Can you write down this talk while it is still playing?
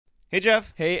Hey,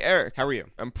 Jeff. Hey, Eric. How are you?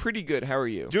 I'm pretty good. How are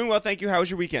you? Doing well, thank you. How was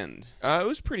your weekend? It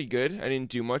was pretty good. I didn't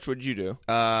do much. What did you do?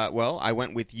 Well, I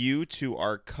went with you to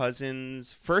our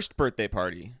cousin's first birthday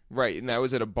party. Right, and that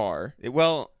was at a bar. It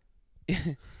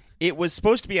was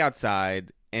supposed to be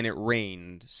outside, and it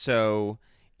rained, so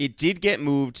it did get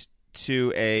moved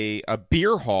to a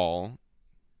beer hall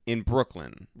in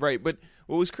Brooklyn. Right, but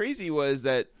what was crazy was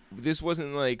that this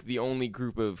wasn't like the only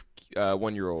group of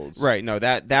 1-year-olds. Right, no,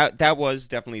 that was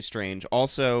definitely strange.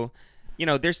 Also,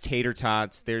 there's tater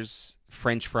tots, there's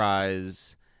French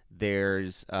fries,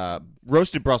 there's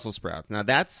roasted Brussels sprouts. Now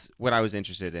that's what I was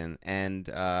interested in, and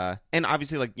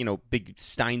obviously big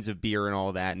steins of beer and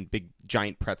all that, and big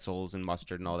giant pretzels and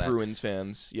mustard and all that. Bruins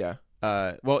fans, yeah.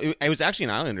 Well, it was actually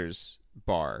an Islanders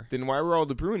bar. Then why were all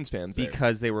the Bruins fans there?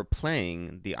 Because they were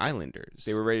playing the Islanders.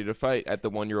 They were ready to fight at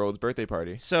the 1-year-old's birthday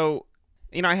party. So,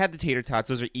 I had the tater tots.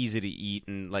 Those are easy to eat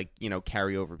and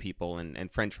carry over people,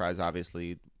 and French fries,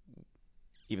 obviously,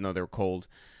 even though they were cold.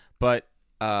 But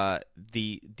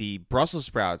the Brussels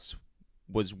sprouts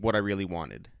was what I really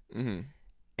wanted. Mm-hmm.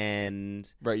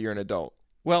 And right, you're an adult.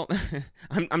 Well,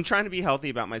 I'm trying to be healthy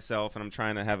about myself, and I'm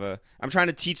trying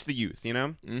to teach the youth.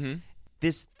 Mm-hmm.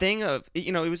 This thing of,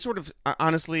 it was sort of,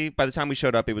 honestly, by the time we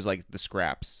showed up, it was like the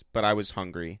scraps, but I was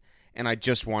hungry, and I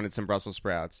just wanted some Brussels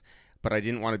sprouts, but I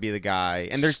didn't want to be the guy.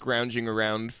 And they're scrounging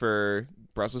around for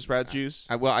Brussels sprout juice?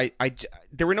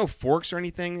 There were no forks or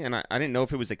anything, and I didn't know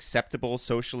if it was acceptable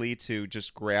socially to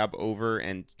just grab over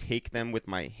and take them with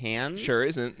my hands. Sure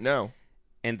isn't, no.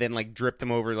 And then, drip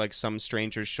them over, some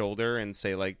stranger's shoulder and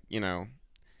say,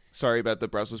 sorry about the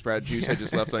Brussels sprout juice I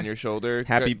just left on your shoulder.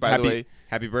 Happy birthday.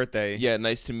 Yeah,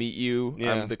 nice to meet you.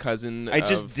 Yeah. I'm the cousin. I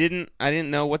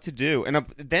didn't know what to do. And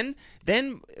then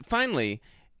finally,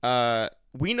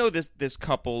 we know this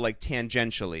couple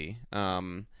tangentially.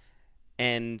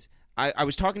 And I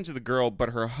was talking to the girl, but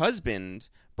her husband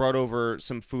brought over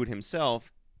some food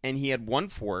himself, and he had one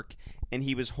fork, and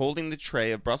he was holding the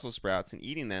tray of Brussels sprouts and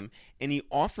eating them, and he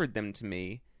offered them to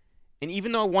me. And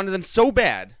even though I wanted them so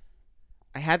bad,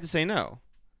 I had to say no,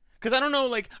 because I don't know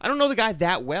the guy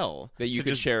that well that you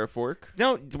could share a fork.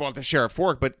 No, well, to share a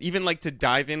fork, but even to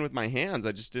dive in with my hands,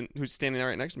 I just didn't. Who's standing there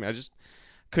right next to me? I just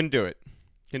couldn't do it.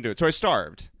 So I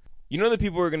starved. You know that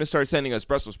people are going to start sending us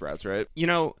Brussels sprouts, right?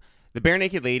 The Bare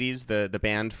Naked Ladies, the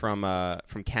band from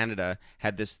Canada,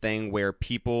 had this thing where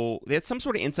they had some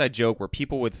sort of inside joke where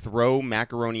people would throw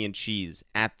macaroni and cheese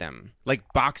at them,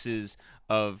 like boxes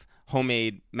of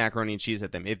homemade macaroni and cheese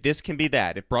at them. If this can be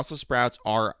that, if Brussels sprouts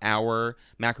are our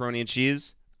macaroni and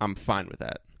cheese, I'm fine with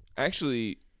that.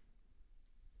 Actually,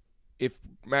 if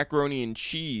Macaroni and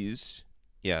Cheese,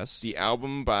 yes, the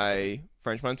album by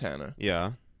French Montana,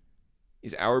 yeah,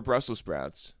 is our Brussels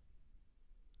sprouts,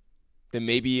 then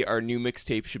maybe our new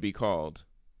mixtape should be called.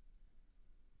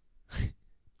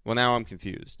 Well, now I'm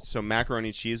confused. So macaroni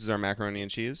and cheese is our macaroni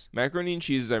and cheese? Macaroni and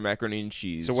cheese is our macaroni and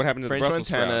cheese. So what happened to French the Brussels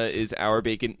Montana sprouts? is our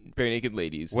Bare Naked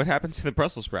Ladies. What happened to the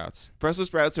Brussels sprouts? Brussels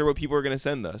sprouts are what people are going to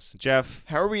send us. Jeff.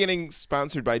 How are we getting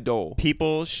sponsored by Dole?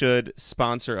 People should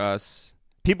sponsor us.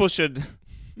 People should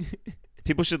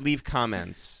leave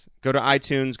comments. Go to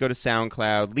iTunes, go to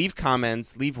SoundCloud, leave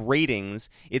comments, leave ratings.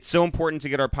 It's so important to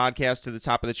get our podcast to the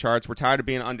top of the charts. We're tired of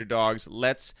being underdogs.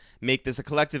 Let's make this a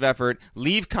collective effort.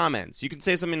 Leave comments. You can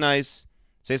say something nice,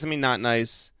 say something not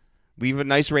nice, leave a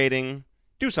nice rating,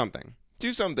 do something.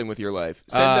 Do something with your life.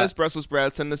 Send us Brussels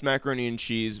sprouts, send us macaroni and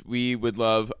cheese. We would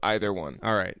love either one.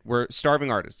 All right. We're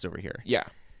starving artists over here. Yeah.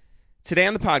 Today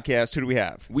on the podcast, who do we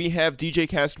have? We have DJ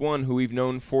Kast One, who we've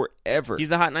known forever. He's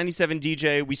the Hot 97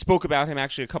 DJ. We spoke about him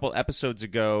actually a couple episodes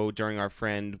ago during our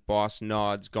friend Boss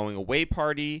Nod's going away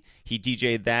party. He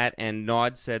DJ'd that, and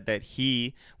Nod said that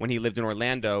he, when he lived in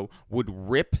Orlando, would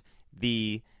rip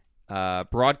the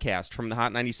broadcast from the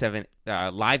Hot 97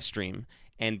 live stream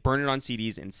and burn it on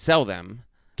CDs and sell them.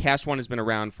 Kast One has been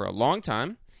around for a long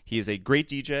time. He is a great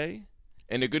DJ.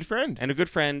 And a good friend.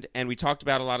 And we talked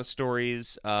about a lot of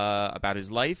stories about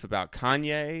his life, about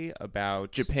Kanye,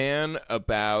 about Japan,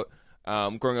 about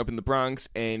growing up in the Bronx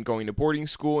and going to boarding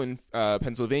school in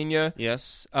Pennsylvania.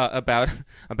 Yes, about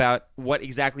what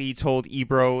exactly he told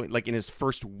Ebro in his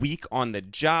first week on the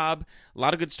job. A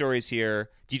lot of good stories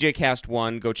here. DJ Kast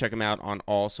One, go check him out on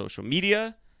all social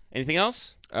media. Anything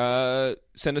else?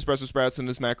 Send us Brussels sprouts, send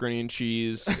us macaroni and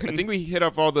cheese. I think we hit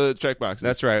off all the checkboxes.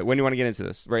 That's right. When do you want to get into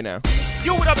this? Right now.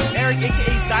 Yo, what up? It's Eric,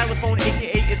 a.k.a. Xylophone,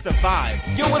 a.k.a. It's a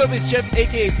Vibe. Yo, what up? It's Jeff,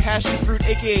 a.k.a. Passion Fruit,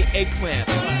 a.k.a. Eggplant.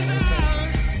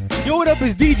 Yo, what up?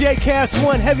 It's DJ Kast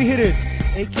One, Heavy Hitters,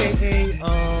 a.k.a.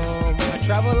 I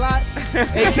travel a lot,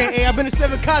 a.k.a. I've been to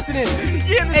 7 continents,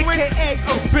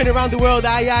 a.k.a. Been around the world,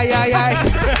 Yeah,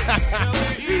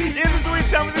 this is what he's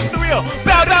telling me. This is the way real.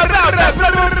 Bow, bow, bow, bow,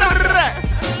 bow, bow, bow, bow.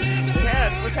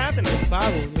 Yes, what's happening?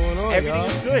 Bible, what's going on, Everything y'all?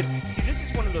 is good. See, this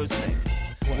is one of those things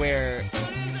where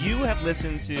you have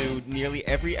listened to nearly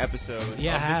every episode of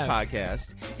Yeah, I this have.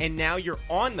 podcast, and now you're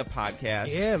on the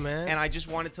podcast. Yeah, man. And I just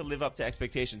wanted to live up to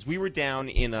expectations. We were down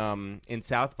in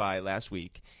South by last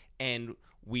week, and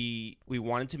we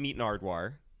wanted to meet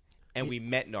Nardwar, and we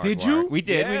met Nardwar. Did you? We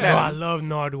did. We Yeah. met Oh, I him. love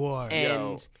Nardwar. And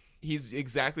Yo, he's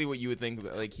exactly what you would think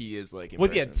like he is like in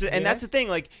well, yeah, person. and Yeah? that's the thing.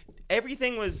 Like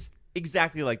everything was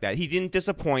exactly like that. He didn't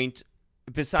disappoint.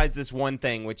 Besides this one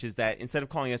thing, which is that instead of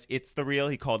calling us "It's the Real,"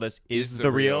 he called us "Is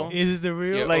the Real." Is the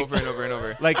real? Yeah, like- over and over and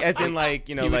over. Like as in like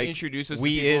He would like introduce us to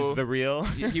we people. is the real.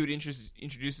 He would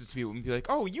introduce us to people and be like,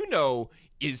 "Oh, you know,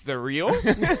 is the real?"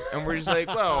 And we're just like,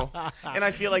 "Well, And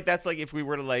I feel like that's like if we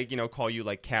were to like call you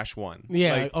like Cash One.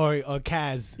 Yeah, Like, or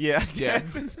Kaz. yeah. yeah."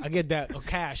 I get that. Or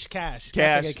Cash. Cash.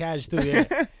 I get Cash too.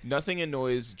 Yeah, Nothing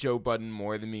annoys Joe Budden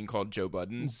more than being called Joe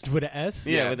Buttons. with an S.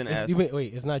 Yeah, Yeah. with an S.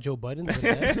 Wait, it's not Joe Budden. With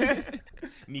an S?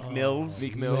 Meek Mills.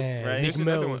 Meek Mills, man. right? Meek There's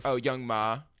another one. Mills. Oh, Young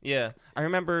Ma. Yeah, I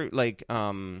remember like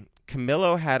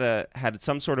Camilo had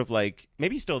some sort of like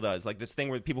maybe he still does like this thing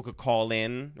where people could call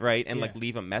in right and like Yeah.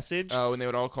 leave a message. Oh, and they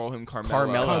would all call him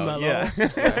Carmelo. Carmelo.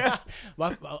 Yeah.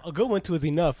 Well, a good one too is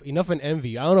Enough and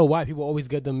Envy. I don't know why people always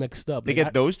get them mixed up. They Like,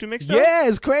 get those two mixed up. yeah,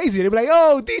 it's crazy. They be like,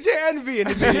 "Oh, DJ Envy," and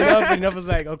then Enough is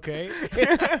like, "Okay."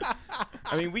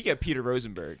 I mean, we get Peter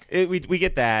Rosenberg. We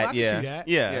get that. I can yeah. see that.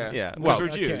 Yeah. Yeah. Yeah. Because Well, we're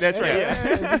Jews. that's right.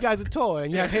 Yeah, Yeah. you guys are tall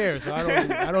and you have hair, so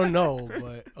I don't know,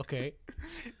 but okay.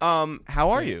 How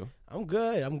are you? I'm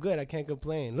good. I can't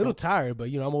complain. A little tired, but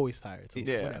I'm always tired. So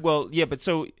Yeah. whatever. Well, yeah, but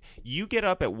so you get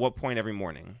up at what point every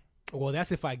morning? Well,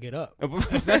 that's if I get up.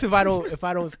 That's if I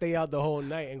don't stay out the whole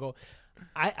night and go.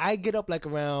 I get up like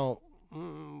around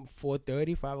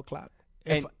 4:30, 5 o'clock.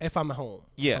 If I'm at home.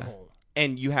 Yeah. If I'm home.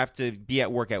 And you have to be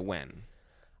at work at when?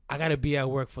 I gotta be at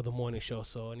work for the morning show,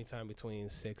 so anytime between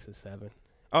 6 and 7.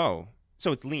 Oh,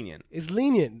 so it's lenient. It's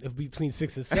lenient if between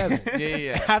 6 and 7.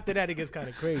 Yeah. After that, it gets kind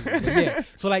of crazy. But yeah.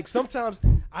 So like sometimes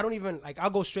I don't even like. I'll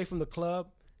go straight from the club,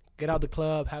 get out the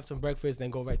club, have some breakfast, then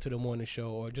go right to the morning show,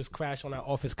 or just crash on our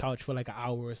office couch for like an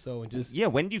hour or so, and just. Yeah.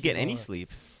 When do you get any on.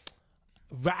 sleep?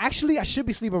 Actually, I should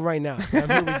be sleeping right now. I'm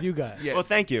here with you guys. Yeah. Well,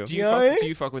 thank you. Do you You know what I mean? do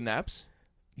you fuck with naps?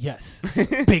 Yes,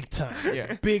 big time.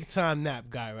 Yeah. Big time nap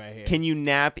guy right here. Can you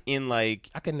nap in like?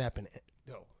 I can nap in it.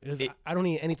 Yo, I don't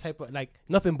need any type of like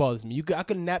nothing bothers me. I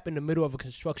could nap in the middle of a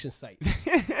construction site,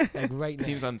 like right now.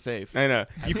 Seems unsafe. I know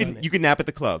I've you done can it. you can nap at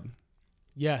the club.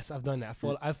 Yes, I've done that.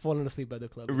 I've fallen asleep at the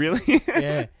club. Really?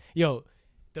 Yeah, yo,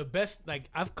 the best. Like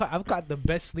I've got the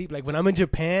best sleep. Like when I'm in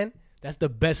Japan, that's the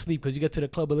best sleep because you get to the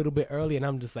club a little bit early, and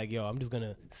I'm just like, yo, I'm just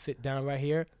gonna sit down right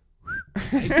here.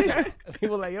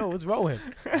 People are like, yo, what's wrong with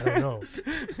him? I don't know.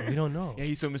 We don't know. Yeah,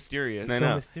 he's so mysterious. I So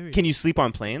know. mysterious. Can you sleep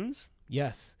on planes?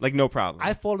 Yes. Like no problem.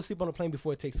 I fall asleep on a plane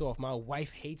before it takes off. My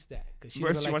wife hates that because she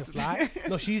Where doesn't she like to wants fly.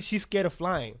 No, she's scared of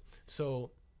flying.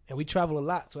 So, and we travel a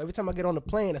lot. So every time I get on the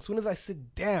plane, as soon as I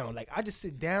sit down, like I just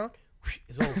sit down,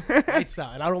 it's over. Lights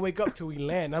out, and I don't wake up till we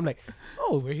land. I'm like,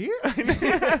 oh, we're here.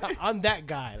 I'm that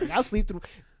guy. Like I'll sleep through.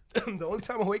 The only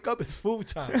time I wake up is food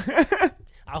time.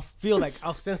 I'll feel like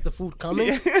I'll sense the food coming.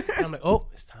 And I'm like, oh,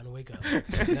 it's time to wake up. And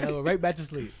then I go right back to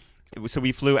sleep. So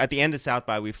we flew at the end of South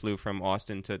by. We flew from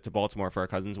Austin to Baltimore for our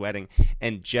cousin's wedding,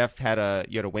 and Jeff had a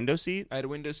window seat. I had a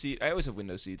window seat. I always have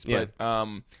window seats, Yeah.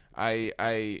 but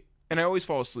I always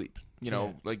fall asleep.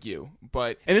 Like you.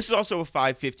 But And this is also a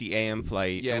 5:50 a.m.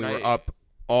 flight. Yeah, and we and were up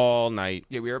all night.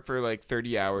 yeah, we were up for like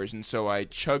 30 hours, and so I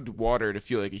chugged water to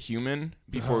feel like a human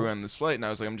before we went on this flight, and I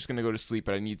was like, I'm just gonna go to sleep,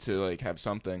 but I need to like have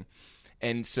something.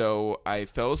 And so I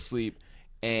fell asleep,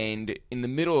 and in the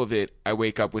middle of it, I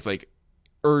wake up with like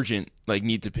urgent like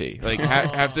need to pee, like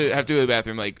have to go to the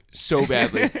bathroom like so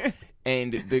badly.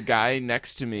 And the guy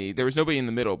next to me, there was nobody in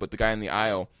the middle, but the guy in the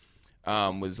aisle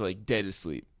was like dead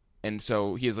asleep. And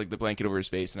so he has like the blanket over his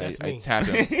face, and That's I me. tap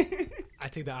him. I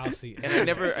take the aisle seat. And I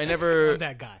never I'm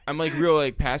that guy. I'm like real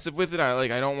like passive with it.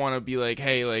 I don't want to be like,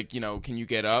 hey, like, can you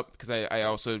get up? Because I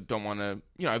also don't want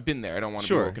to, I've been there. I don't want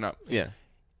to be woken up. Yeah.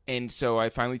 And so I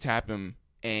finally tap him,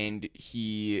 and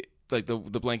he like the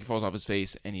blanket falls off his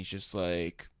face, and he's just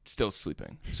like still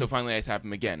sleeping. So finally I tap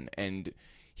him again, and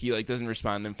he like doesn't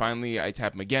respond. And finally I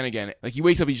tap him again. Like he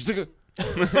wakes up, he's just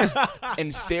like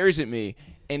and stares at me.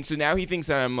 And so now he thinks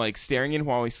that I'm like staring at him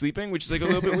while he's sleeping, which is like a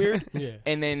little bit weird. Yeah.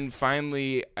 And then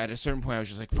finally, at a certain point, I was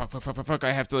just like, fuck.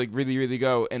 I have to like really, really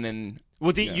go. And then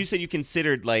Well, Yeah. you said you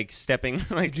considered like stepping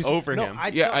like over him.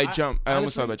 I jump. I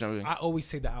almost honestly, thought about jumping. I always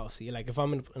take the aisle seat. Like if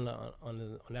I'm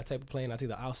on that type of plane, I take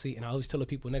the aisle seat, and I always tell the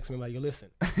people next to me, I'm like, yo, listen,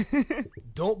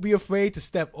 don't be afraid to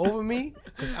step over me,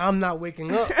 because I'm not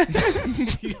waking up.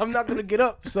 I'm not gonna get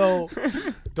up. So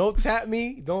don't tap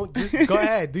me. Don't just go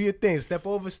ahead, do your thing. Step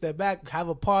over, step back, have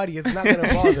a party. It's not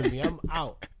gonna bother me. I'm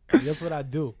out. That's what I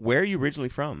do. Where are you originally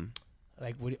from?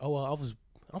 Like,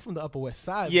 I'm from the Upper West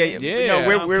Side. Yeah. man. Yeah. No, I'm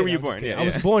where I'm were kidding, you I'm just born? kidding. Yeah, I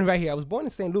was born right here. I was born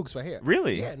in St. Luke's right here.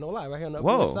 Really? Yeah, no lie, right here on the Upper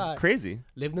Whoa, West Side. crazy.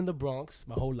 Lived in the Bronx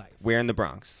my whole life. Where in the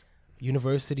Bronx?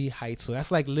 University Heights. So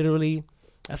that's like literally,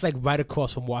 that's like right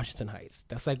across from Washington Heights.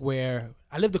 That's like where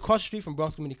I lived across the street from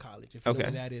Bronx Community College. If you know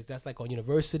where that is, that's like on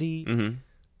University Mm-hmm.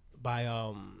 by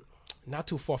not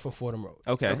too far from Fordham Road.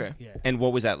 Okay. Yeah, And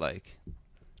what was that like?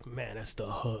 man, that's the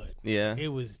hood. Yeah.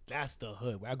 That's the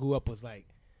hood. Where I grew up was like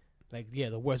yeah,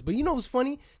 the worst. But you know what's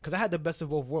funny? Because I had the best of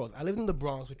both worlds. I lived in the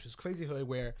Bronx, which was crazy hood,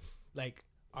 where like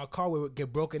our car would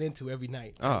get broken into every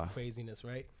night. Craziness,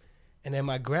 right? And then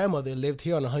my grandmother lived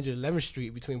here on 111th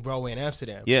Street between Broadway and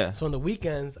Amsterdam. Yeah. So on the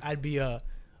weekends, I'd be a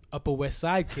Upper West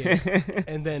Side kid,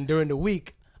 and then during the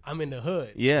week, I'm in the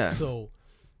hood. Yeah. So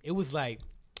it was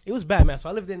bad, man. So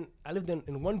I lived in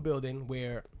one building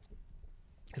where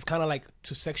it's kind of like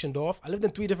sectioned off. I lived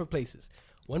in 3 different places.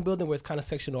 One building where it's kind of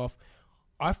sectioned off.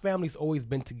 Our family's always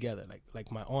been together,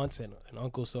 like my aunts and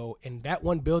uncles. So in that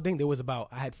one building,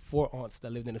 I had 4 aunts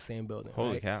that lived in the same building.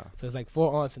 Holy right? cow. So it's like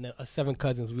 4 aunts and then 7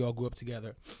 cousins. We all grew up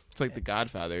together. It's like The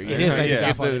Godfather. It is like Yeah. the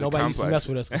Godfather. The Nobody used to complex. mess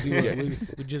with us because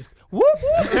we just whoop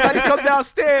whoop. Everybody come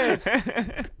downstairs.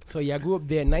 So yeah, I grew up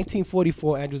there,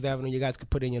 1944 Andrews Avenue. You guys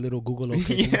could put in your little Google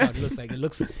location. You know how it looks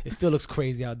like. It still looks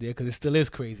crazy out there because it still is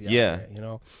crazy. Out there, you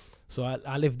know. So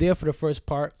I lived there for the first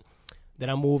part. Then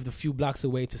I moved a few blocks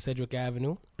away to Sedgwick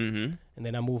Avenue, Mm-hmm. and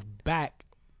then I moved back.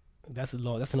 That's a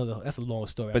long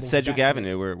story. I But moved Sedgwick back to-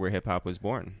 Avenue, where hip hop was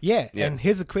born. Yeah, Yeah. and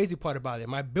here's the crazy part about it.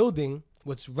 My building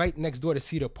was right next door to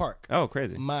Cedar Park. Oh,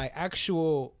 crazy. My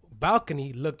actual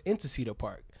balcony looked into Cedar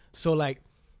Park. So like,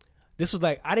 this was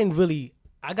like,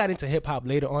 I got into hip hop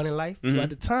later on in life. Mm-hmm. So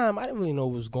at the time, I didn't really know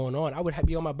what was going on. I would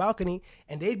be on my balcony,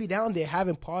 and they'd be down there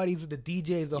having parties with the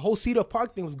DJs. The whole Cedar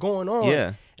Park thing was going on.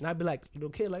 Yeah. And I'd be like,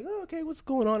 little kid, like, oh, okay, what's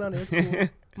going on there? It's cool.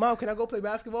 Mom, can I go play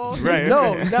basketball? Right.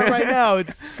 No, not right now.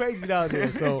 It's crazy down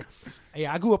there. So,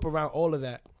 yeah, I grew up around all of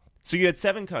that. So you had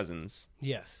 7 cousins.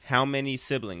 Yes. How many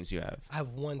siblings you have? I have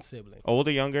one sibling. Older,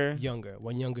 younger?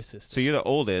 One younger sister. So you're the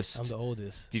oldest. I'm the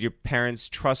oldest. Did your parents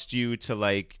trust you to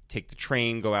like take the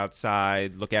train, go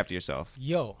outside, look after yourself?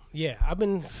 Yo, yeah, I've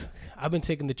been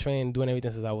taking the train, doing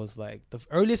everything since I was like, the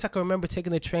earliest I can remember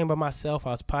taking the train by myself, I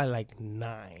was probably like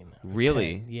 9. or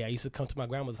Really? 10. Yeah, I used to come to my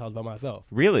grandmother's house by myself.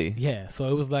 Really? Yeah, so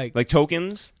it was like Like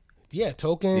tokens?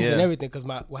 tokens Yeah. and everything.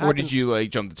 Because Or did you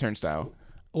like jump the turnstile?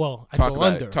 Well, I Talk go about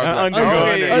under. it. Talk about Under. it. Oh,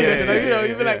 Under. yeah, Under, yeah, like, you know,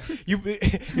 you'd be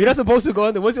like, you're not supposed to go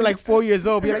under. Once you're like 4 years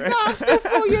old, be like, nah, I'm still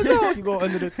 4 years old. You go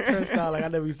under the turnstile. Like, I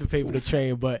never used to pay for the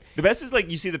train, but The best is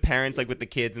like you see the parents like with the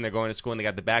kids and they're going to school and they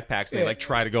got the backpacks and they Yeah. like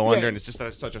try to go Yeah. under and it's just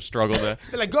such a struggle to.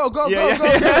 they're like, go, go, Yeah, go,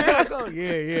 yeah. go.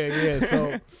 Yeah.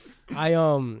 So,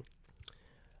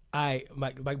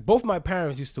 like both my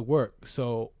parents used to work,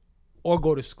 so or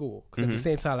go to school. 'Cause at the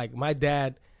same time, like my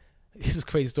dad, this is a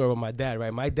crazy story about my dad,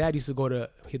 right? My dad used to go to.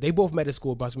 They both met at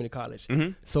school, Boston Community College.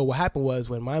 Mhm. So what happened was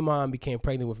when my mom became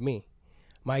pregnant with me,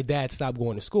 my dad stopped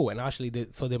going to school, and actually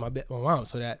did my mom,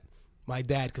 so that my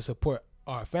dad could support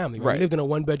our family. Right? Right. We lived in a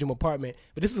 1-bedroom apartment.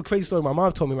 But this is a crazy story my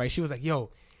mom told me. Right? She was like, "Yo,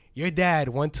 your dad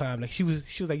one time, like she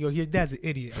was like, yo, your dad's an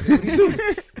idiot." I was like, what are you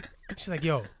doing? She's like,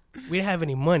 "Yo, we didn't have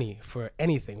any money for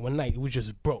anything. One night we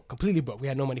just broke, completely broke. We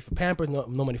had no money for Pampers, no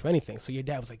money for anything. So your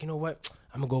dad was like, you know what?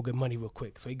 I'm gonna go get money real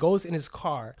quick." So he goes in his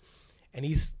car, and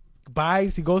he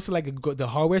goes to like the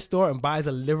hardware store and buys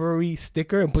a livery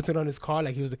sticker and puts it on his car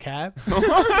like he was a cab,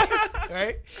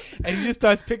 right? And he just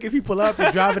starts picking people up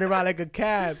and driving around like a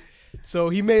cab. So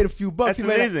he made a few bucks. That's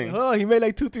he amazing. He made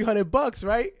like $200-300,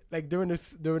 right? Like during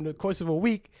the course of a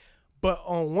week. But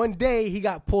on one day he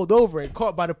got pulled over and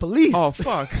caught by the police. Oh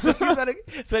fuck!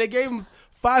 So they gave him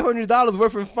 $500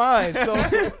 worth of fines. So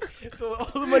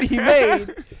all the money he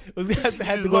made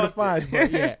had to go to fines.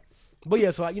 But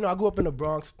yeah. So I grew up in the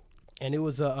Bronx, and it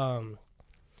was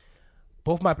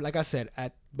both like I said,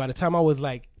 by the time I was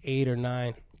like 8 or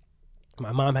 9,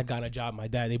 my mom had gotten a job. My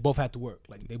dad, they both had to work.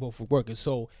 Like they both were working.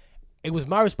 So it was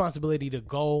my responsibility to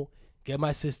go get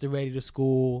my sister ready to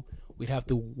school. We'd have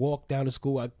to walk down to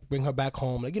school. I'd bring her back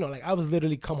home. Like, like I was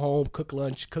literally come home, cook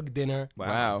lunch, cook dinner.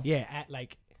 Wow. Yeah, at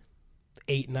like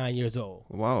 8, 9 years old.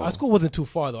 Wow. Our school wasn't too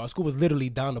far though. Our school was literally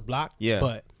down the block. Yeah.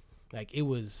 But like it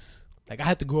was like I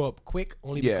had to grow up quick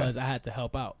only Yeah. because I had to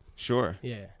help out. Sure.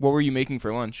 Yeah. What were you making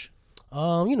for lunch?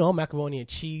 Macaroni and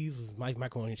cheese. My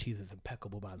macaroni and cheese is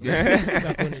impeccable, by the way.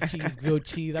 Macaroni and cheese, grilled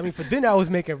cheese. I mean, for dinner, I was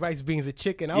making rice, beans, and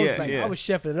chicken. I was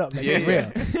chefing it up, like, for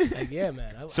real. Like, yeah,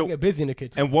 man. I get busy in the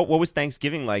kitchen. And what was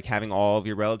Thanksgiving like, having all of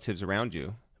your relatives around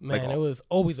you? Man, it was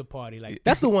always a party. Like,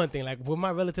 that's the one thing. Like, with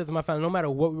my relatives and my family, no matter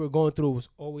what we were going through, it was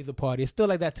always a party. It's still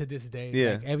like that to this day.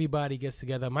 Yeah. Like, everybody gets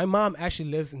together. My mom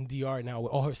actually lives in DR now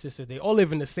with all her sisters. They all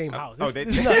live in the same house.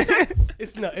 It's nuts.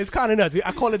 It's nuts. It's kind of nuts.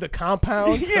 I call it the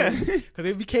compound. Yeah.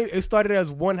 Because it started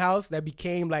as one house that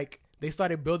became, like, they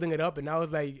started building it up, and now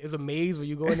it's like, it's a maze where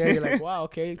you go in there, you're like, wow,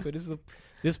 okay, so this is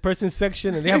this person's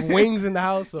section, and they have wings in the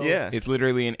house. So yeah, it's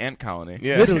literally an ant colony.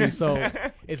 Yeah, literally. So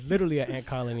it's literally an ant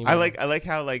colony. Man. I like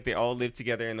how like they all live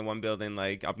together in the one building,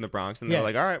 like up in the Bronx, and they're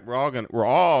like, all right, we're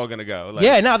all gonna go. Like,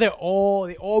 yeah, now they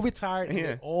all retired, and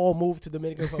they all moved to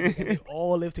Dominican Republic, and they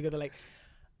all live together. Like,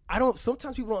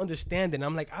 sometimes people don't understand it. And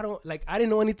I'm like, I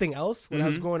didn't know anything else when I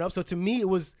was growing up. So to me, it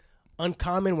was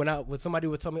uncommon when somebody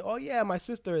would tell me, oh yeah, my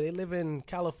sister, they live in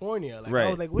California. Like, I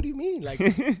was like, what do you mean? Like,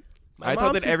 I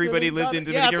thought that everybody lived in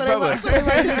Dominican Republic. I thought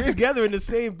everybody lived together in the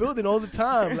same building all the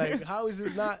time. Like, how is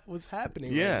this not what's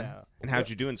happening right now? And how'd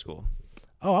you do in school?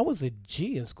 Oh, I was a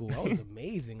G in school. I was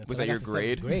amazing. Was that your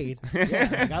grade?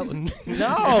 Yeah.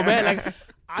 No, man. Like,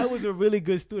 I was a really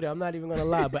good student. I'm not even gonna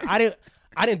lie, but I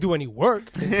didn't do any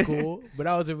work in school, but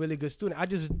I was a really good student.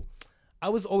 I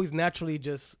was always naturally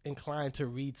just inclined to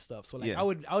read stuff. So like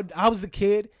I was the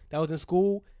kid that was in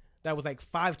school that was like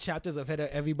 5 chapters ahead of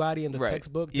everybody in the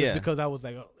textbook just because I was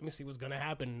like, oh, let me see what's gonna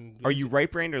happen. Are you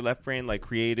right brained or left brained, like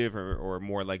creative or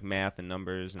more like math and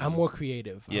numbers? I'm more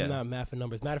creative. I'm not math and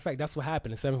numbers. Matter of fact, that's what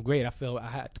happened in 7th grade. I felt I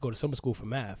had to go to summer school for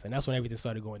math, and that's when everything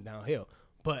started going downhill.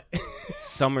 But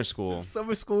summer school.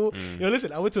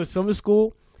 Listen, I went to a summer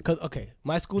school because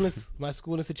my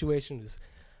schooling situation is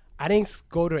I didn't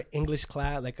go to an English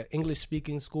class, like an English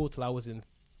speaking school, till I was in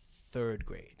 3rd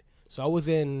grade. So I was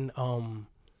in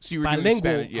so you were bilingual.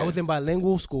 Doing Spanish, I was in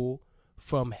bilingual school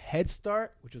from Head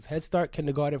Start, which was Head Start,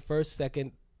 kindergarten, 1st,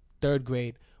 2nd, 3rd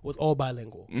grade, was all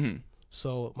bilingual. Mm-hmm.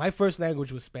 So my first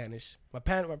language was Spanish. My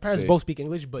parents both speak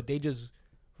English, but they just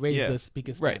raised us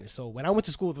speaking Spanish. Right. So when I went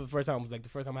to school for the first time, it was like the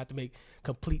first time I had to make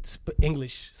complete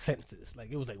English sentences.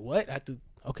 Like, it was like, what? I had to,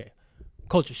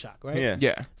 culture shock, right?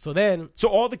 Yeah. So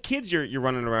all the kids you're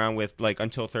running around with, like,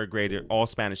 until 3rd grade are all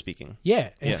Spanish speaking.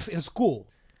 Yeah, in school.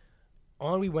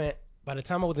 On we went. By the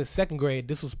time I was in 2nd grade,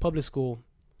 this was public school.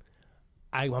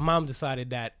 My mom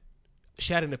decided that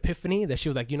she had an epiphany that she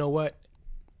was like, you know what?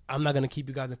 I'm not going to keep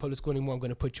you guys in public school anymore. I'm going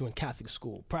to put you in Catholic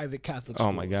school, private Catholic school.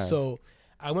 Oh, my God. So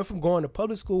I went from going to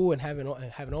public school and having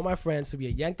all my friends to be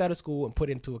yanked out of school and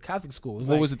put into a Catholic school.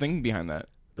 What was the thinking behind that?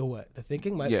 The what? The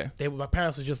thinking? My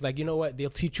parents were just like, you know what? They'll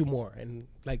teach you more. And,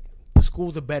 like, the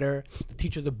schools are better. The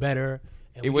teachers are better.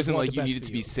 It wasn't like you needed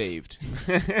to be saved.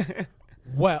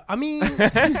 Well, I mean,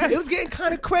 it was getting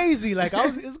kind of crazy. Like,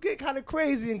 it was getting kind of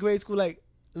crazy in grade school. Like,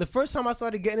 the first time I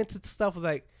started getting into stuff was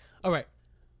like, all right,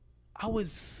 I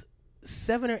was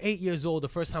 7 or 8 years old the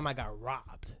first time I got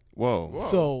robbed. Whoa.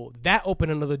 So that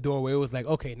opened another door where it was like,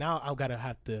 okay, now I'm gonna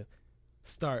have to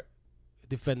start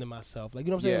defending myself. Like,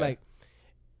 you know what I'm saying? Like,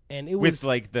 and it was with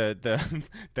like the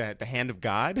hand of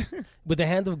God. With the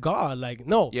hand of God, like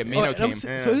no. Yeah, Mano came.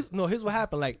 So here's what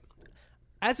happened. Like,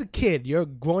 as a kid, you're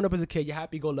growing up as a kid. You're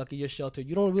happy-go-lucky. You're sheltered.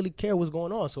 You don't really care what's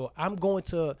going on. So I'm going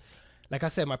to, like I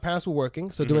said, my parents were working.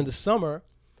 So during the summer,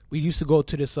 we used to go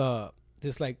to this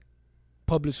like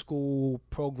public school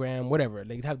program, whatever.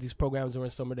 They'd have these programs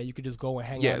during summer that you could just go and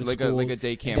hang out in school. Like a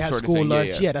day camp sort of thing.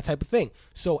 Lunch, that type of thing.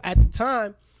 So at the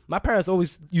time, my parents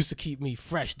always used to keep me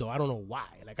fresh, though. I don't know why.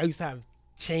 Like, I used to have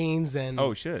chains and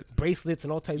bracelets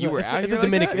and all types of stuff. It's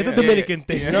a Dominican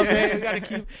thing. You know what I'm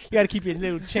saying? You gotta keep your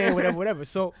little chain, whatever.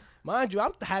 So mind you,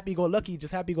 I'm the happy-go-lucky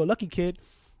kid.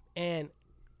 And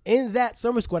in that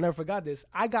summer school, I never forgot this,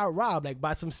 I got robbed like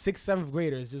by some 6th, 7th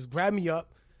graders. Just grabbed me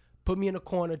up, put me in a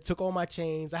corner, took all my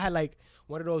chains. I had like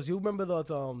one of those, you remember those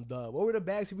what were the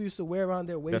bags people used to wear around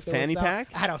their waist? The fanny pack?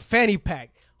 I had a fanny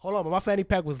pack. Hold on, but my fanny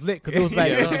pack was lit because it was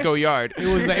like it was a go yard. It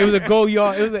was a go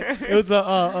yard. It was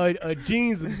a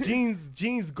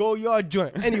jeans go yard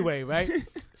joint. Anyway, right?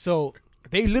 So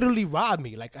they literally robbed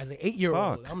me like as an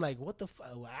 8-year-old. I'm like, what the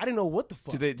fuck? I didn't know what the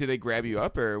fuck. Did they grab you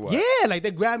up or what? Yeah, like they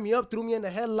grabbed me up, threw me in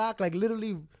the headlock, like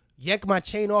literally yanked my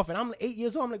chain off, and I'm 8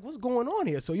 years old. I'm like, what's going on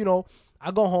here? So I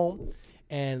go home.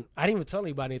 And I didn't even tell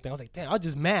anybody anything. I was like, damn, I was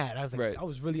just mad. I was like, I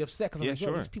was really upset because I was like,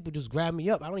 yo, these people just grabbed me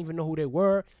up. I don't even know who they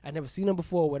were. I never seen them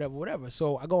before, whatever.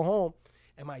 So I go home,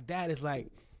 and my dad is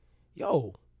like,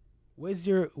 yo, where's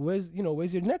your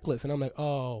necklace? And I'm like,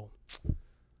 oh,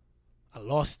 I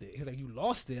lost it. He's like, you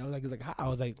lost it? I was like, he's like, how? I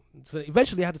was like, so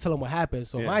eventually I had to tell him what happened.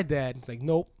 So my dad, he's like,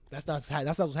 nope, that's not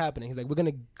what's happening. He's like, we're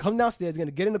gonna come downstairs, we're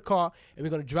gonna get in the car, and we're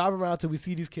gonna drive around till we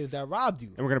see these kids that robbed you.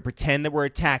 And we're gonna pretend that we're a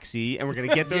taxi, and we're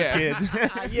gonna get those kids.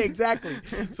 Yeah, exactly.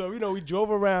 So we drove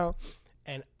around,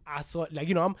 and I saw, like,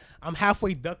 I'm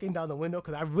halfway ducking down the window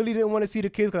because I really didn't want to see the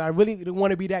kids, because I really didn't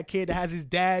want to be that kid that has his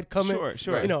dad coming.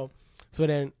 Sure. So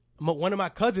then one of my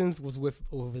cousins was with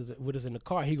us in the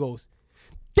car. He goes,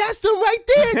 that's them right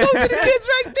there. Those are the kids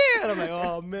right there. And I'm like,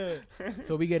 oh, man.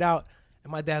 So we get out,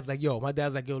 and my dad's like, yo,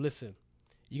 listen,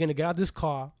 you're going to get out this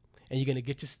car, and you're going to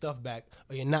get your stuff back,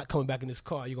 or you're not coming back in this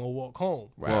car. You're going to walk home.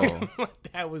 Wow. So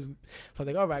I was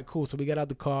like, all right, cool. So we get out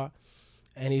the car,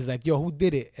 and he's like, yo, who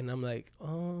did it? And I'm like,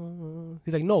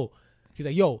 he's like, no. He's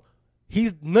like, yo,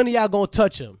 none of y'all going to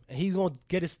touch him, and he's going to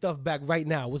get his stuff back right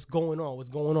now. What's going on,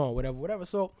 whatever.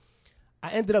 So I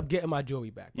ended up getting my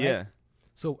jewelry back. Right? Yeah.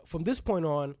 So from this point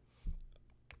on,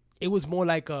 it was more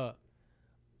like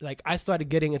I started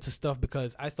getting into stuff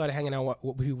because I started hanging out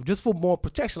with people just for more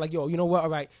protection. Like, yo, you know what? All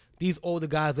right, these older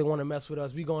guys, they want to mess with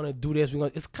us. We're going to do this.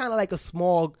 It's kind of like a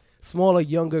smaller,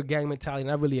 younger gang mentality.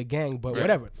 Not really a gang, but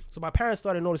whatever. So my parents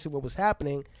started noticing what was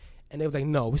happening, and they was like,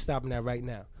 no, we're stopping that right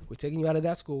now. We're taking you out of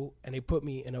that school. And they put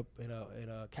me in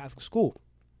a Catholic school.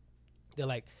 They're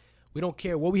like, we don't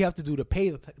care what we have to do to pay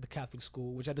the Catholic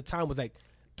school, which at the time was like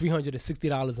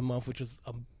 $360 a month, which was,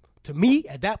 to me,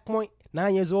 at that point,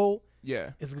 9 years old,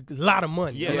 it's a lot of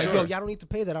money. Yeah, I'm like, yo, y'all don't need to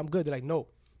pay that. I'm good. They're like, no,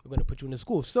 we're going to put you in the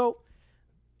school. So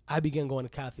I began going to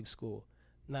Catholic school.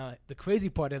 Now, the crazy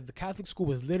part is the Catholic school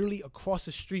was literally across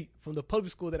the street from the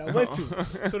public school that I went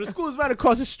to. So the school is right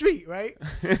across the street, right?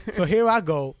 So here I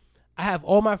go. I have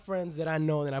all my friends that I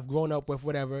know and I've grown up with,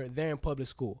 whatever. They're in public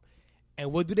school.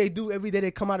 And what do they do every day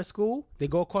they come out of school? They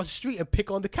go across the street and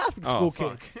pick on the Catholic school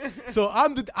kid. So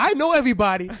I know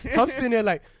everybody. So I'm sitting there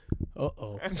like,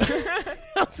 uh-oh.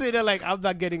 I'm sitting there like, I'm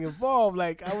not getting involved.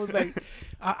 Like, I was like,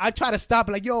 I try to stop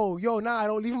it. Like, yo, nah,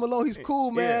 don't leave him alone. He's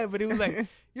cool, man. Yeah. But he was like,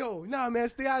 yo, nah, man,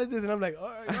 stay out of this. And I'm like, all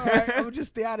right, I'm going to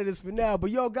just stay out of this for now. But,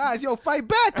 yo, guys, fight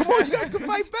back. Come on, you guys can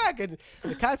fight back. And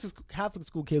the Catholic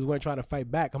school kids weren't trying to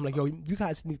fight back. I'm like, yo, you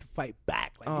guys need to fight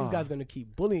back. Like, these guys going to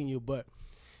keep bullying you. But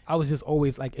I was just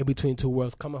always like in between two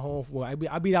worlds, coming home from work.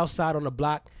 I'd be outside on the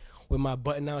block with my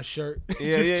button-down shirt,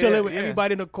 chilling with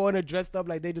everybody in the corner dressed up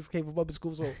like they just came from public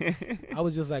school. So I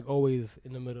was just like always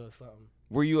in the middle of something.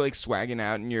 Were you like swagging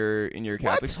out in your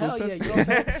Catholic school Hell stuff? yeah, you know what I'm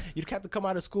saying? You'd have to come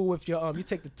out of school with your you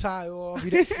take the tie off.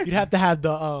 You'd have to have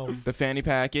the fanny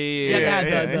pack.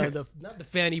 The not the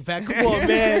fanny pack. Come on,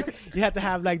 man. You have to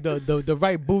have like the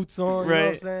right boots on. You know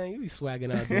what I'm saying? You be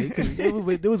swagging out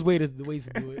there. There was ways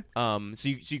to do it. So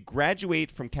you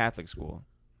graduate from Catholic school.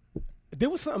 There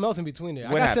was something else in between there.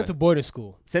 What I got happened? sent to boarding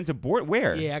school. Sent to board?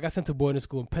 Where? Yeah, I got sent to boarding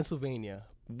school in Pennsylvania.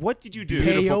 What did you do?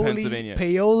 Beautiful Pennsylvania.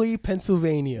 Paoli,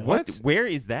 Pennsylvania. What? Where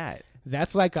is that?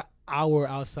 That's like an hour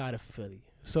outside of Philly.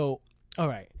 So, all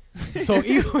right. So,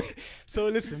 so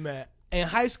listen, man. In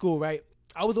high school, right,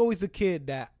 I was always the kid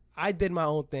that I did my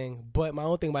own thing, but my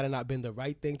own thing might have not been the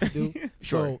right thing to do.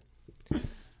 Sure. So,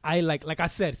 I like I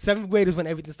said, 7th grade is when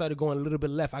everything started going a little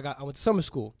bit left. I went to summer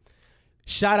school.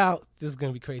 Shout out, this is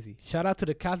going to be crazy. Shout out to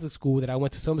the Catholic school that I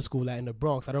went to summer school at in the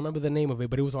Bronx. I don't remember the name of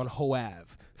it, but it was on Ho Ave.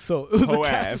 So it was a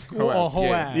Catholic school on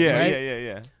Ho Ave.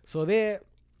 Yeah. So there,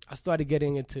 I started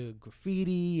getting into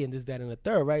graffiti and this, that, and the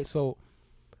third, right? So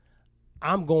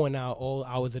I'm going out all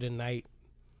hours of the night,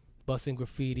 busting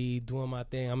graffiti, doing my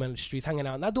thing. I'm in the streets, hanging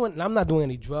out. I'm not doing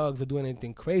any drugs or doing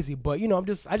anything crazy, but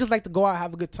I just like to go out,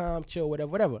 have a good time, chill,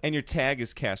 whatever. And your tag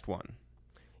is Kast One.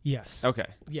 Yes. Okay.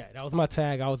 Yeah, that was my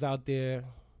tag. I was out there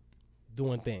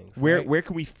doing things. Where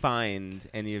can we find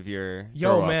any of your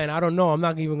throw-ups? Man, I don't know. I'm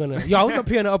not even gonna. I was up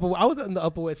here in the I was in the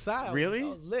Upper West Side. Really? I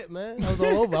was lit, man. I was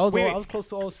all over. I was close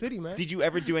to Old City, man. Did you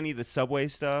ever do any of the subway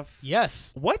stuff?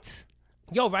 Yes. What?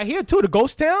 Yo, right here too, the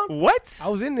Ghost Town. What? I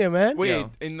was in there, man. Wait, Yo.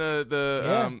 in the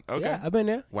okay. Yeah, I've been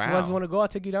there. Wow. You guys want to go? I'll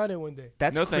take you down there one day.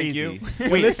 That's no, crazy. thank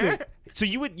you. Wait, listen. So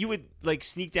you would like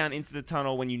sneak down into the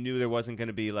tunnel when you knew there wasn't going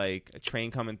to be like a train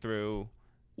coming through?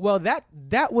 Well, that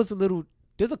was a little.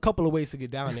 There's a couple of ways to get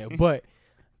down there, but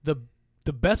the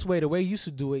best way, the way you used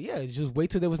to do it, is just wait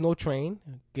till there was no train.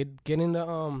 Get in the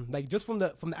like just from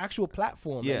the actual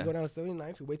platform. Yeah. Like, you go down to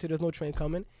 79th. You wait till there's no train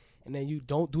coming. And then you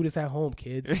don't do this at home,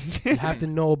 kids. You have to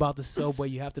know about the subway.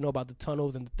 You have to know about the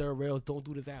tunnels and the third rails. Don't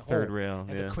do this at home. Third rail,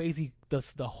 and yeah. the crazy,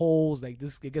 the holes, like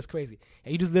this, it gets crazy.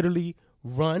 And you just literally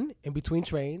run in between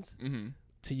trains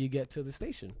till you get to the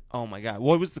station. Oh my God!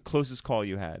 What was the closest call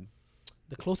you had?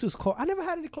 The closest call, I never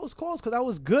had any close calls because I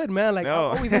was good, man. Like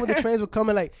No. I always knew when the trains were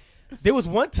coming. Like There was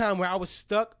one time where I was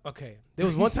stuck. Okay, there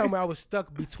was one time where I was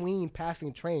stuck between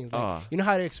passing trains. Like, you know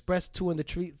how the express 2 and the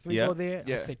 3 go there?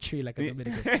 Yeah. I said tree like a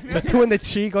Dominican. The 2 and the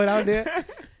 3 go down there.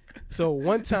 So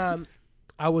one time,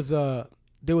 there was a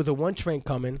one train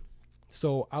coming.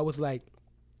 So I was like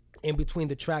in between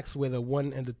the tracks where the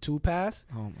 1 and the 2 pass.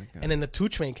 Oh my god! And then the 2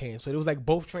 train came. So it was like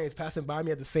both trains passing by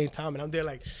me at the same time, and I'm there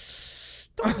like,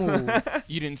 don't move.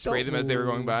 You didn't spray them as they were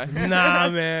going by? Nah,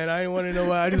 man. I didn't want to know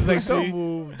why. I just like, don't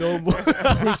move. Don't move.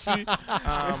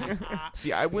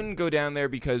 See, I wouldn't go down there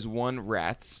because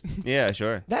rats. Yeah,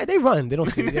 sure. They run. They don't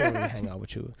see. They don't really hang out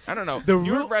with you. I don't know. The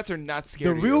Your real- rats are not The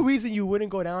scared. real of you. reason you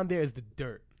wouldn't go down there is the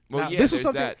dirt. Well, Now, yeah, this was there's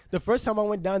something. that. The first time I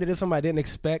went down there, this is something I didn't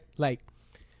expect. Like,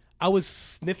 I was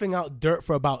sniffing out dirt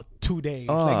for about 2 days.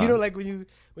 Like, you know, like when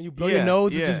you blow your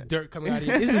nose, it's just dirt coming out of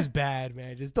you. This is bad,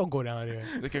 man. Just don't go down there.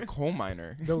 Like a coal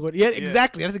miner. Don't go. Yeah,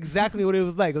 exactly. That's exactly what it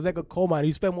was like. It was like a coal mine.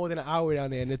 You spend more than an hour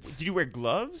down there, and it's Did you wear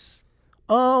gloves?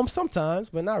 sometimes,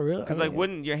 but not really. Because like,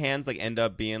 wouldn't your hands like end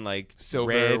up being like Silver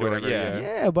red or whatever, yeah.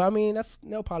 Yeah, but I mean that's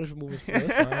nail polish removers.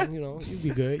 That's fine. You know, you'd be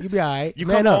good. You'd be all right. You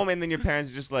Man come up. home and then your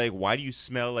parents are just like, "Why do you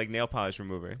smell like nail polish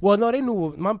remover?" Well, no, they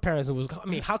knew. My parents was. I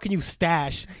mean, how can you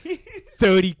stash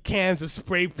 30 cans of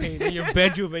spray paint in your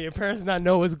bedroom and your parents not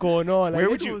know what's going on? Like, Where they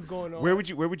would knew you? What's going on. Where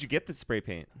would you get the spray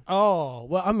paint? Oh,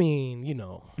 well, I mean, you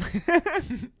know,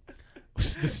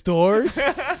 the stores.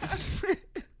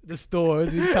 The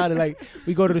stores. We kind of like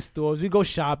we go to the stores. We go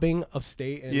shopping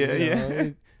upstate.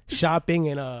 And, shopping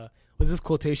and was this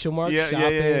quotation mark? Yeah,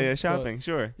 shopping. yeah. Shopping,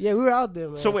 sure. Yeah, we were out there,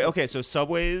 man. So wait, okay. So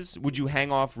subways, would you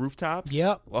hang off rooftops?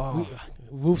 Yep. Oh.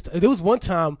 There was one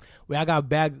time where I got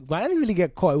bagged, but I didn't really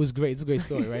get caught. It was great. It's a great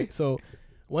story, right? So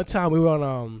one time we were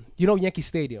on, Yankee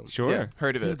Stadium. Sure. Yeah,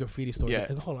 heard of This is a it. graffiti story.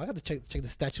 Yeah. Hold on, I got to check the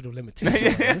statute of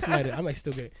limitations. I might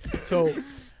still get it. So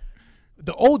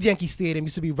the old Yankee Stadium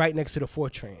used to be right next to the 4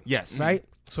 train. Yes. Right?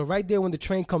 So right there when the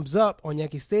train comes up on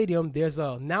Yankee Stadium, there's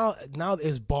now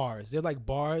there's bars. They're like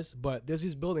bars, but there's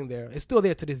this building there. It's still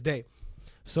there to this day.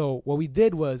 So what we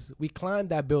did was we climbed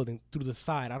that building through the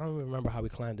side. I don't even remember how we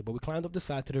climbed it, but we climbed up the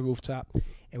side to the rooftop,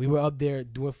 and we were up there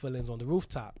doing fill-ins on the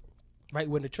rooftop. Right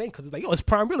when the train, because it's like, it's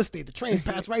prime real estate. The train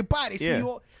passed right by. They see you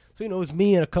all. So, it was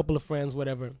me and a couple of friends,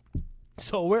 whatever.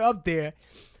 So we're up there,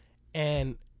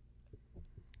 and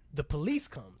the police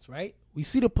comes, right? We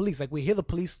see the police. Like, we hear the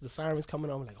police, the sirens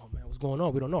coming on. We're like, oh, man, what's going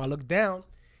on? We don't know. I look down,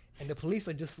 and the police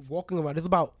are just walking around. There's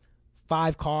about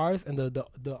 5 cars, and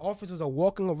the officers are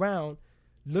walking around,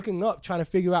 looking up, trying to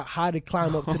figure out how to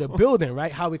climb up to the building,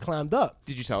 right? How we climbed up.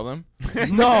 Did you tell them?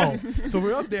 No. So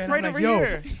we're up there, and Right I'm like,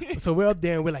 over yo. So we're up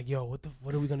there, and we're like, yo,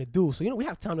 what are we going to do? So, we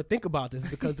have time to think about this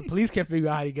because the police can't figure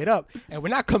out how to get up, and we're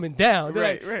not coming down.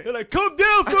 They're Right. like, come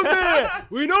down from there.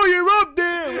 We know you're up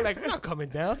there. We're like, we're not coming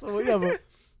down. So whatever.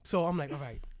 So I'm like, all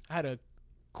right. I had a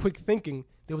quick thinking.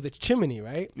 There was a chimney,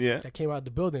 right? Yeah. That came out of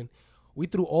the building. We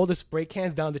threw all the spray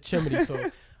cans down the chimney. So,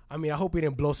 I mean, I hope we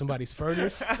didn't blow somebody's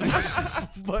furnace.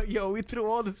 But, we threw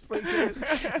all the spray cans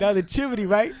down the chimney,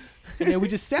 right? And then we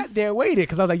just sat there and waited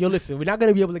because I was like, yo, listen, we're not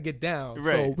going to be able to get down.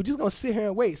 Right. So we're just going to sit here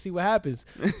and wait, see what happens.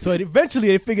 So eventually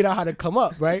they figured out how to come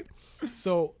up, right?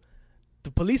 So the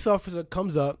police officer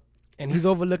comes up, and he's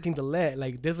overlooking the ledge.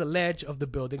 Like, there's a ledge of the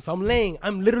building. So I'm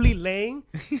literally laying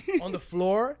on the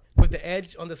floor with the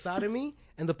edge on the side of me.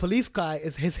 And the police guy,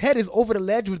 his head is over the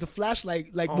ledge with the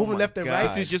flashlight, like, moving my left and God. right.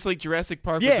 This is just like Jurassic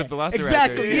Park Yeah, with the Velociraptor.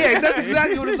 exactly. Yeah, that's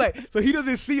exactly what it's like. So he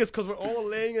doesn't see us because we're all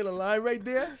laying in a line right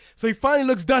there. So he finally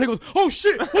looks down and goes, "Oh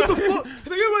shit, what the fuck?" He's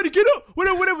like, "Everybody get up,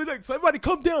 whatever." He's like, so everybody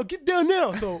come down, get down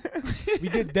now. So we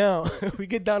get down,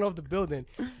 off the building,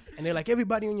 and they're like,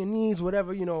 "Everybody on your knees,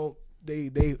 whatever,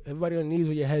 They everybody on your knees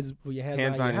with your hands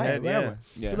Hands behind your head, whatever.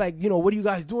 Yeah. So like, what are you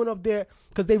guys doing up there?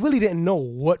 Because they really didn't know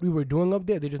what we were doing up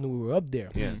there. They just knew we were up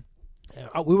there. Yeah.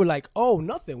 And we were like, oh,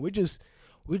 nothing. We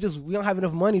don't have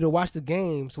enough money to watch the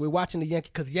game, so we're watching the Yankee,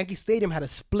 because Yankee Stadium had a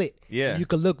split. Yeah. And you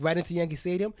could look right into Yankee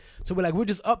Stadium. So we're like, we're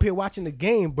just up here watching the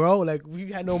game, bro. Like,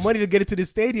 we had no money to get into the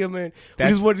stadium, and we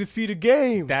just wanted to see the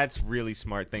game. That's really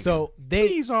smart thinking. So they,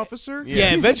 Please, officer.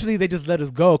 yeah, eventually they just let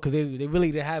us go because they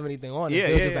really didn't have anything on us. Yeah,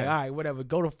 They were yeah, just like, yeah. all right, whatever,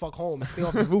 go the fuck home and stay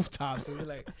off the rooftop. So we're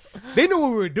like, they knew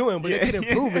what we were doing, but they couldn't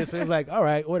prove it. So it's like, all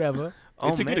right, whatever.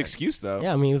 It's a man. good excuse, though.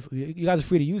 Yeah, I mean, you guys are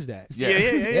free to use that. Yeah. You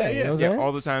know what I'm Yeah, saying?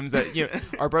 all the times that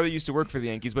our brother used to work for the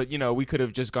Yankees, but we could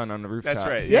have just gone on the rooftop. That's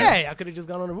right. Yeah, I could have just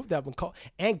gone on the rooftop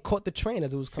and caught the train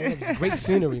as it was coming up. It's great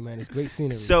scenery, man. It's great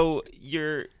scenery. So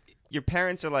your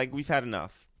parents are like, we've had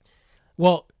enough.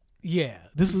 Well, yeah,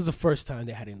 this was the first time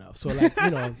they had enough. So like,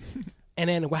 and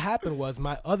then what happened was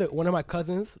one of my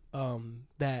cousins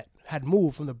that had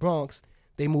moved from the Bronx,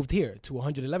 they moved here to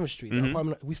 111th Street. The Mhm.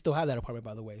 apartment, we still have that apartment,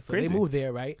 by the way. So Crazy. they moved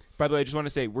there, right? By the way, I just want to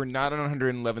say we're not on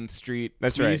 111th Street.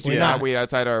 That's Please right. do We're not not. wait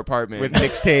outside our apartment. With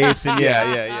mixtapes and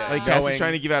yeah. like Kast is Going-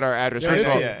 trying to give out our address. Yeah, First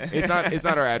of all, yeah. it's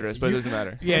not our address, but it doesn't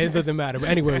matter. Yeah, it doesn't matter. But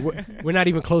anyway, we're not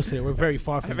even close to it. We're very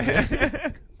far from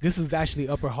it. This is actually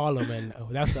Upper Harlem, and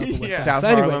that's the Upper West Yeah. Side. South So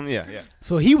anyway, Harlem. Yeah.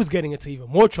 So he was getting into even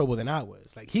more trouble than I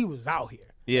was. Like, he was out here.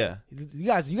 Yeah. You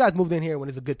guys moved in here when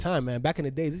it's a good time, man. Back in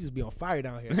the days, this used to be on fire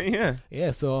down here. Yeah. Yeah,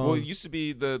 so Well, it used to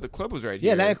be the club was right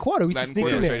yeah, here. Latin Quarter. We used to Latin sneak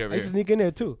Quarter in was there. right over I used to here. sneak in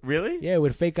there too. Really? Yeah,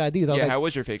 with fake IDs. I was Yeah, like how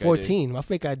was your fake ID? 14. My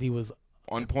fake ID was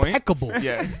On point. impeccable.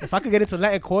 Yeah. If I could get into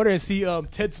Latin Quarter and see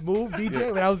Ted Smooth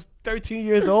DJ when I was 13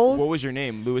 years old. What was your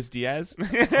name? Luis Diaz?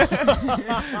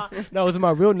 No, it was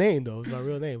my real name though. It was my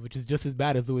real name, which is just as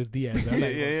bad as Luis Diaz. I'm not gonna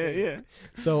say. Yeah.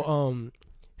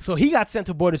 So he got sent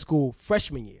to boarding school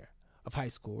freshman year of high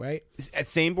school, right? At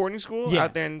same boarding school Yeah.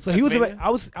 out there in So he was.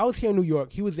 Pennsylvania? I was here in New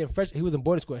York. He was in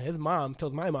boarding school. And his mom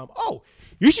tells my mom, "Oh,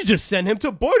 you should just send him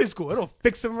to boarding school. It'll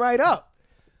fix him right up."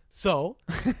 So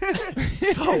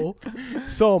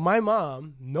my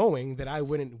mom, knowing that I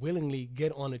wouldn't willingly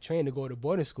get on a train to go to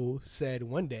boarding school, said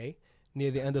one day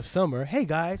near the end of summer, "Hey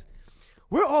guys,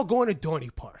 we're all going to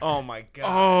Dorney Park." Oh my god.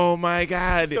 Oh my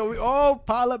god. So we all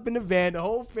pile up in the van, the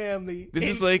whole family. This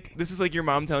is like your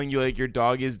mom telling you like your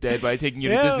dog is dead by taking you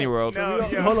to Yeah. Disney World. No.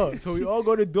 We all- Hold on. So we all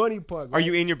go to Dorney Park. Are right?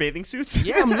 you in your bathing suits?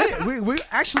 Yeah, I'm lit. We're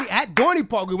actually at Dorney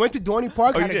Park. We went to Dorney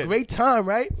Park, Oh, had you a did? great time,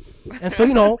 right? And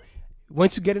so,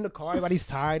 once you get in the car, everybody's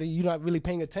tired and you're not really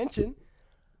paying attention.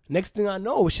 Next thing I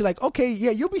know, she's like, "Okay,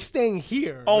 yeah, you'll be staying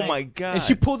here." Oh right? my god. And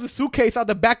she pulls a suitcase out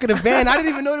the back of the van. I didn't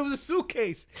even know there was a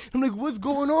suitcase. I'm like, "What's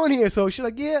going on here?" So she's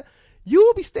like, "Yeah, you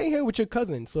will be staying here with your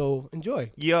cousin. So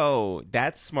enjoy." Yo,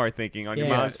 that's smart thinking on your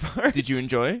Yeah. mom's part. Did you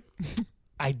enjoy?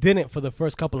 I didn't for the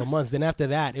first couple of months. Then after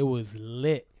that, it was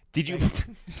lit. Did you?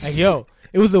 Like, yo,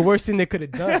 it was the worst thing they could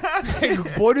have done.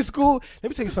 Like, boarding school, let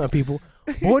me tell you something, people.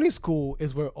 Boarding school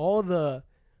is where all the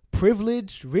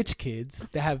privileged rich kids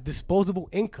that have disposable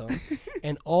income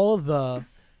and all the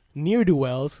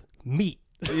ne'er-do-wells meet.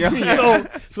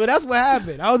 So that's what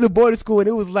happened. I was at boarding school and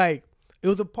it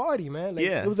was a party, man. Like,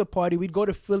 Yeah. It was a party. We'd go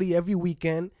to Philly every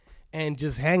weekend and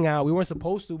just hang out. We weren't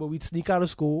supposed to, but we'd sneak out of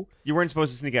school. You weren't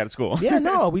supposed to sneak out of school. Yeah,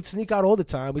 no, we'd sneak out all the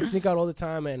time. We'd sneak out all the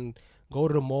time and go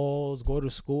to the malls, go to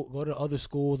school, go to other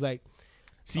schools. Like,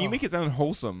 See, you make it sound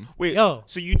wholesome. Wait. Yo.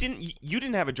 So you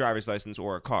didn't have a driver's license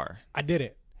or a car. I did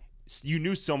it. You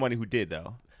knew someone who did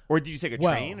though, or did you take a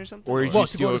Well, train or something? Or did What, you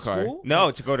to steal go a to car? school?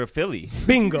 No, to go to Philly.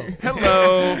 Bingo.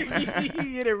 Hello.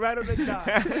 He hit it right on the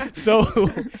dot.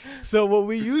 So what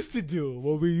we used to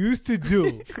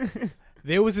do,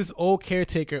 there was this old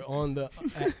caretaker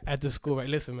at the school. Right,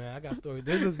 listen, man, I got stories.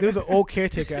 There's an old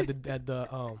caretaker at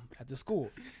the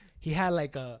school. He had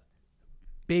like a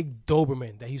big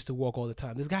Doberman that he used to walk all the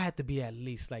time. This guy had to be at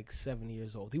least like 70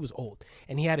 years old. He was old,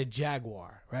 and he had a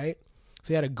Jaguar, right? So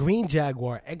he had a green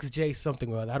Jaguar, XJ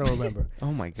something or other. I don't remember.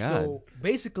 Oh my god. So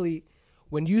basically,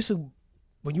 when you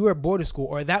were at boarding school,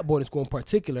 or at that boarding school in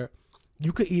particular,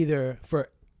 you could either, for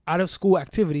out of school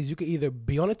activities, you could either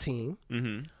be on a team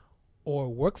Mm-hmm. or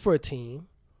work for a team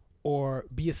or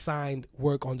be assigned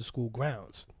work on the school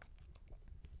grounds.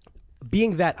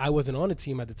 Being that I wasn't on the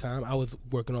team at the time, I was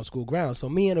working on school grounds. So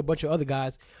me and a bunch of other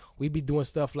guys, we'd be doing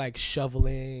stuff like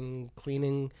shoveling,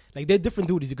 cleaning. Like, there are different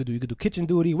duties you could do. You could do kitchen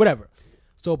duty, whatever.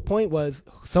 So point was,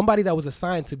 somebody that was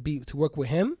assigned to work with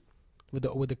him, with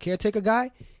the caretaker guy,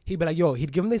 he'd be like, yo,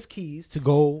 he'd give him his keys to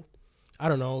go, I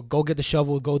don't know, go get the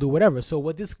shovel, go do whatever. So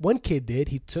what this one kid did,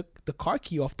 he took the car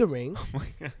key off the ring,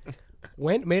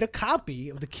 made a copy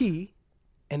of the key,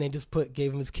 and then just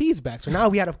gave him his keys back. So now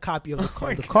we had a copy of the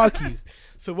car keys.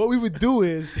 So what we would do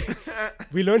is,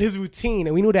 we learned his routine,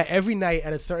 and we knew that every night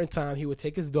at a certain time he would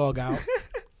take his dog out,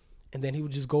 and then he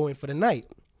would just go in for the night.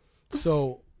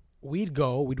 So we'd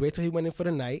wait till he went in for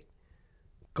the night,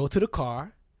 go to the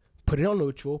car, put it on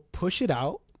neutral, push it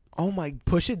out,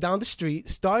 push it down the street,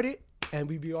 start it, and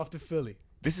we'd be off to Philly.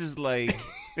 This is like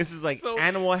So-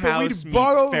 Animal so House meets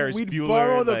Ferris we'd Bueller.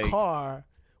 borrow the like- car.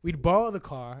 We'd borrow the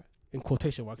car in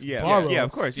quotation marks. Yeah, borrow, yeah,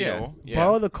 of course, yeah. Steal. Yeah.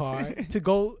 Borrow the car to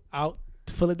go out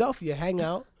to Philadelphia, hang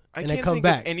out, I and can't then come think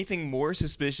back. of anything more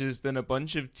suspicious than a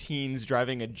bunch of teens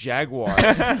driving a Jaguar.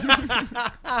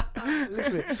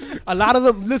 Listen, a lot of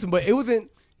them. Listen, but it wasn't.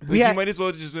 Like, you might as well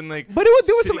have just been like. But there was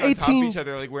some sitting on top of 18 each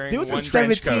other, like wearing There was some one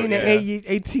trench 17 coat. and Yeah.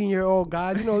 18-year-old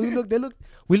guys. You know,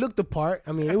 we looked the part.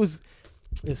 I mean, it was.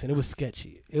 Listen, it was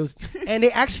sketchy. It was, and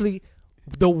they actually,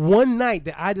 the one night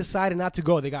that I decided not to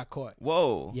go, they got caught.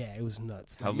 Whoa. Yeah, it was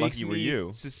nuts. How Makes lucky were me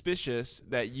you? suspicious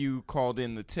that you called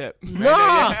in the tip. Nah,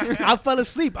 I fell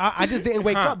asleep. I just didn't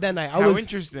wake up that night. How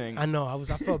interesting. I know. I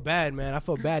felt bad, man. I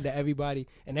felt bad that everybody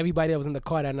that was in the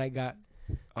car that night got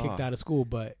kicked out of school.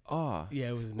 But yeah,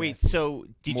 it was nuts. Wait, so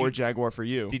More Jaguar for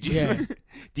you. Did you Yeah.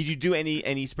 did you do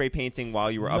any spray painting while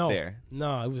you were up there?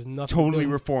 No, it was nothing. Totally It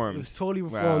reformed. was totally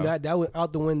reformed. Wow. That went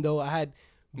out the window. I had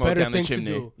Mow better down the things to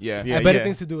chimney. do. Yeah. Yeah. I had better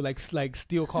things to do, like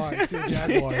steal cars, steal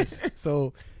Jaguars.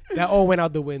 So that all went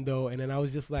out the window, and then I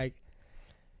was just like,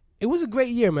 it was a great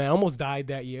year, man. I almost died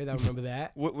that year. I remember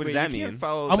that. What Wait, does that you can't mean?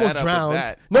 follow Almost that up drowned. with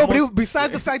that. No, but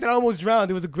besides the fact that I almost drowned,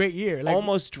 it was a great year. Like,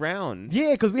 Almost drowned.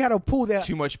 yeah, because we had a pool there.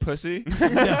 Too much pussy.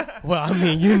 Well, I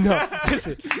mean, you know,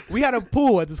 listen, we had a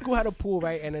pool. The school had a pool,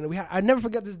 right? And then I never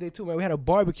forget this day too, man. We had a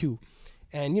barbecue,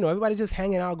 and everybody just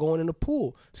hanging out, going in the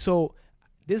pool. So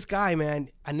this guy, man,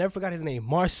 I never forgot his name,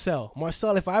 Marcel.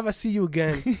 Marcel, if I ever see you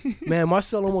again, man,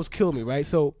 Marcel almost killed me, right?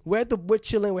 So we're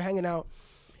chilling, we're hanging out,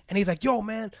 and he's like, "Yo,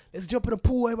 man, let's jump in the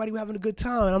pool. Everybody, we're having a good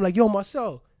time." And I'm like, "Yo,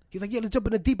 Marcel." He's like, "Yeah, let's jump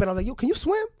in the deep end." I'm like, "Yo, can you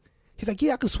swim?" He's like,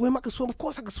 "Yeah, I can swim. Of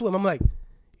course I can swim." I'm like,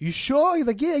 "You sure?" He's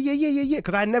like, "Yeah."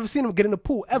 Because I never seen him get in the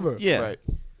pool ever. Yeah. Right.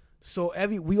 So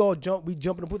we jump in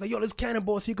the pool. Like, yo, let's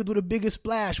cannonball so you could do the biggest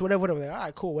splash, whatever. Like, all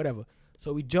right, cool, whatever.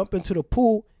 So we jump into the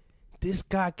pool. This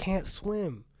guy can't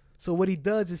swim. So what he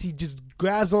does is he just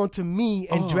grabs onto me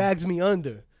and drags me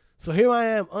under. So here I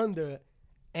am under,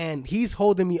 and he's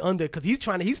holding me under because he's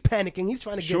panicking. He's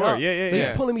trying to get up. Yeah. So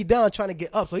he's pulling me down, trying to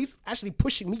get up. So he's actually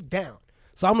pushing me down.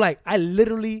 So I'm like, I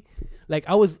literally, like,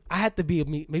 I had to be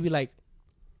maybe like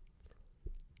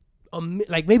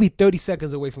maybe 30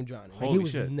 seconds away from drowning. Like, Holy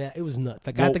shit. It was nuts.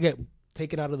 Like, I had to get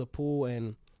taken out of the pool,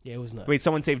 and yeah, it was nuts. Wait,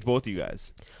 someone saved both of you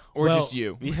guys. Or Well, just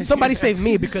you. Somebody saved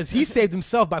me because he saved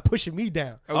himself by pushing me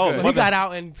down. Oh, So he got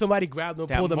out and somebody grabbed him and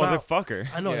That pulled him out. motherfucker.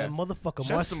 I know Yeah. that motherfucker,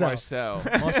 Shouts to Marcel.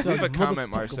 Marcel. Leave a you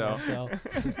comment,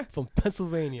 motherfucker, from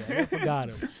Pennsylvania. I forgot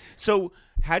him. So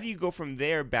how do you go from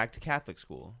there back to Catholic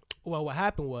school? Well, what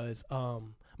happened was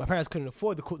my parents couldn't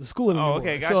afford the school anymore.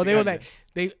 okay, so gotcha, they were gotcha.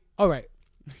 like, all right.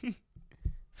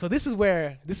 So this is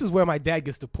where my dad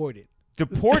gets deported.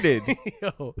 Deported.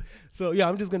 So yeah,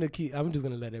 I'm just gonna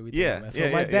let everything. Yeah, man. So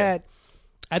yeah, my yeah, dad,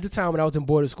 at the time when I was in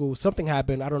boarding school, something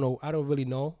happened. I don't really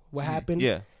know what happened.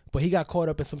 Yeah. But he got caught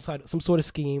up in some sort of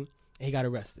scheme, and he got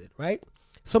arrested. Right.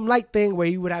 Some light thing where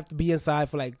he would have to be inside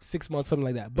for like 6 months, something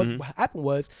like that. But what happened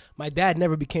was my dad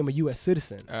never became a U.S.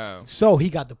 citizen, so he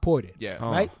got deported. Yeah.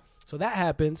 Right. So that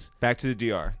happens. Back to the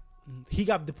DR. He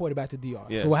got deported back to DR.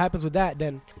 Yeah. So what happens with that?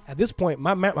 Then at this point,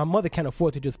 my mother can't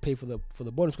afford to just pay for the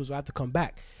boarding school, so I have to come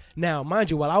back. Now, mind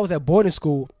you, while I was at boarding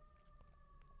school,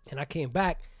 and I came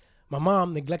back, my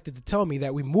mom neglected to tell me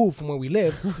that we moved from where we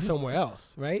lived to somewhere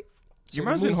else. Right? Your So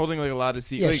mom's we been moved- holding like a lot of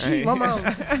secrets. Yeah, my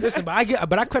mom. Listen,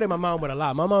 but I credit my mom with a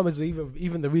lot. My mom is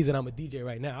even the reason I'm a DJ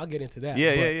right now. I'll get into that.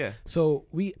 Yeah, But- yeah. So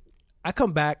I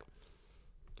come back,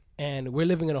 and we're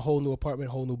living in a whole new apartment,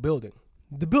 whole new building.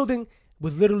 The building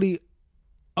was literally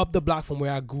up the block from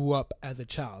where I grew up as a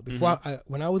child. Before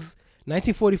when I was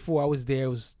 1944, I was there. It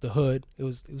was the hood. It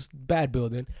was a bad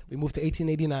building. We moved to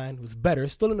 1889. It was better,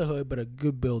 still in the hood, but a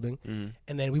good building.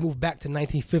 And then we moved back to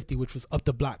 1950, which was up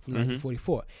the block from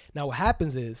 1944. Now what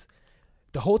happens is,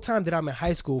 the whole time that I'm in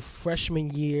high school, freshman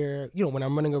year, when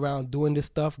I'm running around doing this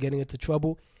stuff, getting into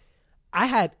trouble, I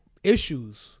had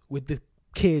issues with the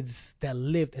kids that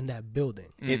lived in that building.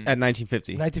 At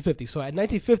 1950. 1950. So at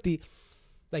 1950,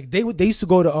 like they used to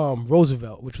go to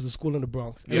Roosevelt, which was a school in the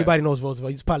Bronx. Yeah. Everybody knows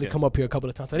Roosevelt. He's probably come up here a couple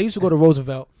of times. So they used to go to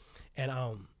Roosevelt, and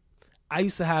I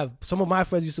used to have some of my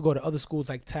friends used to go to other schools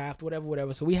like Taft,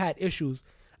 whatever. So we had issues.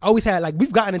 I always had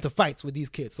we've gotten into fights with these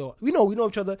kids. So we know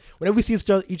each other. Whenever we see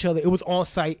each other, it was on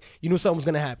site. You knew something was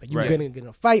gonna happen. You were gonna get in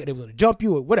a fight, or they were gonna jump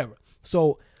you, or whatever.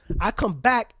 So I come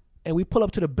back. And we pull up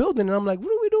to the building, and I'm like,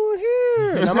 "What are we doing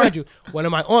here?" And now, mind you, one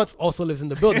of my aunts also lives in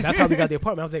the building. That's how we got the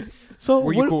apartment. I was like, "So,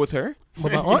 Were you cool with her?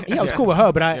 With my aunt? Yeah, I was cool with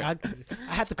her, but I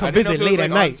had to come visit late at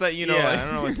night. I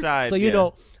don't know what side.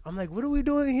 So I'm like, "What are we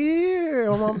doing here?"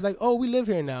 My mom's like, "Oh, we live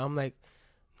here now." I'm like,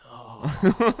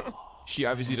 She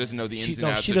obviously doesn't know the ins and "No,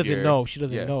 outs. she doesn't know. She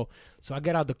doesn't know." So I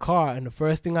get out the car, and the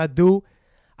first thing I do,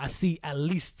 I see at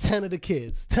least 10 of the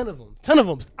kids, 10 of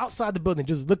them outside the building,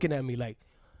 just looking at me like.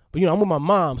 But I'm with my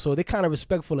mom, so they're kind of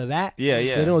respectful of that. Yeah.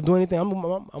 So they don't do anything. I'm with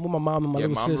my mom and my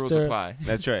little mom sister. rules apply.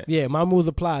 That's right. Yeah, my rules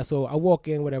apply. So I walk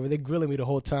in, whatever. They're grilling me the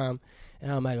whole time,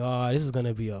 and I'm like, "Oh, this is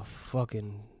gonna be a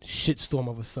fucking shitstorm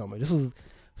of a summer." This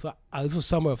was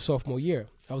summer of sophomore year.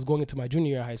 I was going into my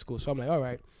junior year of high school, so I'm like, "All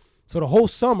right." So the whole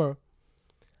summer,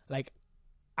 like,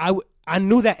 I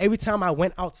knew that every time I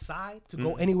went outside to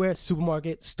go anywhere,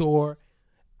 supermarket, store,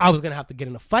 I was gonna have to get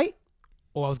in a fight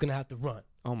or I was gonna have to run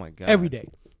Oh my god. every day.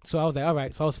 So I was like, all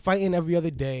right. So I was fighting every other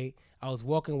day. I was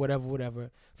walking, whatever.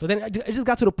 So then it just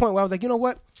got to the point where I was like, you know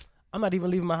what? I'm not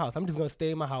even leaving my house. I'm just gonna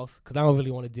stay in my house because I don't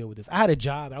really want to deal with this. I had a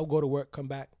job. I would go to work, come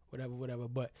back, whatever.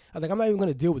 But I was like, I'm not even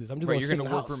gonna deal with this. I'm just Right, gonna you're sit in gonna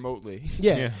the work house. remotely.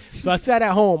 Yeah. So I sat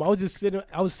at home. I was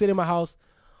sitting in my house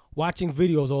watching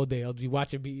videos all day. I'll be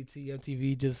watching BET,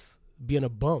 MTV, just being a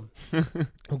bum.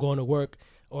 I'm going to work,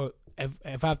 or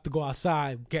if I have to go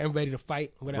outside, getting ready to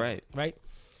fight, whatever. Right.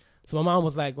 So my mom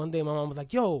was like, one day my mom was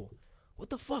like, yo, what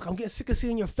the fuck? I'm getting sick of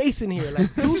seeing your face in here.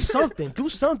 Like, do something.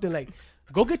 Like,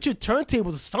 go get your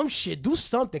turntables or some shit. Do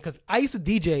something. Because I used to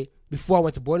DJ before I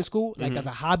went to boarding school, like as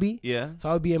a hobby. Yeah. So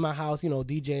I would be in my house,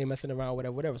 DJing, messing around,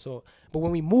 whatever. So, but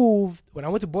when I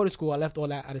went to boarding school, I left all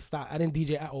that. I just stopped. I didn't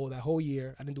DJ at all that whole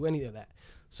year. I didn't do any of that.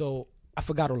 So I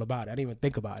forgot all about it. I didn't even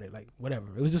think about it. Like, whatever.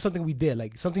 It was just something we did.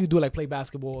 Like, something you do, like play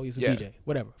basketball, used to DJ,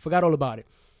 whatever. Forgot all about it.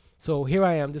 So here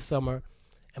I am this summer,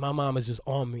 and my mom is just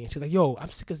on me. And she's like, yo, I'm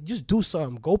sick of, just do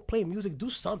something. Go play music, do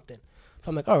something. So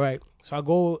I'm like, all right. So I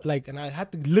go, and I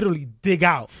had to literally dig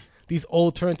out these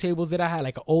old turntables that I had,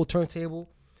 like an old turntable.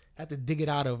 I had to dig it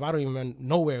out of, I don't even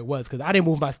know where it was because I didn't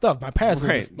move my stuff. My parents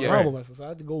moved my mom moved my stuff. So I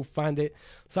had to go find it.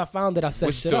 So I found it. I set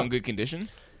Was it shit still up. in good condition?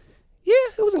 Yeah,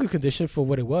 it was in good condition for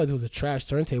what it was. It was a trash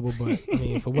turntable, but I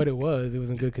mean, for what it was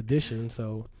in good condition.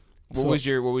 So, What was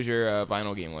your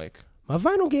vinyl game like? My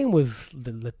vinyl game was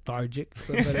lethargic,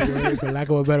 for lack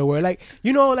of a better word.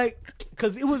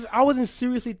 Because I wasn't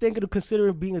seriously thinking of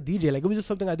considering being a DJ. Like, it was just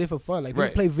something I did for fun. Like, we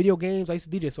would play video games. I used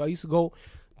to DJ, so I used to go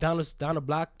down the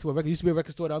block to a record. Used to be a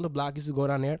record store down the block. Used to go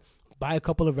down there, buy a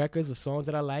couple of records of songs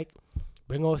that I like,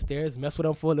 bring them upstairs, mess with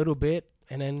them for a little bit,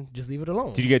 and then just leave it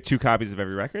alone. Did you get 2 copies of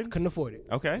every record? Couldn't afford it.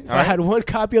 Okay. So I had 1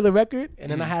 copy of the record, and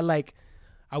then I had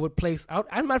I would play. As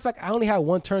a matter of fact, I only had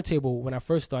 1 turntable when I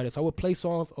first started, so I would play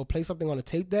songs or play something on a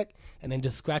tape deck, and then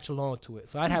just scratch along to it.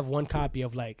 So I'd have 1 copy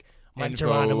of Mike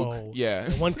Geronimo,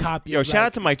 and 1 copy. Yo, shout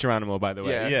out to Mike Geronimo, by the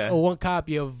way. Yeah. Or 1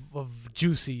 copy of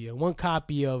Juicy, and 1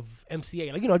 copy of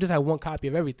MCA. I just had 1 copy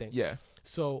of everything. Yeah.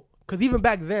 So, because even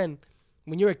back then,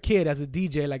 when you're a kid as a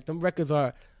DJ, like them records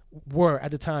were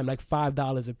at the time like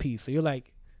 $5 a piece. So you're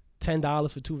like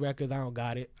 $10 for 2 records. I don't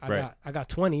got it. I got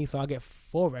 20, so I get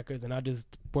 4 records, and I just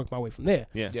work my way from there.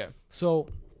 Yeah. So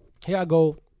here I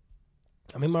go.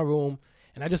 I'm in my room,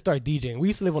 and I just start DJing. We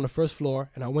used to live on the first floor,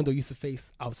 and our window used to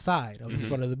face outside of the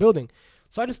front of the building.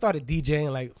 So I just started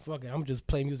DJing, like, fuck it, I'm just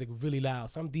playing music really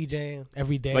loud. So I'm DJing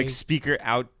every day. Like speaker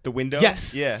out the window?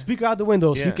 Yes. Yeah. Speaker out the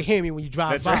window so you can hear me when you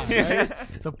drive by. Right?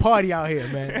 It's a party out here,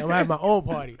 man. I'm having my own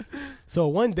party. So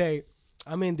one day,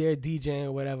 I'm in there DJing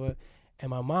or whatever, and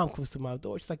my mom comes to my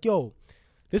door. She's like, yo,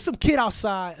 there's some kid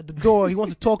outside at the door. He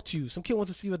wants to talk to you. Some kid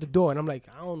wants to see you at the door. And I'm like,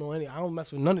 I don't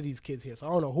mess with none of these kids here. So I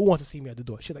don't know who wants to see me at the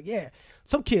door. She's like, yeah,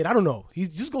 some kid. I don't know. He's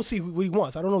just go see what he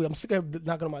wants. I don't know. I'm sick of him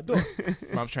knocking on my door.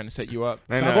 Mom's trying to set you up.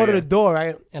 So I go to the door,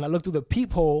 right? And I look through the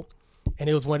peephole, and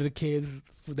it was one of the kids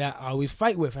that I always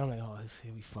fight with. And I'm like, oh,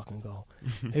 here we fucking go.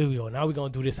 Here we go. Now we're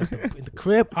going to do this in the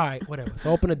crib. All right, whatever. So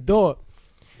I open the door,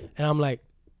 and I'm like,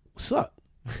 what's up?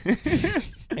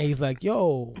 And he's like,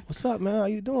 yo, what's up, man? How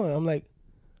you doing? I'm like,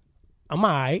 I'm all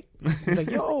right. He's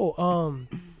like, yo,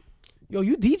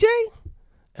 you DJ?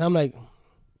 And I'm like,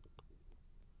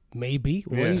 maybe.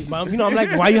 I'm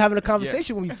like, why are you having a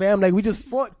conversation with me, fam? Like, we just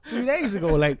fought 3 days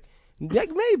ago. Like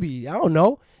maybe. I don't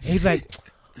know. And he's like,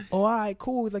 oh, all right,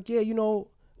 cool. He's like, yeah,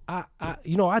 I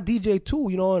DJ too,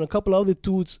 and a couple of other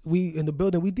dudes in the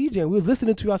building, we DJ. We was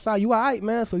listening to you outside. You all right,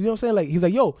 man? So, you know what I'm saying? Like, he's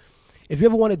like, yo, if you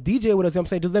ever want to DJ with us, I'm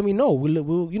saying, just let me know. We'll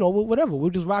whatever. We'll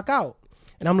just rock out.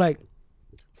 And I'm like,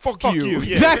 Fuck you.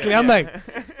 Yeah, exactly. yeah. I'm like,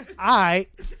 all right,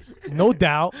 no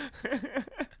doubt.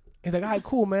 He's like, all right,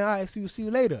 cool, man. All right, see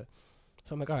you later.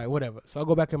 So I'm like, all right, whatever. So I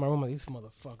go back in my room, like, these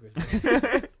motherfuckers,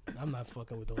 man. I'm not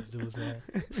fucking with those dudes, man.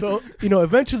 So,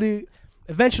 eventually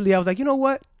I was like, you know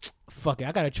what? Fuck it.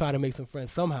 I got to try to make some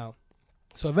friends somehow.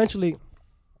 So eventually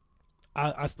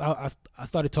I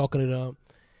started talking to them,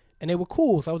 and they were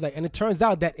cool. So I was like, and it turns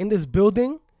out that in this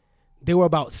building, there were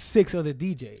about 6 other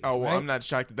DJs. Oh, well, right? I'm not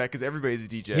shocked at that because everybody's a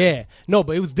DJ. Yeah. No,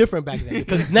 but it was different back then.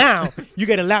 Because now you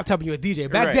get a laptop and you're a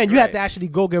DJ. Back then you had to actually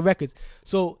go get records.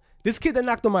 So this kid that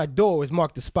knocked on my door was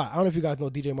Mark the Spot. I don't know if you guys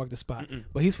know DJ Mark the Spot.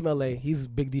 But he's from LA. He's a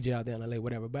big DJ out there in LA,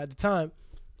 whatever. But at the time,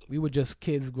 we were just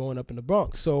kids growing up in the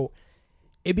Bronx. So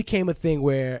it became a thing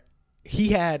where he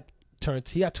had 2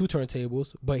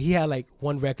 turntables, but he had like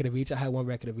 1 record of each. I had 1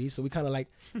 record of each. So we kind of like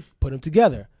put them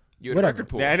together. You had a record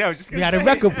pool. Yeah, I know. I was just We had a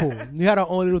record pool. We had our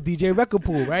own little DJ record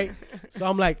pool, right? So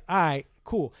I'm like, all right,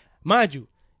 cool. Mind you,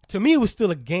 to me, it was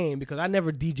still a game because I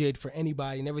never DJ'd for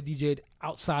anybody, never DJ'd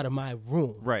outside of my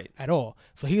room. Right. At all.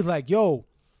 So he's like, yo,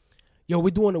 yo,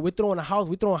 we're throwing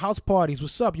house parties.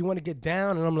 What's up? You want to get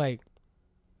down? And I'm like,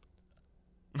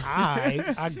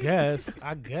 I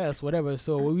guess, whatever.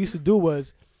 So what we used to do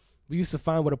was we used to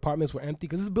find what apartments were empty,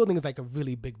 because this building is like a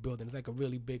really big building. It's like a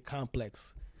really big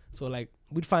complex. So like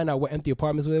we'd find out what empty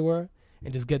apartments they were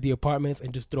and just get the apartments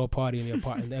and just throw a party in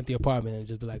the empty apartment and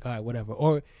just be like, all right, whatever.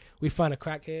 Or we'd find a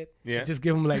crackhead, and just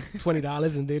give them like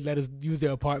 $20 and they'd let us use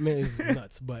their apartment. It's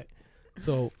nuts. But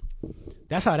so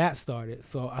that's how that started.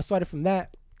 So I started from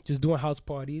that, just doing house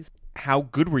parties. How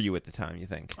good were you at the time, you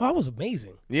think? Oh, I was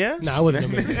amazing. Yeah? No, I wasn't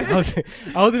amazing. I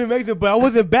wasn't amazing, but I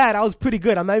wasn't bad. I was pretty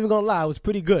good. I'm not even going to lie. I was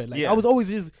pretty good. Like I was always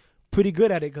just pretty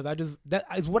good at it, because that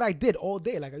is what I did all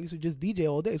day. Like I used to just DJ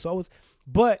all day. So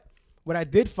but what I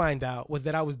did find out was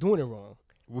that I was doing it wrong.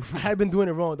 I had been doing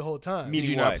it wrong the whole time. Did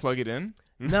you not plug it in?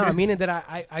 No, meaning that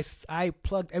I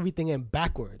plugged everything in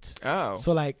backwards. Oh.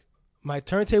 So like my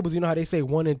turntables, you know how they say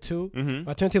 1 and 2? Mm-hmm.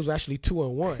 My turntables were actually 2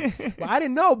 and 1. But I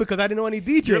didn't know, because I didn't know any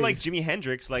DJs. You're like Jimi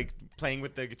Hendrix, like playing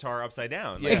with the guitar upside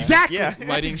down. Like, Exactly. Yeah.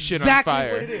 Lighting shit exactly on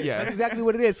fire. what it is. Yeah. That's exactly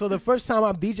what it is. So the first time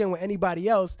I'm DJing with anybody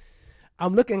else,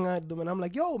 I'm looking at them and I'm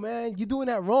like, yo, man, you're doing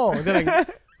that wrong. And they're like,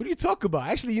 what are you talking about?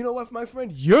 Actually, you know what, my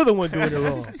friend? You're the one doing it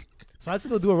wrong. So I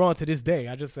still do it wrong to this day.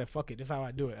 I just said, fuck it. This is how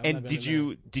I do it. And did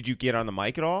you get on the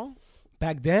mic at all?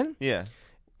 Back then? Yeah.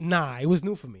 Nah, it was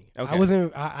new for me.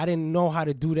 Okay. I didn't know how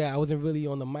to do that. I wasn't really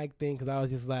on the mic thing, because I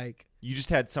was just like. You just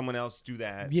had someone else do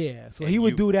that. Yeah. So he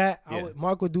would do that. Yeah.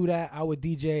 Mark would do that. I would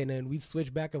DJ, and then we'd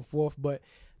switch back and forth. But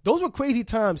those were crazy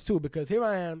times too, because here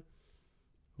I am,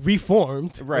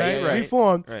 reformed. Right.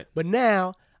 Reformed. Right. But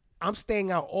now I'm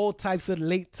staying out all types of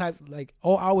late types, like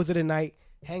all hours of the night,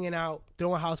 hanging out,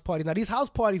 throwing house parties. Now these house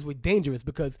parties were dangerous,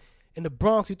 because in the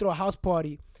Bronx you throw a house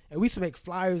party, and we used to make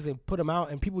flyers and put them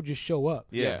out, and people just show up.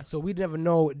 Yeah. So we'd never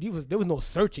know. There was no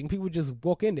searching. People would just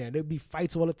walk in there. There'd be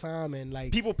fights all the time, and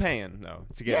like People paying though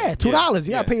to get. yeah, $2.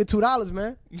 Yeah, pay you $2,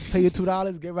 man. Pay you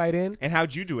 $2, get right in. And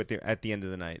how'd you do it at the end of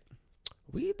the night?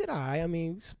 We did I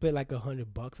mean, we spent like $100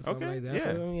 or something Okay, like that. yeah. So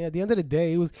I mean, at the end of the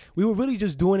day, we were really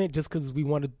just doing it just because we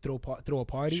wanted to throw a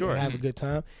party Sure. and have a good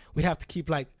time. We'd have to keep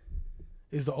like.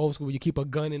 It's the old school where you keep a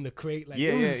gun in the crate. Like,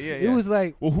 Yeah. It was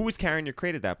like Well, who was carrying your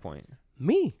crate at that point?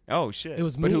 me. Oh shit. It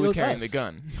was me. But who was it carrying us. the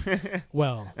gun?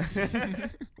 Well, the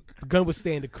gun would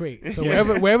stay in the crate. So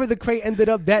wherever the crate ended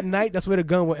up that night, that's where the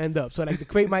gun would end up. So like the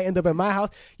crate might end up at my house.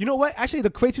 You know what? Actually,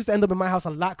 the crates used to end up in my house a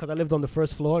lot, because I lived on the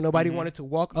first floor. Nobody wanted to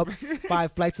walk up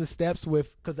 5 flights of steps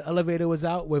because the elevator was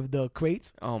out with the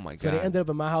crates. Oh my god. So they ended up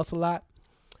in my house a lot.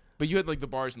 But you had like the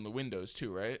bars and the windows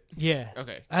too, right? Yeah.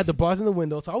 Okay. I had the bars in the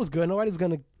window, so I was good. Nobody's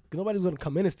gonna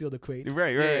come in and steal the crates.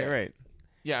 Right.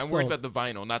 Yeah, I'm worried about the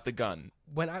vinyl, not the gun.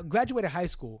 When I graduated high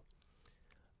school,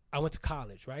 I went to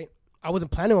college, right? I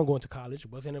wasn't planning on going to college.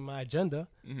 It wasn't in my agenda.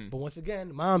 Mm-hmm. But once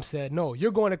again, Mom said, no,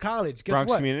 you're going to college. Guess Bronx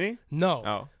what? community? No.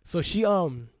 Oh. So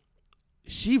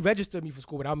she registered me for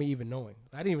school without me even knowing.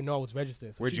 I didn't even know I was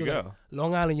registered. So Where'd she you goes, go?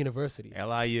 Long Island University.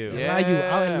 LIU. Yeah. LIU,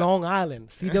 out in Long Island.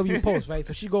 CW Post, right?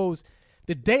 So she goes,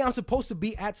 the day I'm supposed to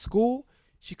be at school,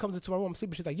 she comes into my room, I'm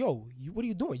sleeping. She's like, yo, what are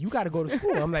you doing? You got to go to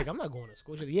school. I'm like, I'm not going to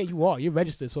school. She's like, yeah, you are. You're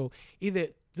registered. So either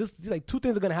like 2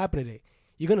 things are going to happen today.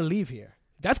 You're going to leave here.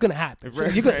 That's going to happen.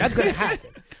 Right. That's going to happen.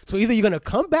 So either you're going to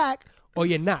come back or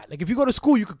you're not. Like if you go to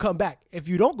school, you could come back. If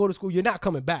you don't go to school, you're not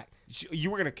coming back. You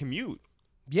were gonna commute.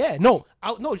 Yeah, no,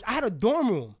 I had a dorm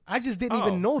room. I just didn't Oh.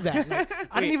 even know that. Like,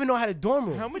 I didn't even know I had a dorm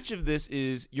room. How much of this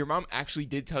is your mom actually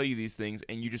did tell you these things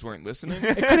and you just weren't listening?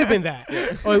 It could have been that.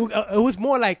 Or it was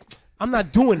more like, I'm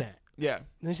not doing that. Yeah.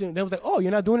 And then they was like, oh,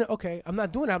 you're not doing it? Okay, I'm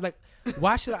not doing it. I'm like,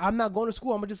 why should I'm not going to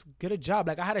school. I'm going to just get a job.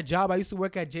 Like, I had a job. I used to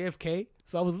work at JFK,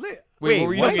 so I was lit. Wait, what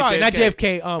were you Oh, doing sorry, at not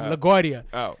JFK, LaGuardia.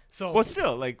 Oh. So, Well,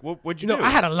 still, like, what'd you you know, do? I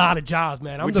had a lot of jobs,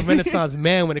 man. I'm What'd the you- Renaissance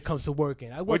man when it comes to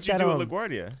working. What'd you do at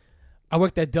LaGuardia? I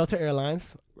worked at Delta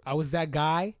Airlines. I was that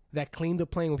guy that cleaned the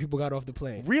plane when people got off the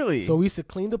plane. Really? So we used to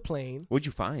clean the plane. What'd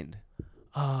you find?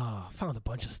 Found a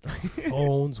bunch of stuff.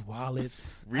 Phones,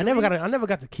 wallets. Really? I never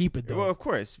got to keep it though. Well, of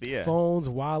course, but yeah. Phones,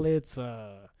 wallets,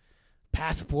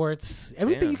 passports,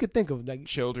 everything Damn. you could think of, like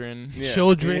Children. Yeah.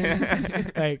 children. Yeah.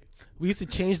 Like we used to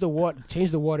change the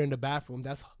water in the bathroom.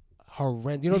 That's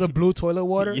horrendous. You know the blue toilet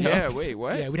water? Yeah, wait,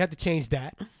 what? Yeah, we'd have to change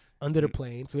that under the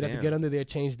plane. So we'd have to Damn. get under there,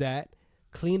 change that,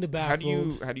 clean the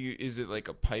bathroom. How do you is it like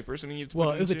a pipe or something you have to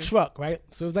Well, put it was a into? truck, right?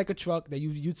 So it was like a truck that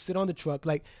you'd sit on the truck.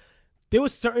 Like there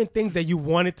was certain things that you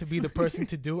wanted to be the person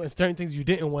to do, and certain things you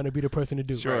didn't want to be the person to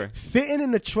do. Sure. Sitting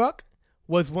in the truck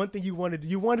was one thing you wanted.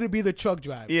 You wanted to be the truck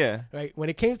driver. Yeah. Right. When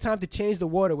it came time to change the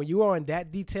water, when you were on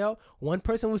that detail, one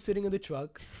person was sitting in the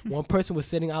truck, one person was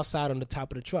sitting outside on the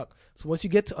top of the truck. So once you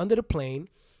get to under the plane,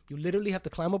 you literally have to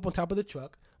climb up on top of the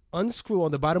truck, unscrew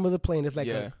on the bottom of the plane. It's like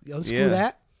Yeah. you unscrew Yeah.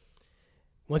 that.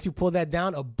 once you pull that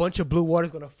down, a bunch of blue water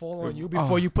is gonna fall on you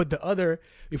before you put the other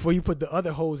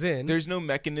hose in. There's no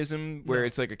mechanism where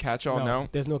it's like a catch-all. No,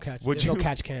 there's no catch. There's no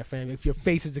catch can, fam. If your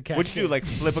face is a catch, What'd you do? Like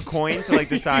flip a coin to like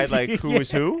decide like who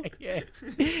is who? Yeah.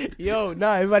 Yo,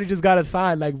 everybody just got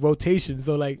assigned like rotation.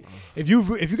 So like if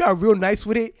you got real nice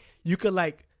with it, you could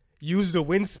like use the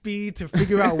wind speed to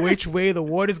figure out which way the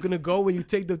water's gonna go when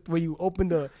you open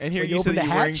the. And here when you said that you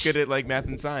hatch. weren't good at like math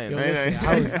and science. Yo,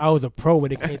 listen, I was a pro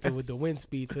when it came to with the wind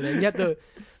speed. So then you have to.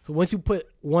 So once you put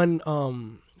one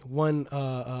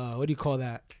what do you call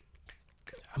that?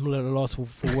 I'm a little lost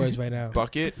for words right now.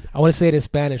 Bucket. I want to say it in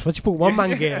Spanish. Once you put one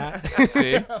manguera.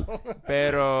 Sí.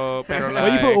 Pero When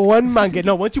like, you put one manguera,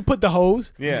 no. Once you put the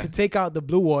hose Yeah. to take out the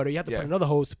blue water, you have to Yeah. put another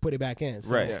hose to put it back in.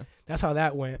 So Right. Yeah. that's how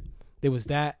that went. There was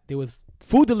that. There was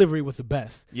food delivery was the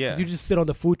best. Yeah. You just sit on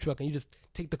the food truck and you just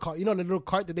take the cart. You know the little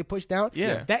cart that they push down?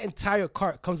 Yeah. That entire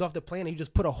cart comes off the plane and you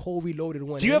just put a whole reloaded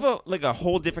one Do you in. have a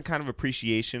whole different kind of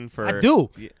appreciation for? I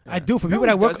do. Yeah. I do. For no, people he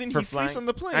that work doesn't. for He sleeps flying. on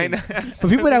the plane. I know. for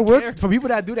people that Doesn't work care. for people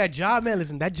that do that job, man,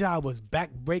 listen, that job was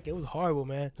back-breaking. It was horrible,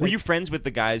 man. Were Like, you friends with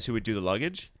the guys who would do the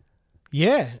luggage?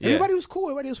 Yeah. Yeah. Everybody was cool.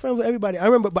 Everybody was friends with everybody. I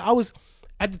remember, but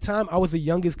at the time, I was the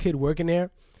youngest kid working there.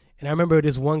 And I remember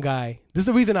this one guy. This is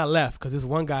the reason I left, because this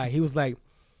one guy, he was like,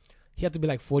 he had to be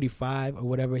like 45 or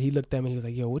whatever. He looked at me. He was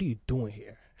like, yo, what are you doing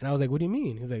here? And I was like, what do you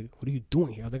mean? He was like, what are you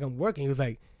doing here? I was like, I'm working. He was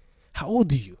like, how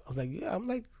old are you? I was like, yeah, I'm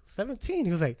like 17.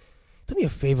 He was like, do me a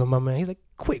favor, my man. He's like,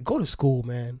 quit. Go to school,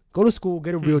 man. Go to school.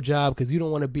 Get a real job, because you don't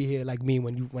want to be here like me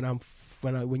when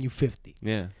you're 50.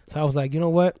 Yeah. So I was like, you know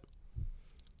what?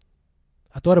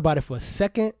 I thought about it for a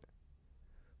second.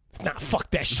 Nah,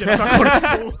 fuck that shit. I'm not going to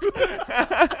school.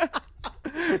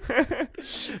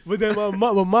 But then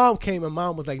my mom came, and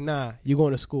mom was like, nah, you're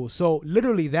going to school. So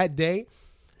literally that day,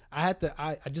 I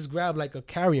just grabbed like a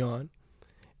carry-on,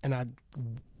 and I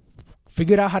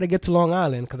figured out how to get to Long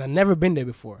Island, because I'd never been there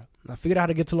before. I figured out how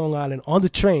to get to Long Island on the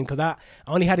train, because I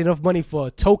only had enough money for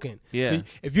a token. Yeah. So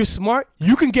if you're smart,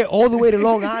 you can get all the way to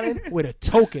Long Island with a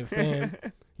token, fam.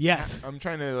 Yes. I'm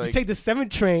trying to like. You take the 7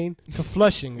 train to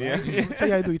Flushing. Right? Yeah. I'll tell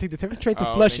you how to do. You take the 7 train to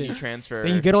Then Flushing. you transfer.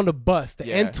 Then you get on the bus, the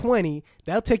Yeah. N20.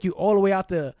 That'll take you all the way out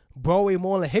to Broadway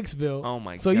Mall in Hicksville. Oh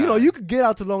my So God. you could get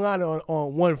out to Long Island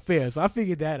on one fare. So I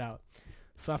figured that out.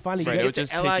 So I finally Right, get it'll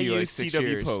just take you like 6 LIU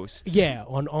years. CW Post. yeah,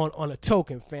 on a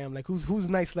token, fam. Like who's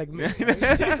nice like me?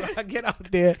 Right? I get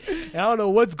out there and I don't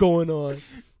know what's going on.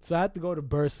 So I had to go to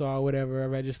Bursar or whatever,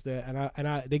 register, and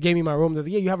I they gave me my room. They're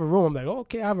like, yeah, you have a room. I'm like, oh,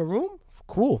 okay, I have a room.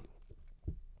 Cool.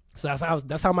 So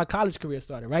that's how my college career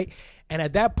started, right? And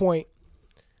at that point,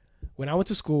 when I went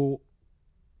to school,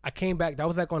 I came back. That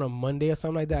was like on a Monday or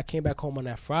something like that. I came back home on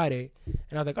that Friday,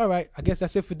 and I was like, all right, I guess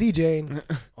that's it for DJing.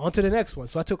 On to the next one.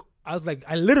 So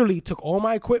I literally took all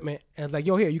my equipment and was like,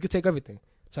 yo, here, you can take everything.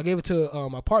 So I gave it to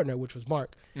my partner, which was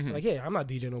Mark. Like, yeah, I'm not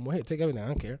DJing no more. Here, take everything. I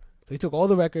don't care. So he took all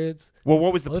the records. Well,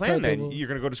 what was the All the plan then? turntable. You're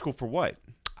gonna go to school for what?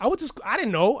 I went to school. I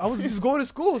didn't know. I was just going to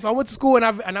school. So I went to school, and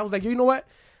I was like, you know what?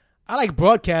 I like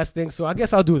broadcasting, so I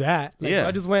guess I'll do that. Like, Yeah. so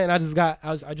I just went and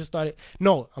I just started.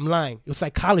 No, I'm lying. It was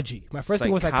psychology. My first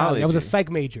thing was psychology. I was a psych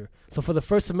major. So for the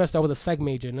first semester, I was a psych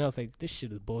major, and then I was like, this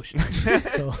shit is bullshit.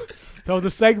 so I was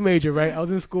a psych major, right? I was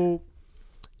in school,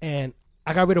 and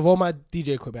I got rid of all my DJ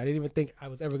equipment. I didn't even think I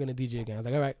was ever gonna DJ again. I was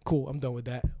like, all right, cool, I'm done with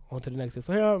that. On to the next thing.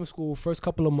 So here I'm in school, first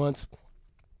couple of months,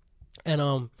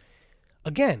 and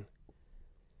again,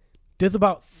 there's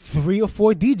about 3 or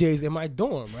 4 DJs in my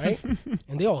dorm, right?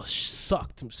 And they all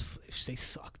sucked. They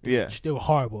sucked. Yeah. They were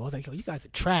horrible. I was like, yo, you guys are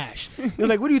trash. They were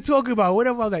like, what are you talking about?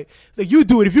 Whatever. I was like, you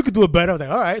do it. If you could do it better. I was like,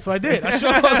 all right. So I did. I was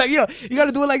like, yo, you got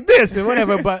to do it like this and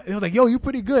whatever. But it was like, yo, you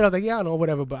pretty good. I was like, yeah, I know,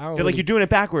 whatever. But I don't They're like, you're doing it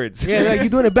backwards. yeah, like, you're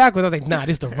doing it backwards. I was like, nah,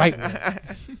 this is the right one.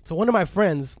 So one of my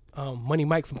friends, Money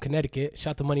Mike from Connecticut,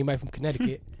 shout to Money Mike from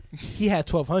Connecticut, he had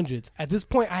 1200s. At this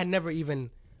point, I had never even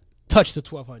touched the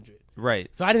 1200. Right.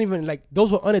 So I didn't even like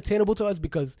those were unattainable to us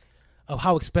because of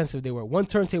how expensive they were. One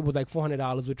turntable was like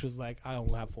 $400, which was like I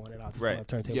don't have $400 for Right. a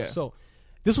turntable. Yeah. So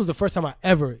this was the first time I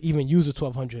ever even used a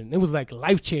 1200. And it was like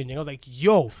life changing. I was like,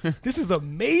 yo, this is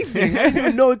amazing. I didn't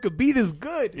even know it could be this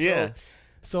good. Yeah.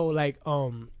 So like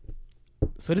so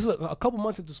this was a couple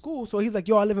months into school. So he's like,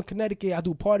 yo, I live in Connecticut. I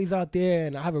do parties out there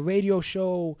and I have a radio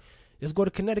show. Let's go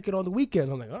to Connecticut on the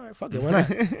weekends. I'm like, all right, fuck it, why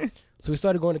not? So we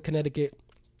started going to Connecticut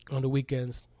on the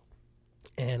weekends.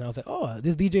 And I was like, oh,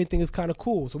 this DJ thing is kind of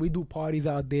cool. So we do parties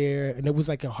out there. And it was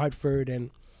like in Hartford. And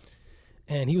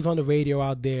he was on the radio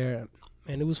out there.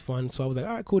 And it was fun. So I was like,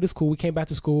 all right, cool, this is cool. We came back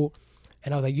to school.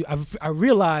 And I was like, I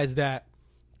realized that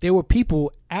there were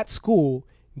people at school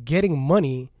getting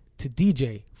money to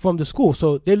DJ from the school.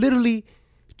 So they're literally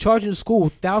charging the school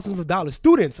thousands of dollars.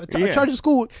 Students are Yeah. charging the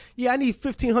school. Yeah, I need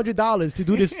 $1,500 to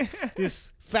do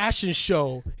this fashion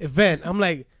show event. I'm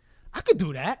like, I could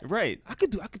do that. Right. I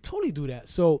could totally do that.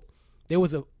 So there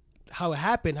was how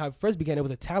it first began. It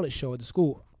was a talent show at the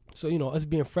school. So, us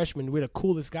being freshmen, we're the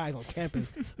coolest guys on campus.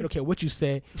 We don't care what you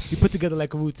say. We put together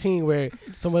like a routine where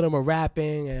some of them are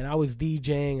rapping and I was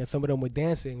DJing and some of them were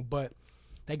dancing. But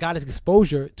they got us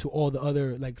exposure to all the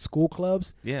other like school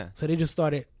clubs. Yeah. So they just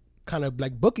started kind of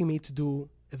like booking me to do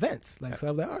events. Like, so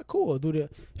I was like, all right, cool.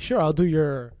 I'll do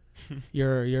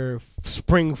your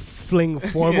spring fling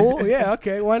formal. Yeah,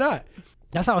 okay, why not?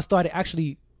 That's how I started.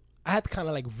 Actually, I had to kind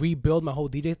of like rebuild my whole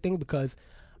DJ thing because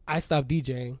I stopped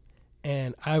DJing.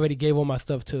 And I already gave all my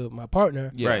stuff to my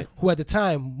partner, Right. who at the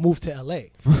time moved to LA.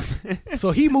 So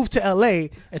he moved to LA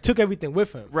and took everything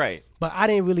with him. Right. But I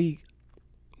didn't really,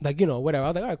 whatever. I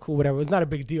was like, all right, cool, whatever. It's not a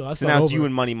big deal. So now it's you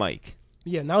and Money Mike.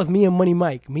 Yeah, now it's me and Money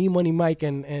Mike. Money Mike,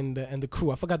 and the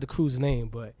crew. I forgot the crew's name,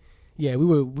 but yeah, we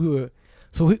were.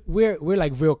 So we're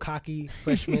like real cocky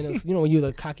freshmen. When you're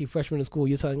the cocky freshman in school,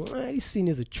 you're telling these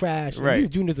seniors are trash. Right. These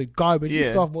juniors are garbage. Yeah.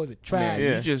 These sophomores are trash. Man,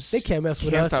 Yeah. you just They can't mess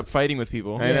with us. stop fighting with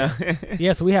people. I know.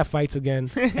 Yeah, so we had fights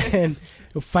again, and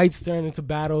the fights turned into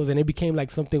battles, and it became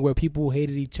like something where people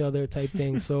hated each other type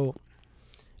thing. So,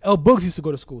 L. Boogs used to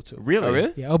go to school too. Really? Oh,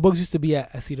 really? Yeah, L. Boogs used to be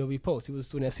at CW Post. He was a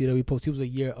student at CW Post. He was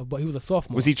he was a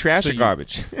sophomore. Was he trash So or you-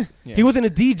 garbage? Yeah. He wasn't a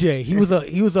DJ. He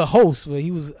was a host. But he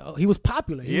was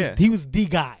popular. Yeah. He was the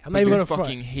guy. I'm not But even you gonna front.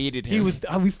 fucking hated him. He was.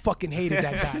 We fucking hated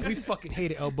that guy. We fucking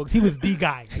hated L. Boogs. He was the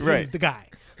guy. He Right. was the guy.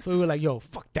 So we were like, yo,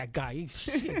 fuck that guy. He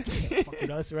can't fuck with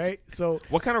us, right? So.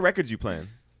 What kind of records you playing?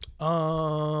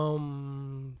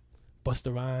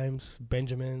 Busta Rhymes,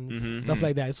 Benjamins, Mhm. stuff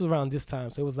like that. This was around this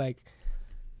time, so it was like,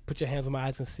 put your hands on my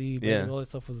eyes and see. Yeah. All that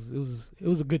stuff was it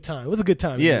was a good time. It was a good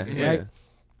time. Yeah, music, yeah. right.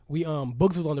 We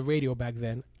Bugs was on the radio back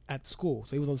then at school,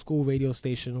 so he was on the school radio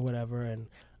station or whatever, and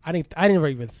I never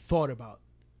even thought about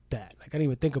that. Like I didn't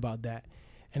even think about that,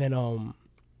 and then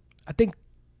I think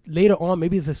later on,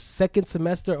 maybe it's the second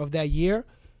semester of that year,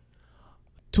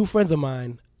 two friends of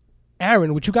mine,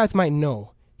 Aaron, which you guys might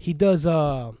know, he does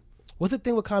what's the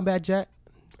thing with Combat Jack?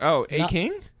 Oh, A Not-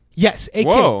 King? Yes, A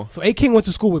Whoa. King. So A King went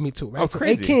to school with me too, right? Oh, so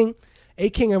crazy. A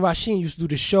King and Rasheen used to do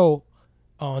the show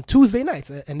on Tuesday nights,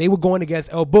 and they were going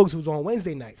against L. Boogs, who was on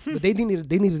Wednesday nights. But they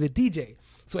needed a DJ.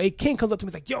 So A King comes up to me,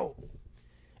 he's like, "Yo,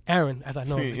 Aaron," as I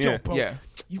know, him, like, "Yo, Yeah. bro, Yeah.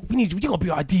 we need you. You gonna be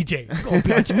our DJ. You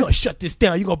gonna shut this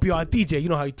down. You gonna be our DJ. You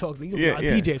know how he talks. Like, you gonna be Yeah,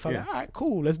 our yeah, DJ." So I'm yeah. like, "All right,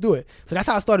 cool, let's do it." So that's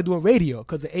how I started doing radio,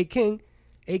 because A King,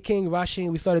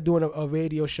 Rasheen, we started doing a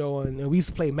radio show, and we used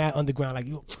to play Mad Underground. Like,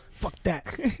 yo, fuck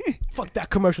that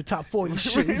commercial top 40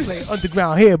 shit. We play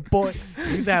underground here, boy. We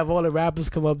used to have all the rappers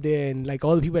come up there, and like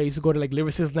all the people that used to go to like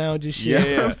Lyricist Lounge and shit.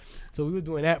 Yeah. So we were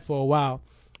doing that for a while,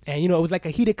 and it was like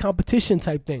a heated competition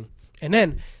type thing. And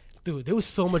then, dude, there was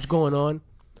so much going on.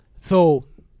 So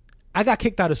I got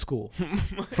kicked out of school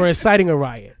for inciting a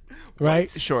riot. Right?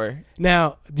 Sure.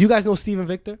 Now, do you guys know Steven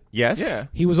Victor? Yes. Yeah.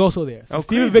 He was also there. So Oh,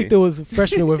 Steven crazy. Victor was a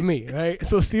freshman with me, right?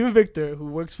 So Steven Victor, who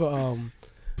works for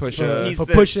Push He's for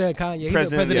the Pusha and Kanye, he's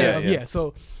president, the president yeah,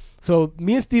 of So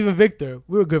me and Steven Victor,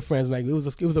 we were good friends. Like it was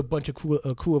a bunch of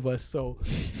crew of us. So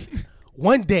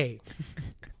one day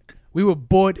we were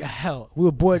bored as hell. We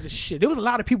were bored as shit. There was a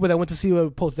lot of people that went to see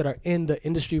what posts that are in the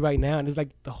industry right now, and it's like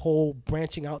the whole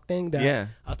branching out thing that Yeah.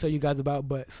 I'll tell you guys about.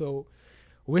 But so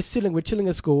we're chilling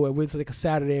at school, and it's like a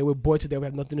Saturday, and we're bored today. We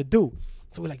have nothing to do,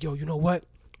 so we're like, yo, you know what?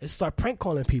 Let's start prank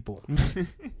calling people.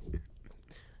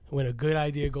 When a good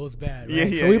idea goes bad, right?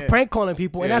 Yeah, so we're yeah. prank calling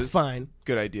people, and Yeah, that's it's- fine.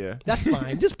 Good idea. That's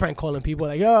fine. Just prank calling people,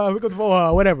 like, oh, we're going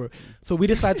to whatever. So we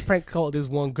decided to prank call this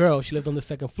one girl. She lived on the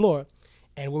second floor,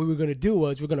 and what we were going to do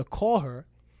was we're going to call her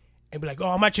and be like, oh,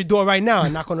 I'm at your door right now,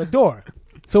 and knock on the door.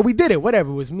 So we did it.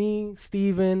 Whatever. It was me,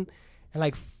 Steven, and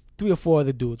like 3 or 4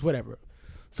 other dudes. Whatever.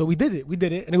 So we did it,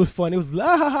 and it was fun. It was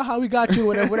we got you,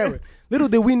 whatever. Little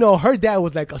did we know, her dad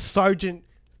was like a sergeant,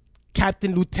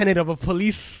 captain, lieutenant of a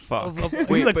police. Fuck. He was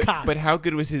Wait, a cop. but how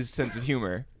good was his sense of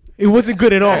humor? It wasn't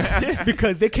good at all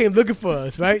because they came looking for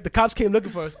us, right? The cops came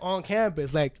looking for us on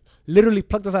campus, like literally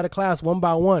plucked us out of class one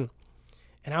by one.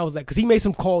 And I was like, because he made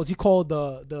some calls. He called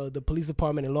the police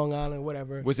department in Long Island,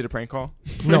 whatever. Was it a prank call?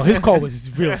 No, his call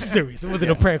was real serious. It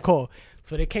wasn't a prank call.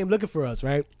 So they came looking for us,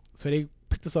 right? So they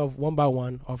picked us off one by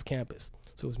one off campus.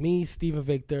 So it was me, Steven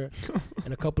Victor,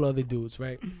 and a couple other dudes,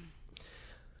 right?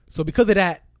 So because of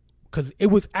that, because it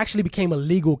was actually became a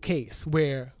legal case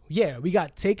where, yeah, we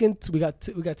got taken to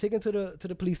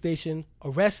the police station,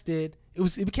 arrested.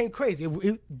 It became crazy.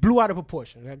 It blew out of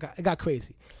proportion. It got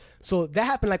crazy. So that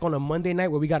happened like on a Monday night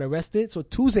where we got arrested. So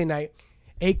Tuesday night,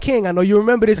 A King, I know you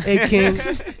remember this, A King.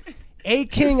 A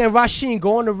King and Rasheen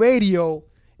go on the radio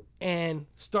and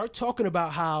start talking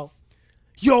about how,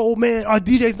 yo, man, our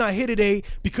DJ's not here today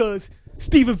because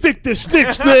Steven Victor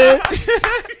snitched, man.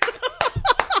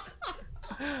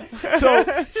 So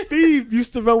Steve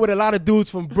used to run with a lot of dudes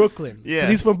from Brooklyn. Yeah.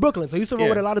 He's from Brooklyn. So he used to run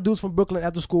with a lot of dudes from Brooklyn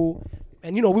after school.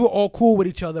 And, we were all cool with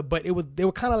each other, but they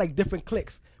were kind of like different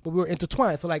cliques, but we were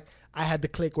intertwined. So, like, I had the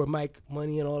clique with Mike,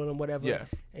 Money, and all of them, whatever. Yeah.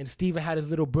 And Steven had his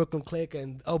little Brooklyn clique,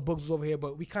 and El Books was over here,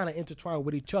 but we kind of intertwined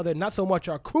with each other. Not so much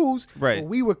our crews, Right. but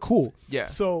we were cool. Yeah.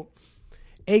 So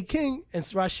A King and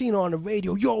Rasheen on the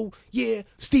radio, yo, yeah,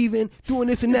 Steven doing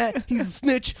this and that. He's a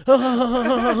snitch.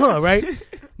 Right?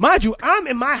 Mind you, I'm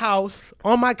in my house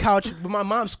on my couch with my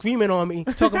mom screaming on me,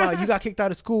 talking about you got kicked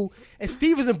out of school. And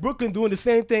Steve is in Brooklyn doing the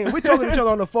same thing. And we're talking to each other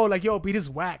on the phone like, yo, B, this is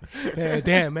whack.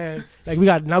 Damn, man. Like, we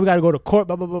got to go to court,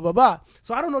 blah, blah, blah, blah, blah.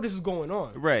 So I don't know this is going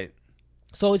on. Right.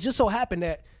 So it just so happened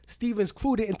that Steven's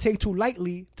crew didn't take too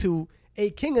lightly to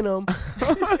A King and them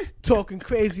talking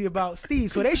crazy about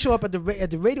Steve. So they show up at the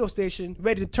radio station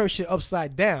ready to turn shit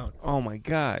upside down. Oh my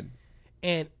God.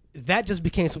 And that just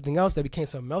became something else. That became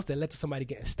something else that led to somebody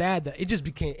getting stabbed.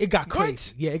 It got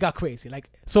crazy. Yeah, it got crazy. Like,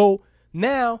 so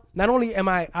now, not only am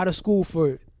I out of school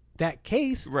for that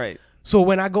case, Right. so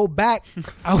when I go back,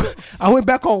 I went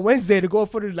back on Wednesday to go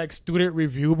for the like student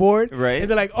review board. Right.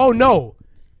 And they're like, oh no,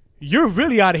 you're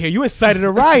really out of here. You incited a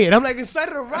riot. I'm like,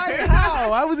 incited a riot?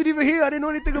 How? I wasn't even here. I didn't know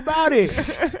anything about it.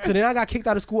 So then I got kicked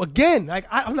out of school again. Like,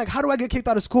 I'm like, how do I get kicked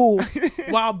out of school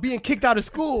while being kicked out of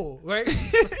school? Right.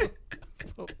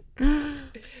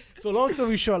 So long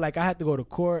story short, like, I had to go to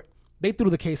court. They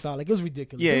threw the case out. Like, it was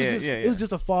ridiculous. It was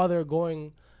just a father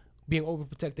being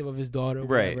overprotective of his daughter.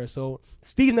 Whatever. Right. So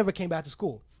Steve never came back to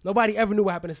school. Nobody ever knew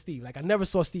what happened to Steve. Like, I never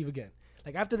saw Steve again.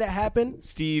 Like, after that happened,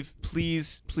 Steve,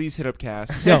 please hit up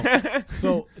Kast. yo.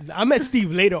 So I met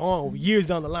Steve later on, years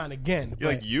down the line again.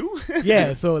 you're like, you?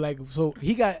 Yeah. So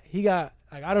he got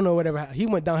like, I don't know whatever. He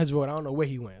went down his road. I don't know where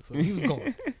he went. So he was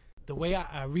going. The way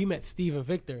I re-met Steve and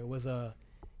Victor was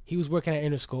he was working at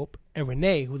Interscope, and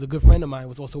Renee, who's a good friend of mine,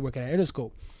 was also working at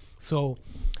Interscope. So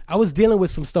I was dealing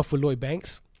with some stuff with Lloyd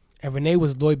Banks, and Renee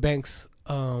was Lloyd Banks.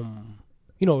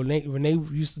 Renee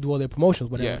used to do all their promotions,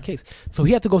 whatever the case. So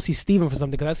he had to go see Steven for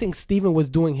something, because I think Steven was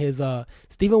doing his.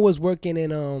 Steven was working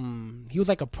in. He was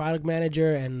like a product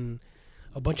manager and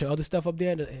a bunch of other stuff up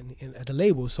there at the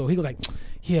label. So he was like,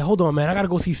 yeah, hold on, man. I got to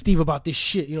go see Steve about this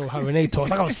shit. You know how Renee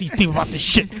talks. I got to see Steve about this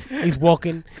shit. He's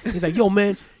walking. He's like, yo,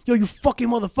 man. Yo, you fucking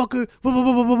motherfucker. Blah, blah,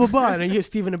 blah, blah, blah, blah. And then you hear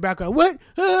Steve in the background. What?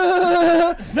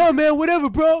 No, man, whatever,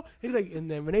 bro. And,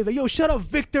 and then Renee's like, yo, shut up,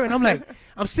 Victor. And I'm like,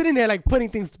 I'm sitting there like putting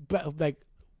things, like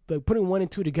putting one and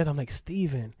two together. I'm like,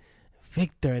 Steven,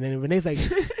 Victor. And then Renee's like,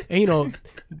 and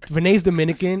Renee's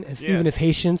Dominican and Steven is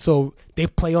Haitian. So they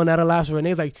play on that a lot. So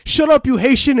Renee's like, shut up, you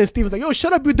Haitian. And Steven's like, yo,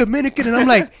 shut up, you Dominican. And I'm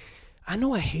like, I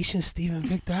know a Haitian Steven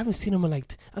Victor. I haven't seen him in I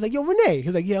was like, yo, Renee.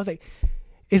 He's like, yeah. I was like,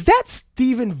 is that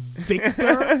Steven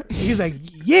Victor? He's like,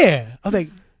 yeah. I was like,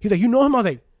 he's like, you know him? I was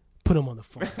like, put him on the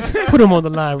phone. Put him on the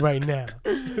line right now.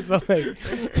 So I'm like,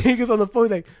 he gets on the phone.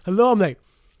 He's like, hello. I'm like,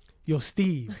 yo,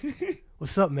 Steve,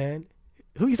 what's up, man?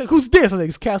 He's like, who's this? I was like,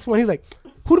 it's Kast One. He's like,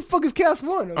 who the fuck is Kast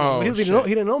One? But he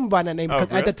didn't know me by that name,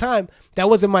 because at the time, that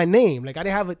wasn't my name. Like, I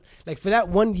didn't have it. Like, for that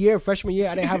 1 year, freshman year,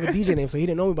 I didn't have a DJ name, so he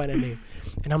didn't know me by that name.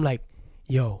 And I'm like,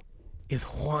 yo, it's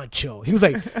Juancho. He was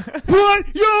like,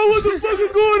 what? Yo, what the fuck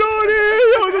is going on here?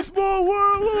 Yo, it's a small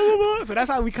world. Blah, blah, blah. So that's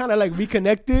how we kind of like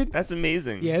reconnected. That's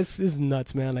amazing. Yeah, it's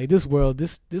nuts, man. Like, this world,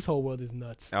 this whole world is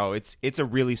nuts. Oh, it's a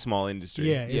really small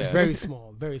industry. Yeah, it's very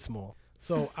small, very small.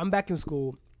 So I'm back in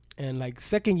school, and like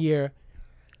second year,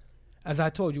 as I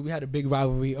told you, we had a big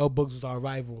rivalry. El Books was our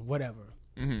rival, whatever.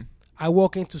 Mm-hmm. I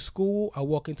walk into school. I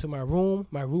walk into my room.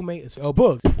 My roommate is El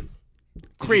Books.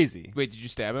 Crazy. Wait, did you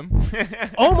stab him?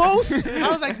 Almost. I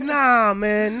was like, nah,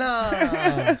 man,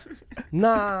 nah.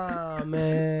 Nah,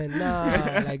 man,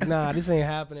 nah. Like, nah, this ain't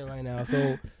happening right now.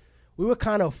 So we were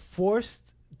kind of forced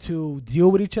to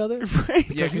deal with each other. Right.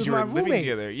 Yeah, because you were living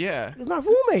together. Yeah. It was my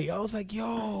roommate. I was like,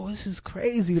 yo, this is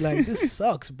crazy. Like, this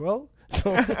sucks, bro.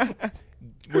 So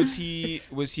Was he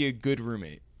a good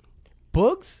roommate?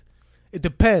 Boogs? It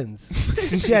depends.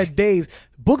 She had days.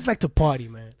 Books like to party,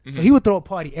 man. Mm-hmm. So he would throw a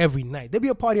party every night. There'd be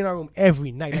a party in our room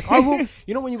every night. Like, our room,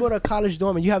 when you go to a college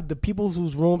dorm and you have the people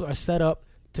whose rooms are set up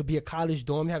to be a college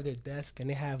dorm, they have their desk and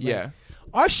they have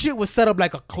our shit was set up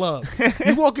like a club.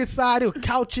 You walk inside, there were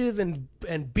couches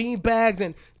and bean bags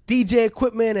and DJ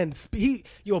equipment, and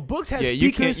Books had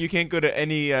speakers. You can't go to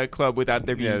any club without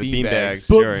there being bean bags.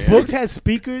 Books had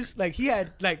speakers. Like, he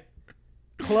had like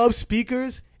club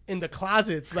speakers in the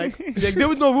closets. Like there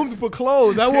was no room to put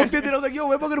clothes. I walked in there, I was like, yo,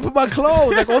 where am I gonna put my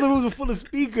clothes? Like all the rooms were full of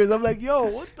speakers. I'm like, yo,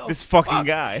 what the This fuck? fucking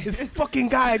guy. This fucking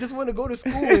guy. I just want to go to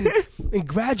school and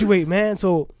graduate, man.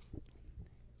 So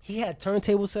he had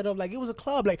turntables set up like it was a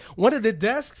club. Like one of the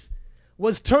desks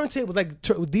was turntables, like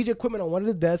DJ equipment on one of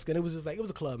the desks, and it was just like it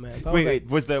was a club, man. So Wait,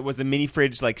 was the mini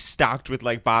fridge like stocked with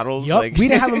like bottles? Yup, Like... we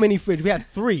didn't have a mini fridge. We had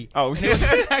 3. Oh,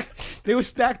 They were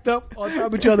stacked up on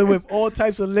top of each other with all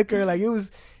types of liquor. Like it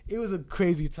was a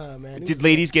crazy time, man. Did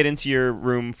ladies get into your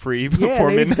room free before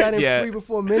ladies midnight? got in free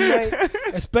before midnight,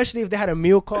 especially if they had a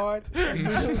meal card.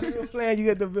 Meal plan, you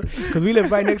get the because we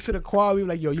live right next to the quad. We were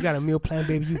like, yo, you got a meal plan,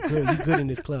 baby. You good in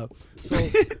this club. So,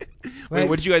 Wait,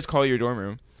 what did you guys call your dorm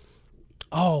room?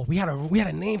 Oh, we had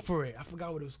a name for it. I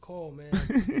forgot what it was called,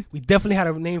 man. We definitely had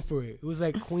a name for it. It was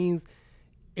like Queens.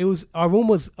 It was our room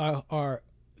was our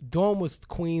dorm was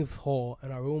Queens Hall,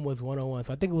 and our room was 101.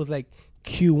 So I think it was like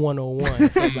Q101,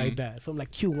 something like that. Something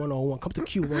like Q101. Come to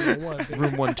Q101.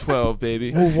 Room 112,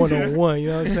 baby. Room 101. You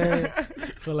know what I'm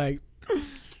saying?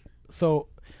 So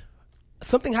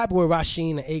something happened with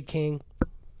Rasheen and A King,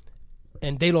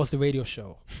 and they lost the radio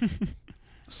show.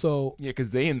 So yeah,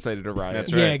 because they incited a riot.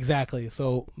 That's right. Yeah, exactly.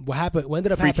 So what happened? What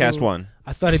ended up Free happening? Kast One.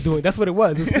 I started doing. That's what it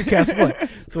was. It was Free Kast One.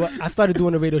 So I started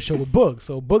doing a radio show with Bugs.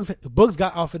 So Bugs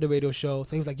got offered the radio show. So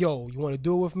he was like, "Yo, you want to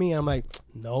do it with me?" And I'm like,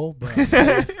 "No, but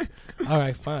all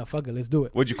right, fine, fuck it, let's do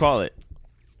it." What'd you call it?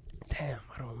 Damn,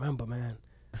 I don't remember, man.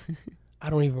 I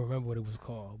don't even remember what it was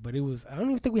called. But it was. I don't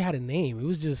even think we had a name. It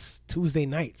was just Tuesday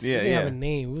nights. Yeah, we didn't yeah. have a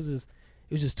name. It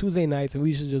was just Tuesday nights, and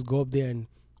we should just go up there and.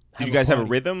 Did you guys have a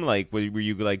party. rhythm? Like, were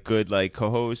you like good like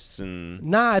co-hosts and?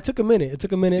 Nah, it took a minute. It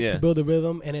took a minute Yeah. to build a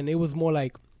rhythm, and then it was more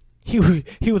like he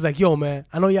was like, "Yo, man,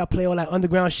 I know y'all play all that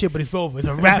underground shit, but it's over. It's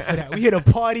a wrap for that. We hit a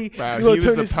party. Wow, we gonna he was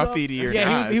turn the this Puffy up." to your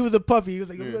Yeah, Nas. he was a Puffy. He was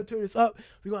like, "Yo, Yeah. we're gonna turn this up.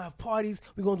 We're gonna have parties.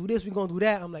 We're gonna do this. We're gonna do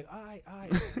that." I'm like, all right,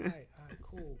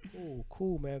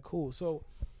 cool, man, cool. So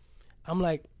I'm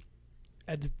like,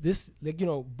 at this, like, you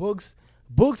know, Bugs.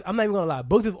 I'm not even gonna lie.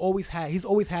 Bugs he's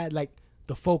always had like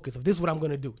the focus of this is what I'm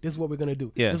gonna do. This is what we're gonna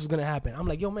do. Yeah. This is gonna happen. I'm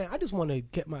like, yo, man, I just want to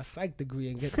get my psych degree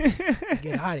and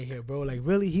get out of here, bro. Like,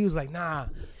 really? He was like, nah.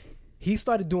 He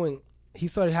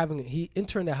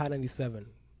interned at Hot 97.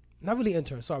 Not really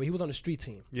intern. Sorry, he was on the street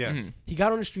team. Yeah. Mm-hmm. He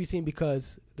got on the street team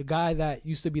because the guy that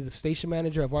used to be the station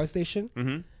manager of our station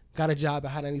Mm-hmm. got a job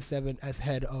at Hot 97 as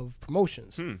head of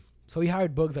promotions. So he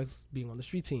hired Bugs as being on the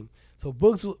street team. So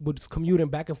Bugs would commute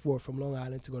back and forth from Long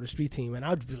Island to go to the street team, and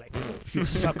I'd be like, "You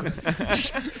sucker!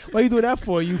 What are you doing that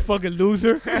for? You fucking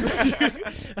loser!"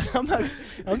 I'm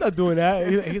not doing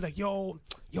that. He's like, "Yo,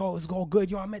 it's all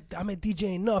good. Yo, I met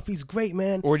DJ Enough. He's great,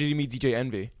 man." Or did you meet DJ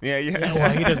Envy? Yeah. Yeah,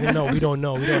 well, he doesn't know. We don't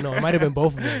know. It might have been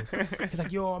both of them. He's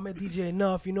like, "Yo, I met DJ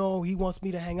Enough. You know, he wants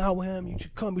me to hang out with him.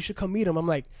 You should come meet him." I'm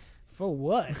like, for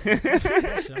what?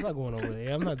 I'm not going over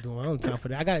there. I don't have time for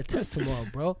that. I got a test tomorrow,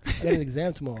 bro. I got an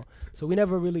exam tomorrow. So we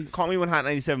never really. Call me when Hot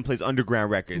 97 plays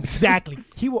underground records. Exactly.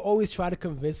 He would always try to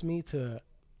convince me to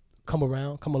come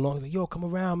along. He's like, yo, come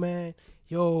around, man.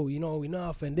 Yo, you know,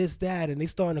 Enough and this, that, and they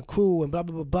starting a crew and blah,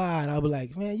 blah, blah, blah. And I'll be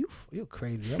like, man, you're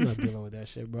crazy. I'm not dealing with that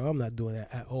shit, bro. I'm not doing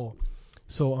that at all.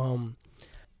 So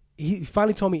he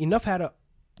finally told me Enough had a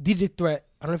DJ Threat.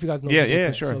 I don't know if you guys know. Yeah, DJ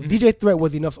Threat. sure. So DJ Threat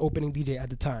was Enough's opening DJ at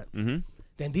the time. Mm-hmm.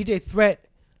 Then DJ Threat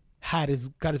got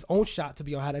his own shot to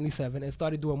be on Hot 97 and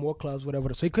started doing more clubs,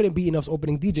 whatever. So he couldn't be Enough's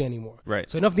opening DJ anymore. Right.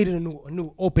 So Enough needed a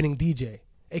new opening DJ,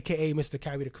 aka Mr.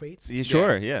 Carry the Crates. Yeah,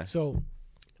 sure. Yeah. So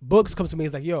Bugs comes to me.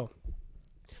 He's like, yo,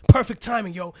 perfect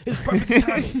timing, yo. It's perfect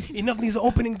timing. Enough needs an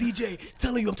opening DJ. I'm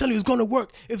telling you, it's gonna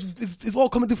work. It's all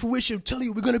coming to fruition. I'm telling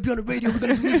you, we're gonna be on the radio. We're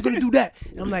gonna do this. We're gonna do that.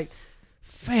 And I'm like,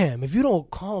 fam, if you don't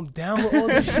calm down with all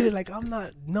this shit, like I'm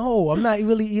not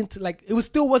really into, like, it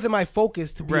still wasn't my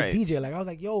focus to be Right. a DJ. Like I was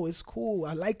like, yo, it's cool,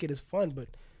 I like it, it's fun, but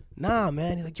nah,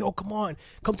 man. He's like, yo, come on,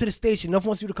 come to the station. Enough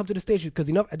wants you to come to the station because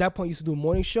Enough at that point used to do a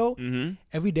morning show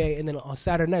every day, and then on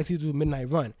Saturday nights he used to do a midnight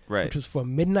run, Right. which was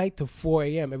from midnight to 4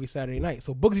 a.m. every Saturday night.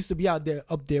 So Bugs used to be up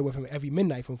there with him every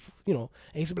midnight from, you know,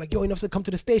 and he used to be like, yo, Enough to come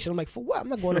to the station. I'm like, for what? I'm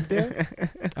not going up there.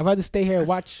 I'd rather stay here and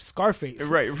watch Scarface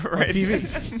Right. on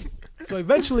TV. So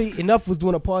eventually, Enough was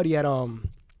doing a party at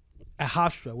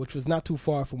Hofstra, which was not too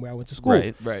far from where I went to school.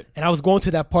 Right. And I was going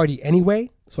to that party anyway.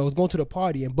 So I was going to the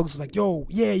party, and Bugs was like, yo,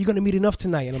 yeah, you're going to meet Enough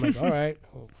tonight. And I'm like, all right,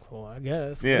 cool, I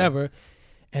guess, Yeah. whatever.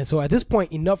 And so at this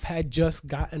point, Enough had just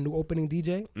got a new opening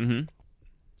DJ. Mm-hmm.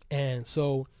 And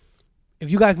so if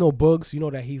you guys know Bugs, you know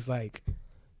that he's like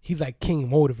King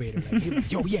Motivator. Like, he's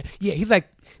like, yo, yeah. He's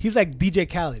like DJ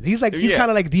Khaled. He's Yeah.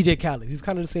 kind of like DJ Khaled. He's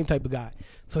kind of the same type of guy.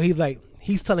 So he's like,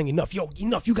 he's telling Enough,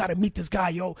 you gotta meet this guy,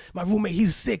 yo. My roommate,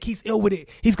 he's sick, he's ill with it.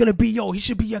 He's gonna be, he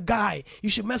should be your guy. You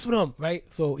should mess with him, right?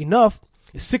 So Enough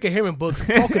is sick of hearing Books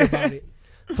talking about it.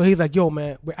 So he's like, yo,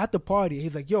 man, we're at the party.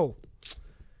 He's like, yo,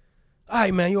 all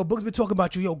right, man, Books been talking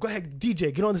about you. Yo, go ahead,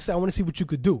 DJ, get on the set. I want to see what you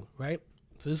could do, right?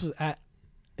 So this was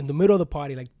in the middle of the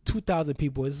party, like 2,000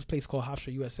 people. This is a place called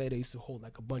Hofstra USA. They used to hold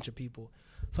like a bunch of people.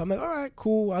 So I'm like, all right,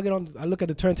 cool. I look at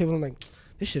the turntable. I'm like,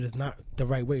 this shit is not the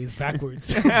right way. It's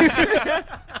backwards.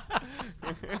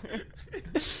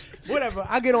 Whatever.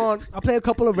 I get on. I play a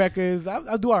couple of records.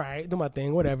 I do all right. Do my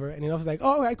thing. Whatever. And Enough's like, oh,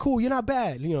 all right, cool. You're not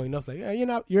bad. Enough's like,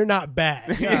 yeah, you're not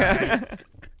bad. Yeah.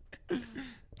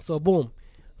 So boom.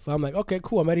 So I'm like, okay,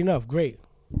 cool. I'm at Enough. Great.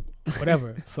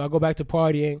 Whatever. So I go back to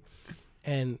partying,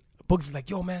 and Books is like,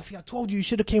 yo, man, see, I told you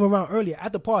should have came around earlier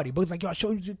at the party. Books is like, yo, I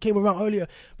showed you came around earlier.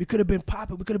 We could have been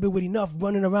popping. We could have been with Enough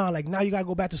running around. Like, now you got to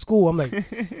go back to school. I'm like,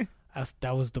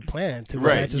 that was the plan to go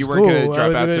back to school. You weren't going to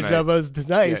drop out tonight. Drop out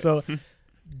tonight. Yeah. So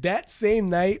that same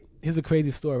night, here's a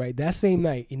crazy story, right? That same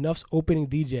night, Enough's opening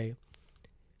DJ,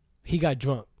 he got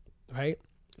drunk, right?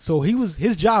 So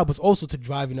his job was also to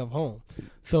drive Enough home.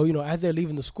 So, as they're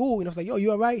leaving the school, Enough's like, yo,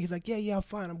 you all right? He's like, yeah, I'm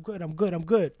fine. I'm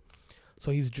good.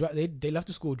 So they left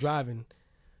the school driving.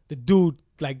 The dude,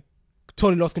 like,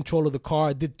 totally lost control of the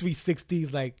car, did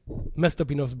 360s, like, messed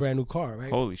up Enough's brand new car, right?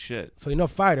 Holy shit. So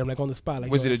Enough fired him, like, on the spot. Like,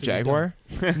 was it a Jaguar?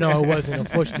 No, it wasn't,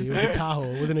 unfortunately. It was a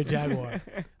Tahoe. It wasn't a Jaguar.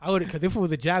 Because if it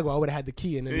was a Jaguar, I would have had the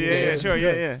key in it. Yeah, sure,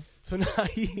 yeah. So now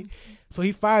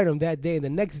he fired him that day. And the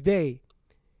next day,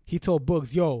 he told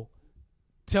Books, yo,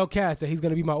 tell Kast that he's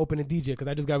going to be my opening DJ because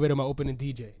I just got rid of my opening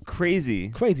DJ.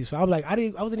 Crazy. So I was like, I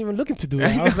wasn't even looking to do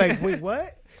that. I was like, wait,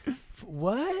 what?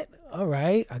 What? All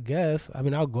right, I guess. I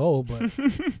mean, I'll go, but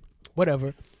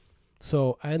whatever.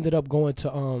 So I ended up going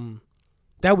to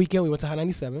that weekend. We went to Hot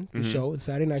 97, the show, the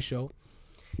Saturday night show,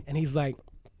 and he's like,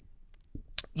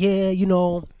 "Yeah,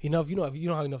 Enough. You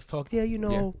know how Enough talk.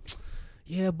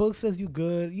 Yeah, Book says you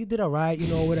good. You did all right.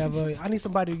 Whatever. I need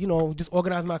somebody. Just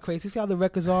organize my crates. You see how the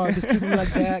records are. Just keep them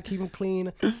like that. Keep them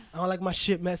clean. I don't like my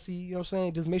shit messy. You know what I'm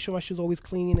saying? Just make sure my shit's always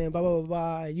clean and blah blah blah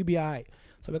blah. You be all right."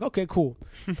 So I'm like, okay, cool.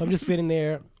 So I'm just sitting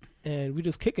there, and we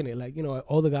just kicking it. Like,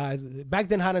 all the guys. Back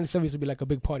then, Hot 97 used to be like a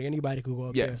big party. Anybody could go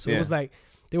up there. So it was like,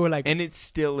 they were like. And it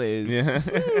still is. Yeah.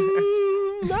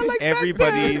 Not like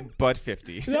everybody back then. but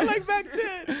 50. Not like back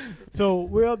then. So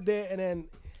we're up there, and then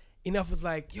Enough was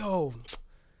like, yo,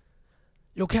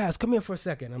 Kast, come here for a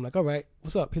second. I'm like, all right,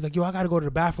 what's up? He's like, yo, I got to go to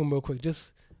the bathroom real quick.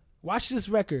 Just watch this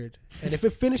record, and if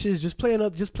it finishes, just play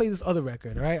this other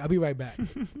record, all right? I'll be right back.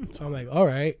 So I'm like, all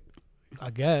right, I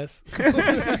guess.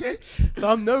 So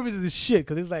I'm nervous as shit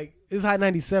because it's Hot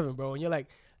 97, bro, and you're like,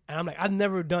 and I'm like, I've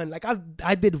never done, like,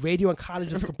 I did radio in college,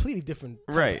 just completely different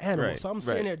type of animal. So I'm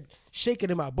sitting there shaking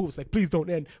in my boots, like, please don't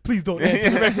end, to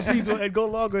the record, please don't end, go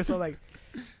longer. So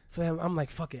I'm like,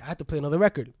 fuck it, I have to play another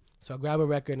record. So I grab a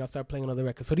record and I start playing another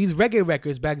record. So these reggae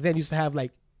records back then used to have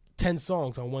like 10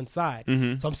 songs on one side.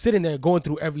 Mm-hmm. So I'm sitting there going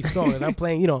through every song and I'm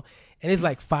playing, and it's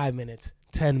like 5 minutes,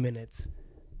 10 minutes,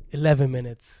 11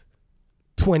 minutes,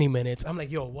 20 minutes. I'm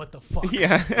like, yo, what the fuck?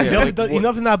 Yeah.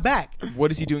 Enough's not back. What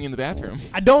is he doing in the bathroom?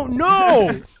 I don't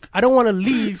know. I don't want to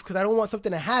leave because I don't want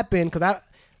something to happen because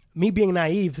me being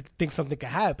naive think something could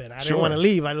happen. I didn't want to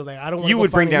leave. I was like, I don't want to. You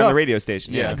would bring down the radio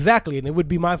station. Yeah, exactly. And it would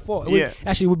be my fault.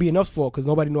 It would be Enough's fault because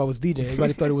nobody knew I was DJing.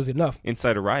 Everybody thought it was Enough.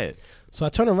 Inside a riot. So I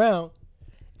turn around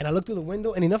and I look through the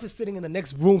window and Enough is sitting in the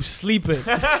next room sleeping.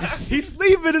 He's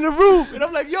sleeping in the room. And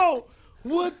I'm like, yo,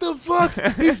 what the fuck?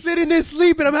 He's sitting there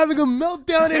sleeping. I'm having a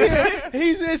meltdown in here.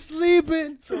 He's there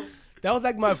sleeping. So that was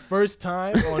like my first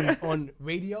time on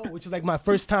radio, which was like my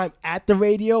first time at the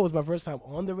radio. It was my first time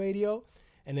on the radio.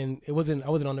 And then I wasn't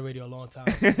on the radio a long time.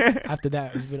 After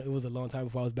that, it was a long time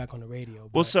before I was back on the radio.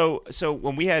 Well, so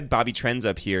when we had Bobby Trends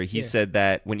up here, he said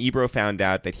that when Ebro found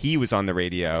out that he was on the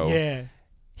radio,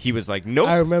 he was like, nope.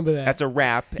 I remember that. That's a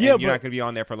wrap, and you're not going to be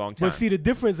on there for a long time. But see, the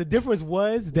difference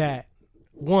was that,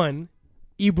 one,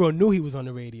 Ebro knew he was on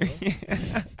the radio.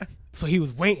 So he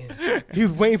was waiting. He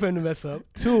was waiting for him to mess up.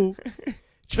 Two,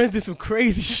 Trent did some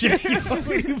crazy shit.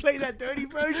 When you play that dirty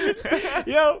version,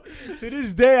 to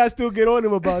this day I still get on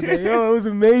him about that. It was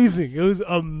amazing. It was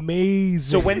amazing.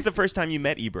 So when's the first time you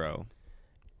met Ebro?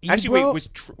 Actually, wait,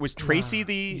 was Tracy Tracy?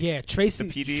 The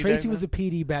PD Tracy then? was a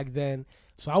PD back then.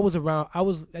 So I was around. I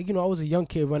was a young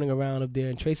kid running around up there,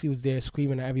 and Tracy was there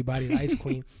screaming at everybody, the Ice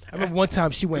Queen. I remember one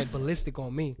time she went ballistic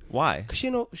on me. Why? Because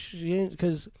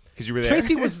because you were there.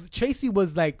 Tracy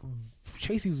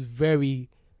was very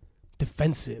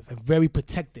defensive and very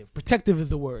protective. Protective is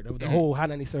the word of the whole Hot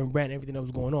 97 brand, everything that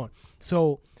was going on.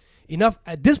 So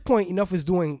at this point, Enough is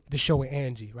doing the show with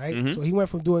Angie, right? Mm-hmm. So he went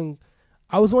from doing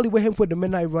I was only with him for the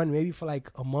midnight run, maybe for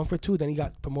like a month or two. Then he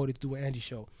got promoted to do an Angie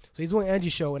show. So he's doing Angie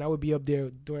show, and I would be up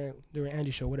there during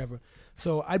Angie show, whatever.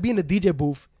 So I'd be in the DJ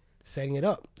booth, setting it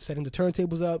up, setting the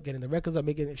turntables up, getting the records up,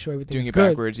 making sure everything Doing was it good.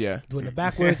 backwards, yeah. Doing it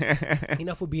backwards.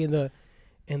 Enough would be in the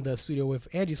studio with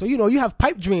Angie. So, you have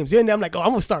pipe dreams. You're in there, I'm like, I'm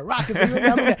going to start rocking. So,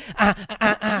 I'm in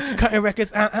there, cutting records.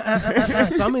 So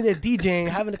I'm in there DJing,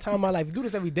 having the time of my life. You do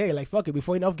this every day. Like, fuck it.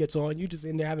 Before enough gets on, you just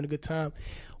in there having a good time.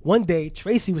 One day,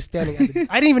 Tracy was standing at the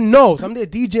I didn't even know. So I'm there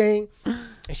DJing,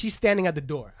 and she's standing at the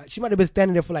door. She might have been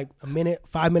standing there for like a minute,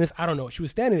 5 minutes. I don't know. She was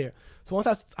standing there. So once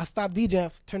I stopped DJing,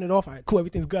 I turned it off. All right, cool,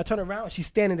 everything's good. I turn around, and she's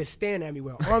standing there staring at me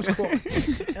with her arms crossed.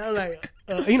 And I'm like,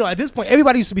 at this point,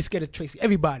 everybody used to be scared of Tracy.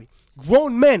 Everybody.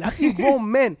 Grown men. I see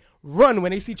grown men run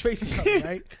when they see Tracy coming,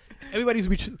 right? Everybody used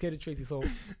to be scared of Tracy. So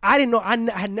I didn't know. I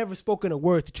had never spoken a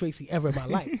word to Tracy ever in my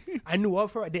life. I knew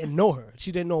of her. I didn't know her.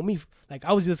 She didn't know me. Like,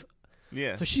 I was just...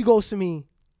 Yeah. So she goes to me,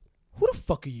 who the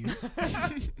fuck are you?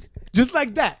 Just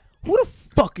like that. Who the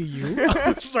fuck are you?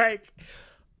 I was like,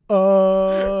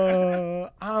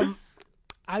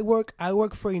 I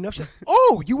work for Enough. She's like,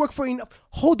 oh, you work for Enough.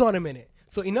 Hold on a minute.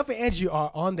 So Enough and Angie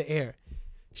are on the air.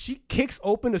 She kicks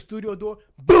open the studio door.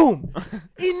 Boom.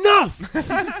 Enough.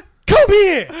 Come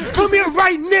here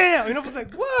right now. And I was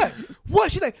like, what?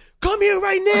 She's like, come here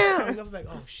right now. And I was like,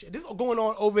 oh shit, this is all going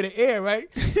on over the air, right?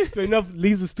 So Enough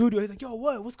leaves the studio. He's like, yo,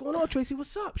 what's going on, Tracy?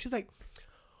 What's up? She's like,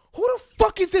 who the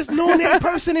fuck is this known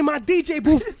person in my DJ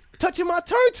booth touching my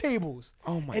turntables?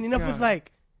 Oh my god. And Enough was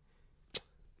like,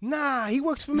 nah, he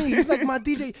works for me. He's like my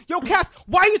DJ. Yo, Kast,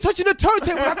 why are you touching the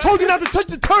turntables? I told you not to touch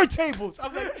the turntables.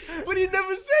 I'm like, but he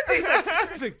never said that.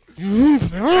 He's like,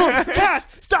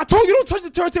 Kast, stop. I told you don't touch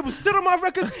the turntables. Sit on my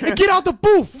records and get out the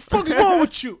booth. What the fuck is wrong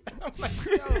with you? And I'm like,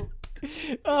 yo.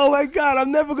 Oh my God,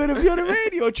 I'm never going to be on the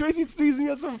radio. Tracy sees me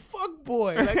as some fuck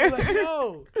boy. Like,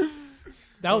 yo.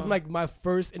 That was like my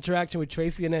first interaction with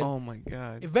Tracy, and then oh my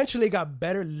god, eventually it got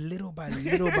better little by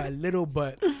little by little,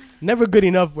 but never good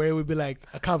enough where it would be like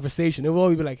a conversation. It would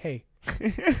always be like, "Hey,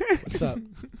 what's up?"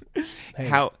 Hey.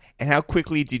 How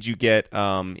quickly did you get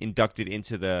inducted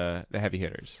into the heavy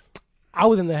hitters? I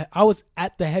was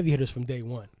at the heavy hitters from day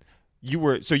one. You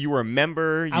were a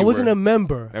member. I wasn't a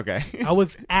member. Okay. I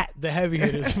was at the heavy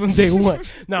hitters from day one.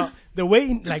 Now the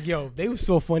way, like, yo, they were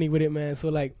so funny with it, man. So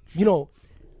like,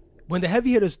 when the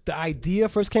heavy hitters, the idea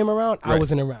first came around, right. I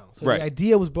wasn't around. So the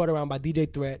idea was brought around by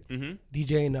DJ Threat,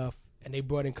 DJ Enough, and they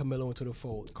brought in Camilo into the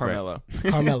fold. Carmelo.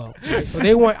 Right? So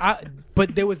they weren't,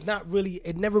 but there was not really,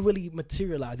 it never really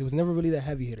materialized. It was never really the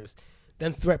heavy hitters.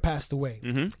 Then Threat passed away.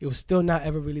 It was still not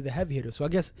ever really the heavy hitters. So I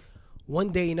guess one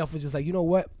day Enough was just like, you know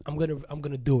what? I'm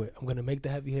gonna do it. I'm gonna make the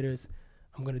heavy hitters.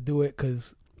 I'm gonna do it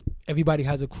because everybody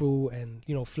has a crew, and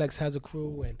Flex has a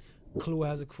crew, and Clue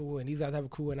has a crew, and these guys have a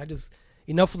crew, and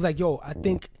Enough was like, yo, I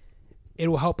think it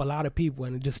will help a lot of people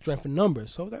and just strengthen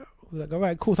numbers. So I was like, all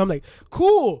right, cool. So I'm like,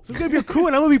 cool. So it's going to be a crew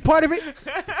and I'm going to be part of it?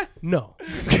 No.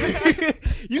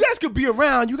 You guys could be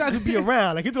around. You guys would be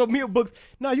around. Like, he told me in books,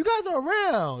 no, you guys are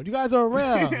around. You guys are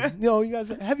around. You guys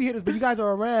are heavy hitters, but you guys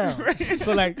are around. Right.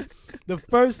 So, like, the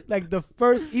first,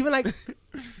 even like,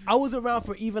 I was around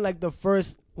for even like the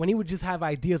first, when he would just have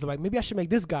ideas of like, maybe I should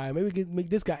make this guy, maybe we could make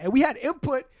this guy. And we had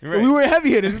input, right. And we were heavy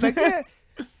hitters. It's like, yeah.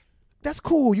 That's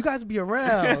cool. You guys will be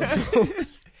around. So,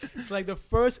 like the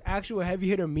first actual heavy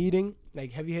hitter meeting,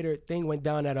 like heavy hitter thing went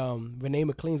down at Renee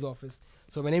McLean's office.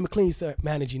 So Renee McLean used to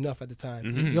manage Enough at the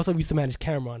time. He also used to manage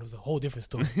Cameron. It was a whole different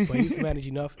story. But he used to manage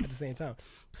Enough at the same time.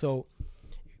 So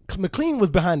McLean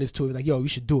was behind this too. He was like, yo, you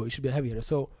should do it. You should be a heavy hitter.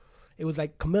 So it was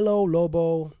like Camilo,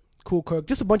 Lobo, Cool Kirk,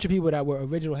 just a bunch of people that were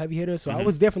original heavy hitters. So I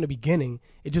was there from the beginning.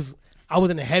 I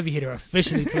wasn't a heavy hitter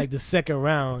officially to like the second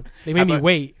round. They made me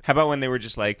wait. How about when they were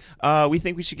just like, we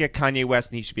think we should get Kanye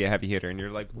West and he should be a heavy hitter. And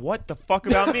you're like, what the fuck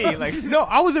about me? Like, no,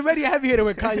 I was already a heavy hitter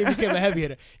when Kanye became a heavy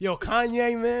hitter. Yo,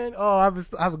 Kanye, man. Oh, I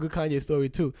have a good Kanye story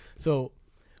too. So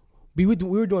we were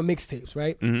doing mixtapes,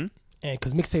 right? And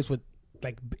because mixtapes were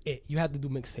like it. You had to do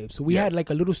mixtapes. So we had like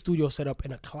a little studio set up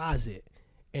in a closet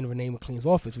in Renee McLean's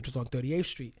office, which was on 38th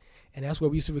Street. And that's where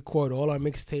we used to record all our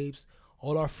mixtapes,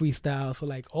 all our freestyles. So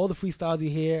like all the freestyles you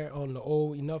hear on the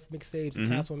old Enough mixtapes,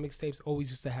 Kast One mixtapes, always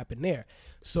used to happen there.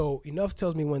 So Enough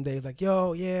tells me one day, like,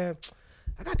 yo, yeah,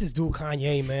 I got this dude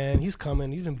Kanye, man. He's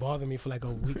coming. He's been bothering me for like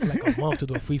a week, like a month to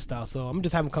do a freestyle. So I'm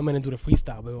just having him come in and do the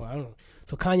freestyle. But I don't know.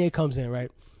 So Kanye comes in, right?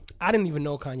 I didn't even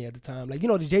know Kanye at the time. Like,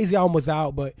 the Jay-Z album was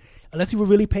out, but unless you were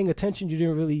really paying attention, you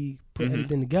didn't really put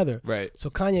anything together. Right. So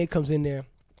Kanye comes in there.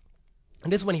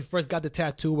 And this is when he first got the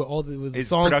tattoo with all the His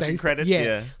songs. production credits,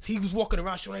 yeah. So he was walking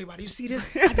around showing everybody, you see this?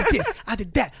 I did this. I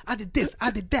did that. I did this.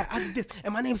 I did that. I did this.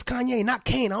 And my name's Kanye, not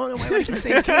Kane. I don't know why you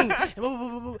say Kane. And blah, blah,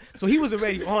 blah, blah. So he was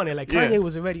already on it. Like Kanye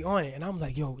was already on it. And I'm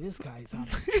like, yo, this guy's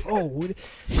out of control.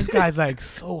 This guy's like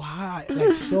so hot,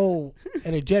 like so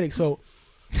energetic. So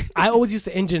I always used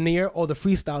to engineer all the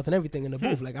freestyles and everything in the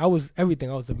booth. Like I was everything.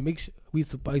 I was a mix. I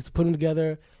used to put them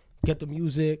together, get the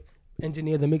music,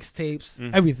 engineer the mixtapes,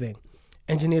 everything.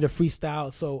 Engineer the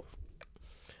freestyle. So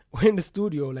we're in the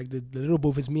studio, like the little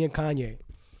booth is me and Kanye.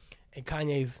 And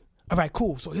Kanye's, all right,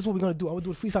 cool. So here's what we're gonna do. I'm gonna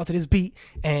do a freestyle to this beat,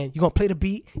 and you're gonna play the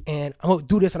beat, and I'm gonna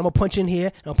do this, and I'm gonna punch in here,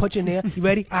 and I'm punch in there. You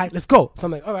ready? All right, let's go. So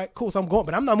I'm like, all right, cool. So I'm going,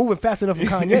 but I'm not moving fast enough for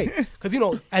Kanye. Because, you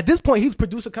know, at this point, he's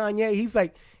producer Kanye. He's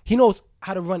like, he knows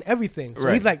how to run everything. So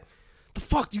he's like, the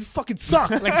fuck, you fucking suck.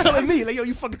 Like telling me, like, yo,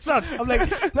 you fucking suck. I'm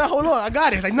like, nah, hold on, I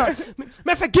got it. Like, no, matter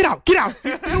of fact, get out.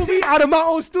 He threw me out of my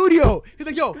own studio. He's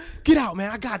like, yo, get out,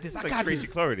 man, I got this. It's I like got Tracy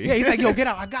this. Clarity. Yeah, he's like, yo, get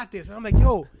out, I got this. And I'm like,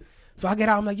 yo. So I get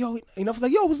out, I'm like, yo, Enough's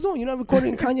like, yo, what's doing? You're not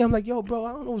recording Kanye? I'm like, yo, bro,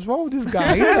 I don't know what's wrong with this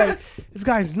guy. He's like, this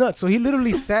guy's nuts. So he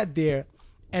literally sat there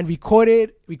and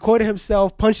recorded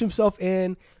himself, punched himself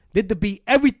in, did the beat,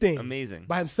 everything. Amazing.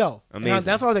 By himself. Amazing. And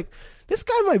that's why I was like, this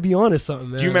guy might be on to something,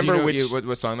 man. Do you remember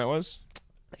what song that was?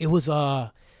 It was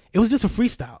just a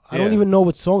freestyle. I Yeah. don't even know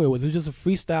what song it was. It was just a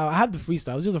freestyle. I have the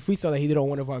freestyle. It was just a freestyle that he did on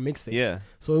one of our mixtapes. Yeah.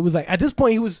 So it was like, at this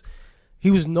point, he was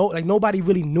nobody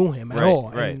really knew him at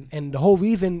all. Right. And the whole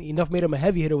reason Enough made him a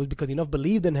heavy hitter was because Enough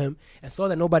believed in him and saw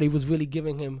that nobody was really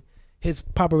giving him his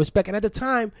proper respect. And at the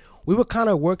time, we were kind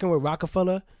of working with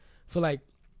Rockefeller. So like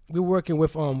we were working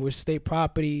with State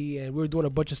Property, and we were doing a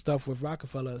bunch of stuff with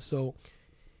Rockefeller. So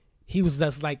he was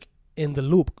just like in the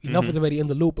loop. Enough was already in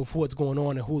the loop of what's going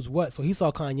on and who's what. So he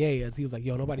saw Kanye as he was like,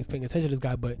 yo, nobody's paying attention to this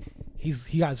guy, but he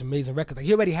got some amazing records. Like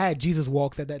he already had Jesus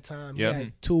Walks at that time. Yeah. He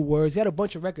had 2 Words. He had a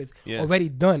bunch of records already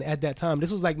done at that time.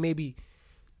 This was like maybe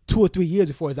 2 or 3 years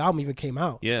before his album even came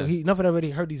out. Yeah. So Enough had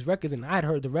already heard these records, and I had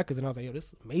heard the records, and I was like, yo, this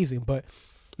is amazing. But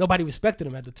nobody respected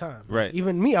him at the time. Right.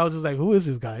 Even me, I was just like, who is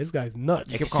this guy? This guy's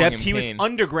nuts. kept calling Except him he was Kane.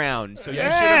 underground, so you should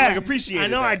have like appreciated I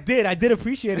know that. I did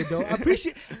appreciate it though.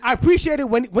 I appreciated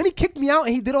when he kicked me out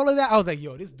and he did all of that. I was like,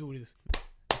 yo, this dude is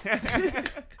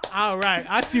all right.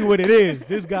 I see what it is.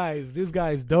 This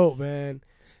guy's dope, man.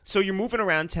 So you're moving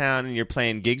around town and you're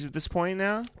playing gigs at this point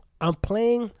now? I'm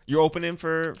playing. You're opening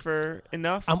for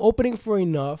Enough? I'm opening for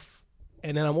Enough,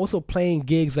 and then I'm also playing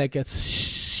gigs like at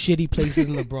shitty places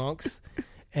in the Bronx.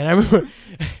 And I remember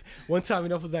one time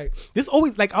Enough was like, this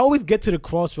always, like, I always get to the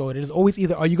crossroad, and it's always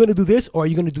either, are you going to do this or are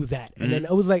you going to do that? And then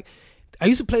it was like, I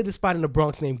used to play this spot in the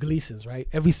Bronx named Gleason's, right?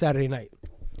 Every Saturday night.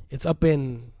 It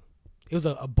was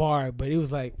a bar, but it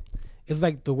was like, it's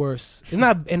like the worst. It's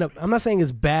not, and I'm not saying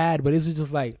it's bad, but it was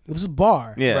just like, it was a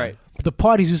bar. Yeah. Right. But the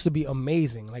parties used to be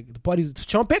amazing. Like the parties,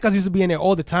 Sean Pecos used to be in there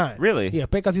all the time. Really? Yeah,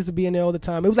 Pecos used to be in there all the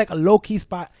time. It was like a low key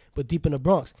spot, but deep in the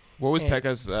Bronx. What was And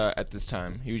Pecos at this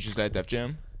time? He was just at Def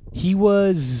Jam? He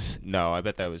was No, I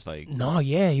bet that was like... no,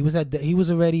 yeah, he was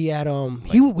already at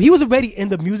he was already in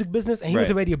the music business, and he was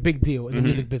Right. already a big deal in the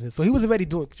music business. So he was already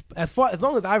doing as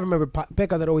long as I remember,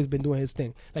 Pecos had always been doing his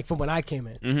thing, like from when I came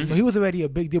in. So he was already a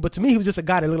big deal. But to me, he was just a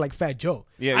guy that looked like Fat Joe.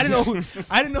 Yeah, I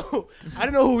didn't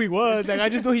know who he was. Like I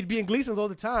just knew he'd be in Gleason's all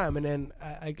the time. And then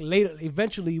later,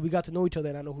 eventually, we got to know each other,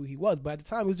 and I know who he was. But at the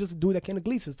time, he was just a dude that came to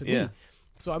Gleason's to Yeah. me.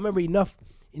 So I remember Enough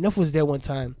was there one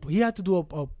time. He had to do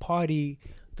a party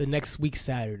the next week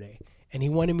Saturday, and he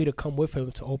wanted me to come with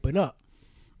him to open up.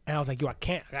 And I was like, yo, I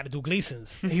can't. I got to do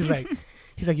Gleason's. And he's like,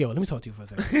 yo, let me talk to you for a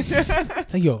second.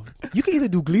 He's like, yo, you can either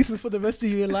do Gleason's for the rest of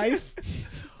your life,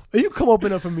 or you come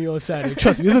open up for me on Saturday.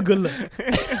 Trust me, it's a good look.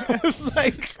 I was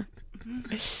like,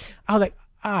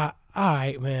 all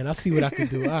right, man. I'll see what I can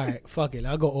do. All right, fuck it.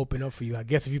 I'll go open up for you, I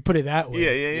guess, if you put it that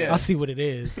way. Yeah. I'll see what it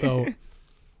is. So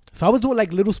I was doing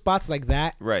like little spots like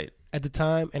that Right. at the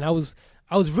time, and I was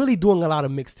really doing a lot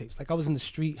of mixtapes. Like I was in the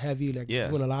street heavy, like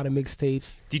doing a lot of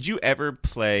mixtapes. Did you ever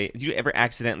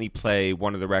accidentally play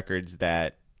one of the records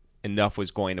that Enough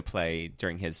was going to play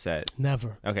during his set?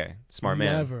 Never. Okay. Smart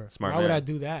man. Never. Smart Why man. would I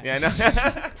do that? Yeah,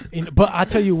 I know. But I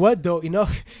tell you what, though,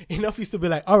 Enough used to be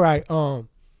like, all right,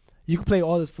 you can play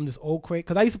all this from this old crate.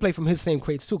 Because I used to play from his same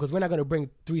crates, too, because we're not going to bring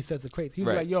 3 sets of crates. He's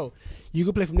Right. like, yo, you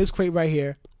can play from this crate right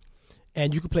here,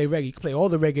 and you can play reggae. You can play all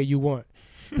the reggae you want.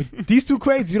 But these 2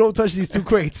 crates, you don't touch these 2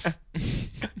 crates.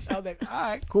 I was like, all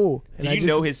right, cool. And Did you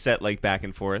know his set like back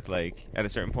and forth, like at a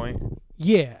certain point?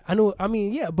 Yeah, I know. I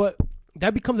mean, yeah, but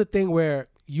that becomes a thing where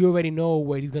you already know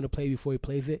what he's going to play before he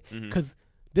plays it. Because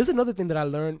there's another thing that I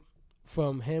learned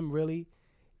from him, really.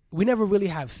 We never really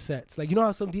have sets. Like, you know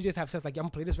how some DJs have sets? Like, I'm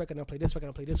going to play this record, I'm going to play this record,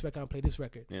 I'm going to play this record, I'm going to play this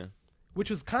record. Yeah. which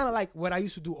was kind of like what I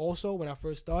used to do also when I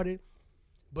first started.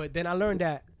 But then I learned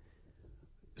that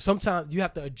sometimes you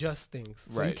have to adjust things.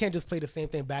 So you can't just play the same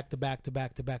thing back to back to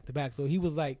back to back to back. So he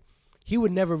was like, he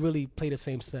would never really play the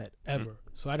same set ever.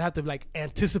 So I'd have to like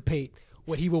anticipate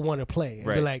what he would want to play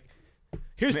and be like,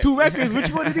 here's 2 records.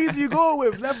 Which one of these you go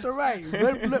with, left or right?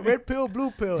 Red pill,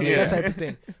 blue pill, like that type of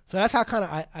thing. So that's how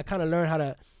I kind of learned how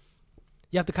to.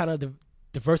 You have to kind of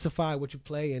diversify what you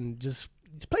play and just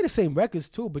play the same records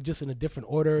too, but just in a different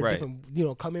order.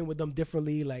 Different, come in with them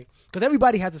differently, like because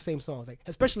everybody has the same songs, like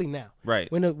especially now.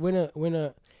 Right. When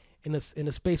in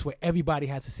a space where everybody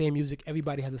has the same music,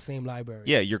 everybody has the same library.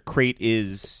 Yeah, your crate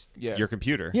is your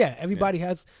computer. Yeah, everybody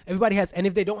has, and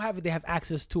if they don't have it, they have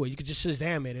access to it. You could just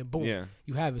Shazam it and boom,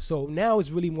 you have it. So now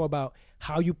it's really more about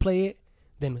how you play it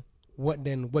than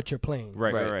what you're playing.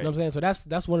 Right. You know what I'm saying? So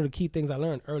that's one of the key things I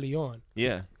learned early on.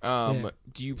 Yeah.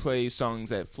 Do you play songs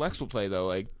that Flex will play though,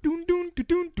 like doon doon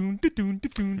doon doon doon doon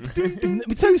doon? Let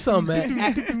me tell you something,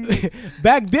 man.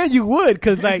 Back then you would,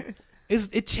 cause like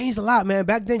it changed a lot, man.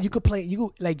 Back then you could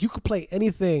play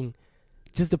anything,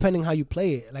 just depending how you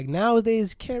play it. Like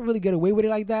nowadays you can't really get away with it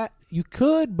like that. You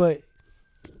could, but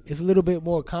it's a little bit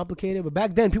more complicated. But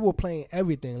back then people were playing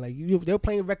everything. Like they were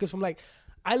playing records from like.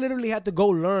 I literally had to go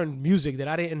learn music that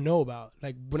I didn't know about.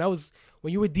 Like when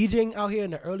you were DJing out here in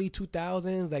the early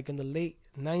 2000s, like in the late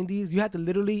 90s, you had to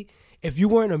literally, if you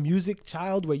weren't a music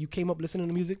child where you came up listening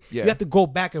to music, you had to go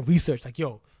back and research. Like,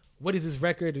 yo, what is this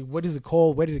record? What is it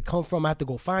called? Where did it come from? I have to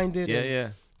go find it. Yeah.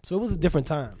 So it was a different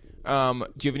time.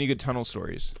 Do you have any good tunnel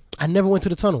stories? I never went to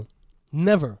the tunnel.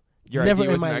 Never. Your never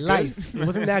idea in my wasn't that life. good? It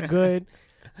wasn't that good.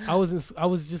 I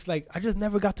was just like, I just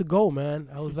never got to go, man.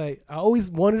 I was like, I always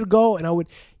wanted to go, and I would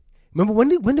remember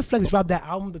when the Flex dropped that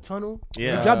album, The Tunnel.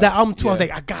 Yeah, he dropped that album too. I was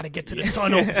like, I gotta get to the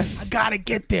tunnel. I gotta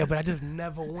get there, but I just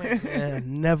never went. Man. I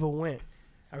never went.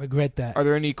 I regret that. Are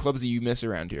there any clubs that you miss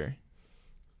around here?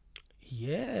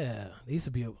 Yeah, there used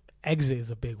to be Exit is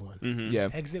a big one. Mm-hmm. Yeah,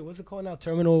 Exit. What's it called now?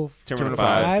 Terminal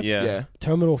 5. Yeah.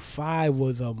 Terminal 5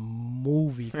 was a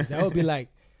movie, 'cause that would be like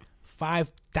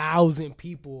 5,000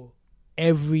 people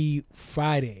every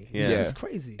Friday. Yeah. It's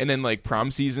crazy. And then like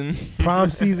prom season. Prom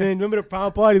season. Remember the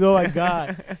prom parties? Oh my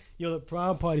God. Yo, the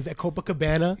prom parties at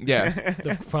Copacabana. Yeah.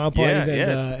 The prom parties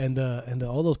Yeah, and the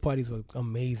all those parties were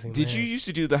amazing. Did man. you used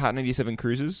to do the Hot 97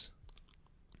 cruises?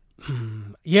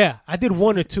 Yeah, I did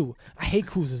 1 or 2. I hate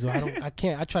cruises though. I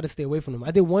can't. I try to stay away from them. I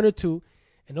did 1 or 2,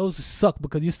 and those suck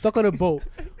because you're stuck on a boat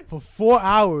for 4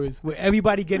 hours with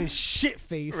everybody getting shit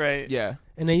faced. Right. Yeah.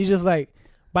 And then you just like,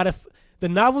 by the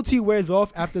novelty wears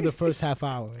off after the first half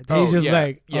hour. Then you're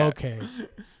just okay,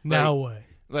 now what?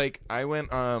 Like I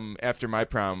went after my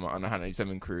prom on a Hot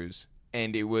 97 cruise,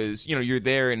 and it was, you're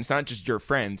there and it's not just your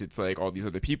friends, it's like all these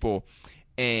other people.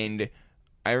 And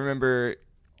I remember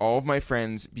all of my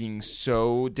friends being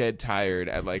so dead tired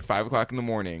at like 5 o'clock in the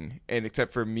morning, and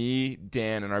except for me,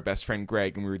 Dan, and our best friend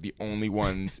Greg, and we were the only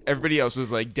ones. Everybody else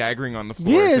was like daggering on the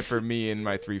floor except for me and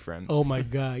my 3 friends. Oh my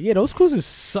God, yeah, those cruises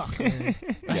suck, man.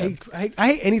 I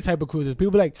hate any type of cruises.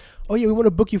 People be like, oh yeah, we want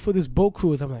to book you for this boat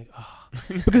cruise. I'm like, oh,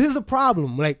 because here's a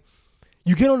problem. Like,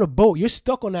 you get on a boat, you're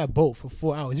stuck on that boat for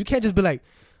 4 hours. You can't just be like,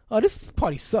 oh, this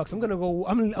party sucks. I'm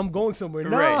going somewhere.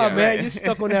 Nah, man, you're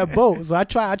stuck on that boat. So I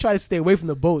try to stay away from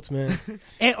the boats, man.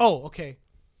 And okay.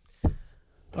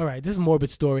 All right, this is a morbid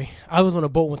story. I was on a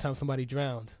boat one time, somebody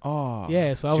drowned. Oh.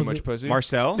 Yeah, so I Too was much pussy?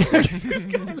 Marcel? It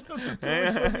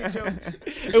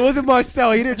wasn't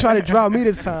Marcel. He didn't try to drown me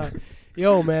this time.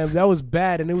 Yo, man, that was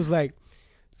bad. And it was like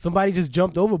somebody just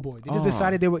jumped overboard. They just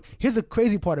decided they were. Here's the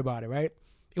crazy part about it, right?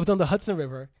 It was on the Hudson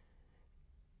River.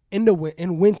 In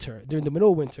winter, during the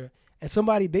middle of winter, and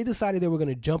they decided they were going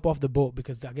to jump off the boat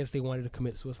because I guess they wanted to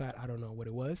commit suicide. I don't know what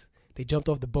it was. They jumped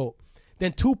off the boat.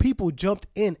 Then 2 people jumped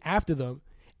in after them,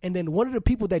 and then one of the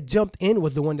people that jumped in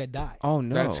was the one that died. Oh,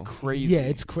 no. That's crazy. Yeah,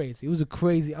 it's crazy. It was I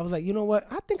was like, you know what?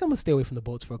 I think I'm going to stay away from the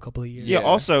boats for a couple of years. Yeah,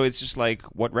 also, it's just like,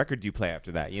 what record do you play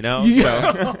after that, Yeah.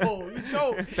 So.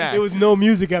 There was no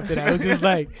music after that. It was just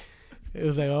like... It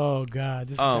was like, oh God,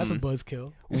 that's a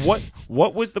buzzkill.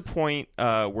 What was the point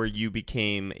where you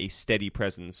became a steady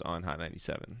presence on Hot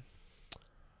 97?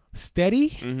 Steady?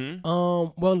 Mm-hmm.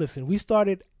 Well, listen, I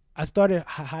started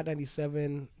Hot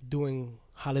 97 doing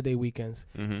holiday weekends.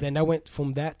 Mm-hmm. Then I went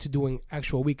from that to doing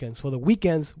actual weekends. For the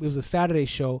weekends, it was a Saturday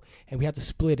show, and we had to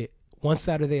split it one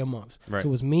Saturday a month. Right. So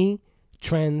it was me,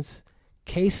 Trends,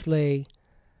 K-Slay,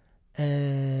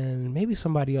 and maybe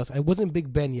somebody else. It wasn't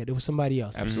Big Ben yet. It was somebody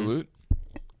else. Absolute.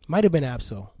 Might have been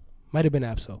Absol.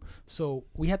 So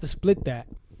we had to split that,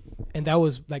 and that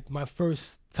was like my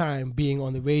first time being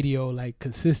on the radio like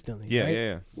consistently. Yeah, right?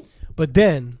 yeah. But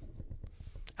then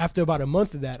after about a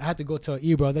month of that, I had to go tell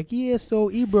Ebro. I was like, yeah,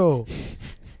 so Ebro,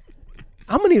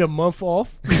 I'm gonna need a month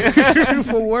off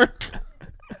for work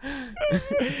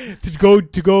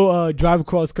to go drive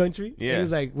across country. Yeah. And he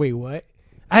was like, wait, what?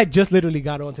 I had just literally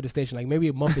got onto the station, like maybe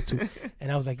a month or two,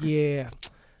 and I was like, yeah.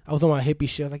 I was on my hippie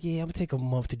shit. I was like, yeah, I'm gonna take a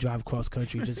month to drive across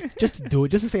country, just to do it,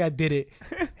 just to say I did it.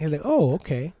 And he's like, oh,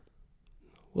 okay,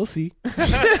 we'll see.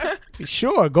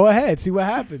 Sure, go ahead, see what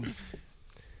happens.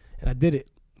 And I did it,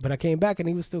 but I came back and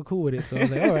he was still cool with it. So I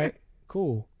was like, all right,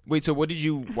 cool. Wait, so why did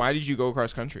you go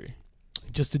across country?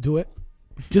 Just to do it,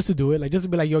 like just to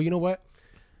be like, yo, you know what?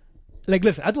 Like,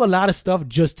 listen, I do a lot of stuff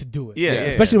just to do it. Yeah,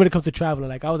 especially when it comes to traveling.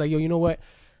 Like, I was like, yo, you know what?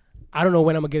 I don't know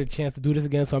when I'm gonna get a chance to do this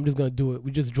again, so I'm just gonna do it.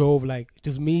 We just drove, like,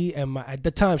 just me and at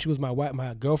the time she was my wife,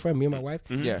 my girlfriend, me and my wife.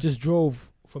 Mm-hmm. Yeah. Just drove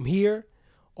from here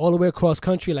all the way across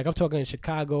country. Like, I'm talking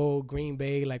Chicago, Green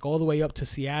Bay, like all the way up to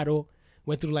Seattle.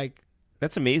 Went through like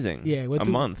That's amazing. Yeah, a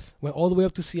month. Went all the way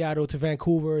up to Seattle to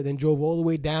Vancouver, then drove all the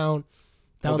way down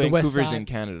the west Vancouver's side. in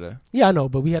Canada. Yeah, I know,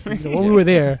 but we had to, when we were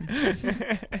there,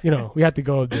 we had to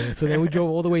go up there. So then we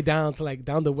drove all the way down to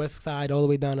down the west side, all the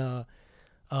way down to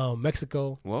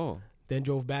Mexico. Whoa. Then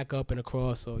drove back up and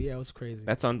across. So yeah, it was crazy.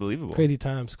 That's unbelievable. Crazy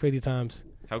times.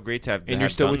 How great to have. And you're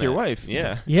still with your wife.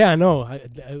 Yeah. Yeah, I know.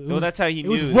 That's how you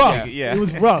knew. It was rough. Yeah. It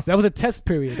was rough. That was a test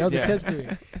period.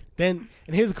 Then,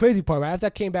 and here's the crazy part. Right after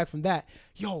I came back from that,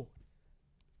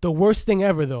 the worst thing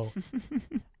ever though.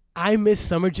 I missed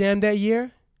Summer Jam that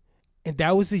year, and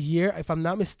that was the year, if I'm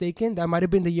not mistaken, that might have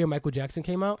been the year Michael Jackson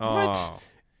came out. Oh. What?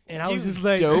 And I was just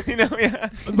like, dope. Yeah.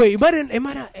 Wait,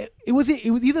 it was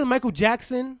either Michael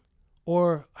Jackson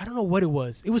or I don't know what it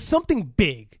was. It was something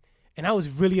big, and I was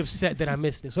really upset that I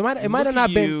missed it. So it might have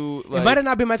not been. It might have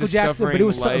not been Michael Jackson, but it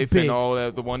was something big. And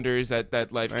all the wonders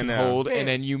that life can hold, and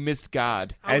then you missed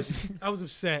God. I was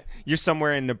upset. You're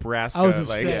somewhere in Nebraska. I was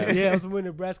upset. Yeah, I was somewhere in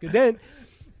Nebraska.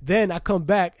 Then I come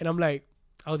back and I'm like,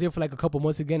 I was there for like a couple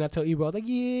months again. I tell Ebro, I was like,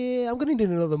 yeah, I'm gonna need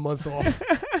another month off.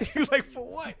 He was like, for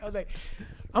what? I was like,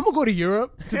 I'm gonna go to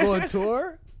Europe to go on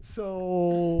tour.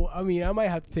 So, I mean, I might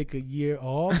have to take a year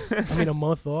off. A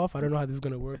month off. I don't know how this is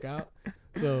going to work out.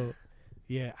 So,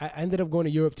 yeah, I ended up going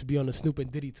to Europe to be on the Snoop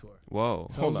and Diddy tour. Whoa.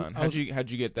 So Hold on. How'd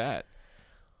you get that?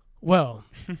 Well,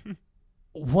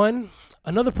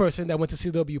 another person that went to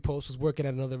CW Post was working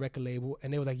at another record label,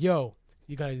 and they were like, yo,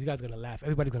 you guys are going to laugh.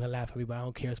 Everybody's going to laugh at me, but I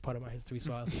don't care. It's part of my history,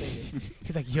 so I'll say it.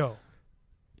 He's like, yo,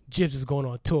 Jibs is going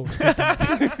on tour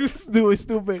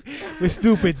with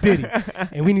Stupid Diddy,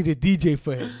 and we need a DJ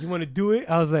for him. You want to do it?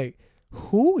 I was like,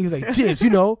 who? He's like, Jibs,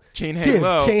 Chain Hang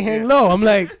Low. Chain Hang Low. I'm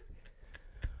like,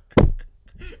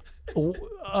 all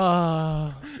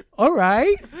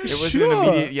right. It wasn't an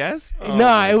immediate yes?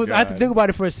 Nah, it was. God. I had to think about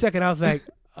it for a second. I was like,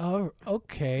 oh,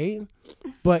 okay.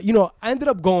 But, I ended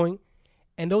up going,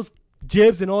 and those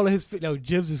Jibs and all of his,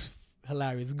 Jibs is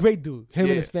hilarious. Great dude. Him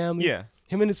and his family. Yeah.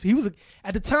 He was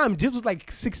at the time, Jibs was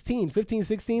like 15,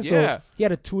 16, Yeah. so he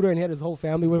had a tutor and he had his whole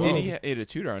family with him. He had a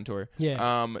tutor on tour.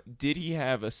 Yeah. Did he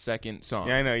have a second song?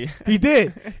 Yeah, I know. Yeah. He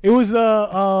did. It was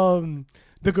the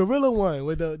Gorilla one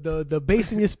with the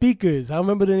bass in your speakers. I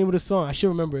remember the name of the song. I should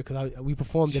remember it because we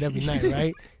performed it every night,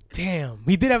 right? Damn.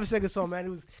 He did have a second song, man. It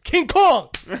was King Kong.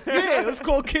 Yeah, it was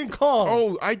called King Kong.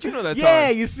 Oh, I do know that song. Yeah,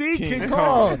 you see? King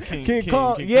Kong. King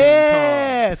Kong.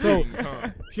 Yeah. So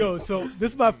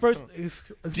this is my first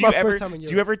first time in Europe.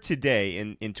 Do you ever today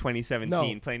in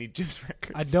 2017 play any Jibs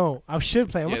records? I don't. I should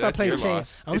play. I'm gonna start playing Chain.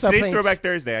 It's today's Throwback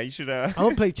Thursday. You should. I'm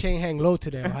gonna play Chain Hang Low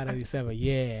today on Hot 97.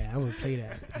 Yeah, I'm gonna play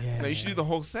that. Yeah. No, you should do the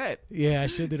whole set. Yeah, I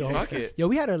should do the whole Fuck set. it. Yo,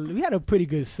 we had a pretty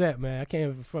good set, man. I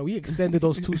can't even front. We extended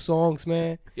those 2 songs,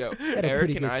 man. Yo, Had a Eric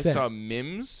pretty and good I set. saw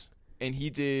Mims, and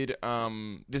he did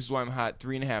This Is Why I'm Hot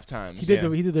 3.5 times. He did the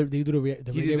He did the remix.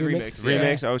 remix. Yeah.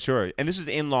 Remix. Oh, sure. And this was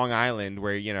in Long Island,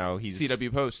 where he's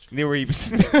CW Post. where he was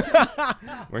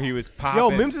where he was popping. Yo,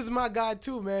 Mims is my guy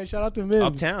too, man. Shout out to Mims.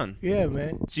 Uptown. Yeah,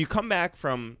 man. So you come back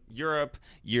from Europe.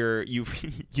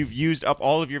 You've used up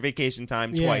all of your vacation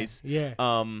time twice. Yeah.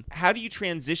 How do you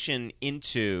transition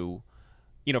into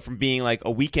from being like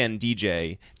a weekend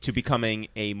DJ to becoming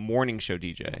a morning show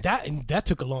DJ? That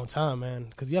took a long time, man.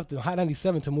 Because you have to Hot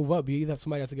 97 to move up. You either have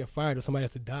somebody has to get fired or somebody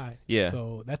has to die. Yeah.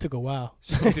 So that took a while.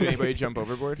 Did anybody jump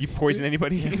overboard? You poison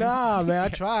anybody? Nah, man. I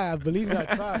tried. Believe me, I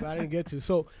tried, but I didn't get to.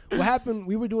 So what happened?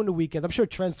 We were doing the weekends. I'm sure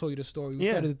Trent's told you the story. We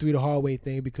started the 3 the Hard Way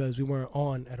thing because we weren't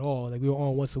on at all. Like we were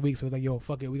on once a week. So it was like, yo,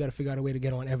 fuck it. We got to figure out a way to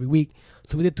get on every week.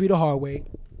 So we did 3 the Hard Way,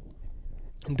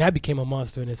 and that became a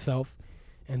monster in itself.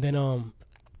 And then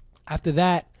after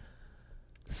that,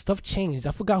 stuff changed.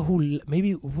 I forgot who.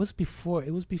 Maybe it was before.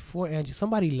 It was before Angie.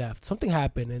 Somebody left. Something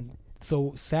happened, and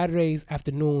So Saturdays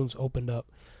afternoons opened up.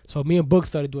 So me and Book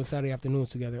started doing Saturday afternoons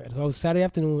together. And so it was Saturday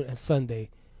afternoon and Sunday,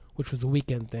 which was a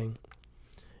weekend thing.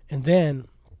 And then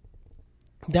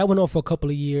that went on for a couple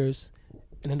of years.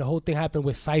 And then the whole thing happened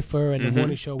with Cypher and the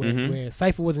morning show where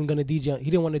Cypher wasn't going to DJ.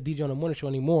 He didn't want to DJ on the morning show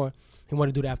anymore. He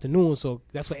wanted to do the afternoon. So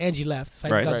that's why Angie left.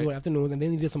 Cypher got to do the afternoons. And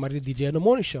then he did somebody to DJ on the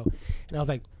morning show. And I was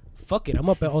like, fuck it. I'm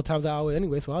up at all times of the hour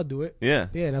anyway, so I'll do it. Yeah.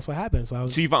 Yeah, and that's what happened. So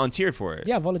you volunteered for it?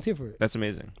 Yeah, I volunteered for it. That's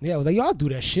amazing. Yeah, I was like, yo, I'll do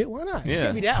that shit. Why not? Yeah. It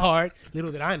can't be that hard.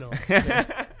 Little did I know.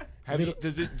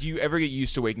 Do you ever get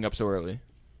used to waking up so early?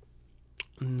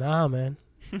 Nah, man.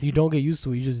 You don't get used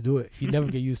to it. You just do it. You never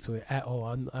get used to it at all.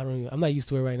 I'm not used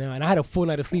to it right now. And I had a full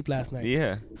night of sleep last night.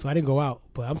 Yeah. So I didn't go out,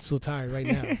 but I'm still tired right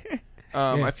now.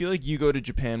 Yeah. I feel like you go to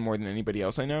Japan more than anybody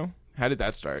else I know. How did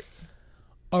that start?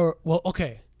 Well,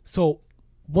 okay. So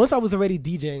once I was already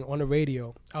DJing on the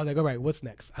radio, I was like, all right, what's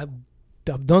next? I've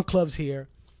done clubs here.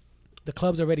 The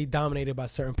club's already dominated by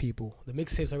certain people. The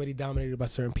mixtapes already dominated by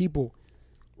certain people.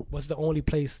 What's the only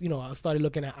place, I started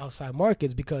looking at outside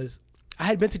markets because I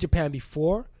had been to Japan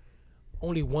before,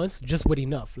 only once, just with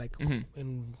enough. Like,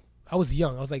 and I was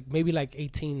young. I was like maybe like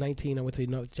 18, 19. I went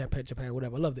to Japan,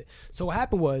 whatever. I loved it. So what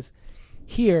happened was,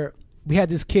 here we had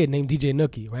this kid named DJ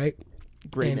Nookie, right?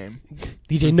 Great name.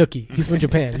 DJ Nookie. He's from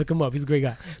Japan. Look him up. He's a great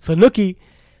guy. So Nookie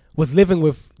was living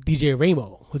with DJ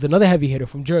Ramo, who's another heavy hitter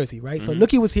from Jersey, right? So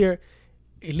Nookie was here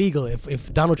illegal.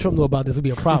 If Donald Trump knew about this, it would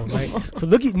be a problem, right? So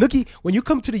Nookie, when you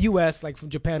come to the U.S., like from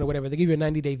Japan or whatever, they give you a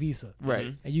 90-day visa. Right.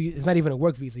 And it's not even a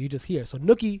work visa. You're just here. So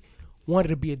Nookie wanted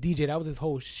to be a DJ. That was his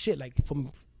whole shit. Like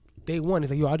from day one, he's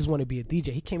like, yo, I just want to be a DJ.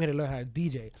 He came here to learn how to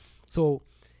DJ. So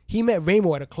he met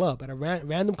Ramo at a club, at a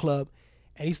random club,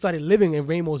 and he started living in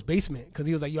Ramo's basement because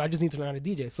he was like, yo, I just need to learn how to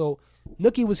DJ. So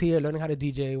Nookie was here learning how to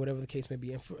DJ, whatever the case may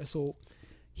be. And so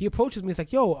he approaches me. He's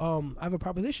like, yo, I have a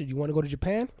proposition. You want to go to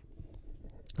Japan?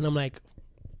 And I'm like,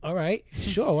 all right,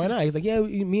 sure, why not? He's like, yeah,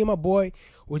 me and my boy,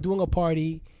 we're doing a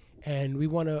party, and we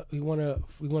wanna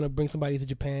bring somebody to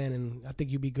Japan, and I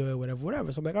think you'd be good,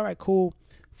 whatever. So I'm like, all right, cool,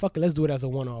 fuck it, let's do it as a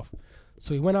one-off.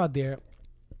 So he went out there,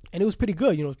 and it was pretty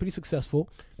good, it was pretty successful.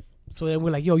 So then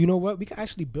we're like, yo, you know what? We can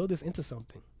actually build this into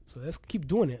something. So let's keep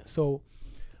doing it. So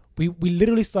we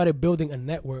literally started building a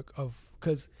network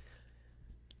because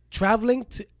traveling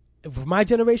for my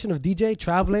generation of DJ,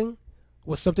 traveling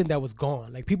was something that was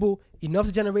gone. Like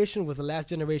enough generation was the last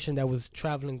generation that was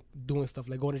traveling, doing stuff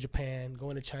like going to Japan,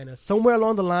 going to China. Somewhere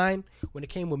along the line, when it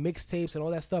came with mixtapes and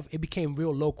all that stuff, it became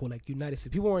real local, like United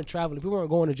States. People weren't traveling. People weren't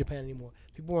going to Japan anymore.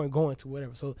 People weren't going to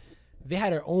whatever. So they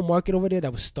had their own market over there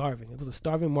that was starving. It was a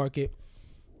starving market.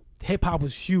 Hip hop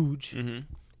was huge.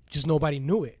 Just nobody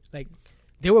knew it. Like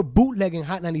they were bootlegging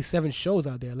Hot 97 shows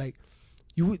out there. Like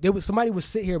somebody would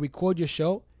sit here, record your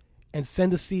show, and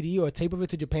send a CD or a tape of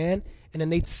it to Japan, and then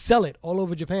they'd sell it all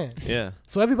over Japan. Yeah.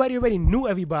 So everybody already knew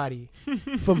everybody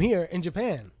from here in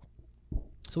Japan.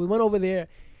 So we went over there,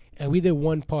 and we did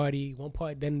one party.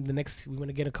 Then the next, we went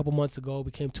again a couple months ago,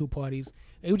 became 2 parties.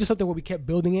 It was just something where we kept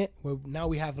building it, where now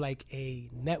we have like a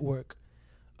network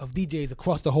of DJs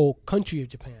across the whole country of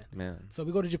Japan. Man. So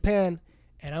we go to Japan,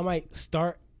 and I might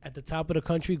start at the top of the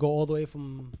country, go all the way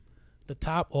from the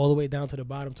top all the way down to the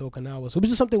bottom to Okinawa. So it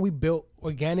was just something we built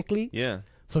organically. Yeah.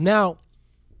 So now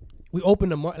we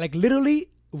opened the market. Like literally,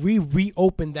 we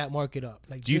reopened that market up.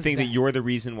 Like, do you think that you're the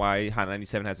reason why Hot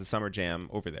 97 has a summer jam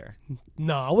over there?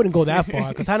 No, I wouldn't go that far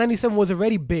because Hot 97 was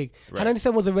already big. Right. Hot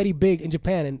 97 was already big in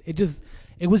Japan, and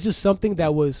it was just something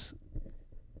that was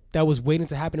waiting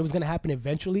to happen. It was going to happen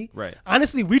eventually. Right.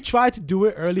 Honestly, we tried to do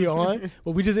it earlier on,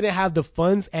 but we just didn't have the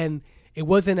funds, and it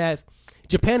wasn't as.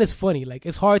 Japan is funny. Like,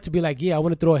 it's hard to be like, yeah, I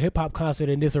want to throw a hip hop concert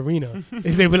in this arena.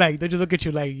 They be like, they just look at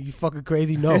you like, you fucking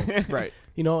crazy. No. Right.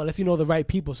 Unless you know the right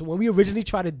people. So when we originally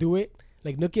tried to do it,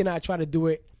 like Nookie and I tried to do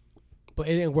it, but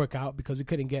it didn't work out because we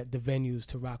couldn't get the venues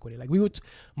to rock with it. Like we would,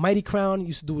 Mighty Crown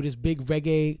used to do this big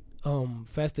reggae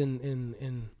fest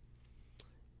in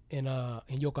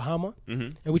Yokohama,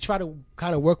 and we try to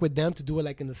kind of work with them to do it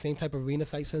like in the same type of arena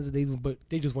type sense that they do, but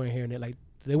they just weren't hearing it. Like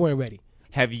they weren't ready.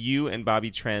 Have you and Bobby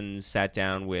Trends sat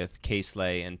down with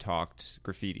K-Slay and talked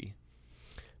graffiti?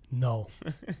 No.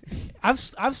 I've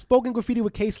spoken graffiti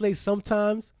with K-Slay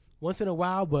sometimes, once in a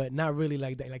while, but not really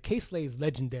like that. Like K-Slay is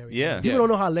legendary. Yeah. People don't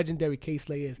know how legendary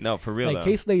K-Slay is. No, for real. Like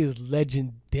K-Slay is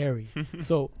legendary.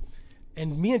 So,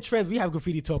 and me and Trends, we have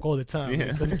graffiti talk all the time.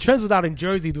 Yeah. Because Trends was out in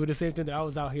Jersey doing the same thing that I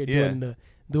was out here doing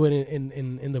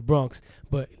in the Bronx.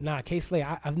 But nah, K-Slay,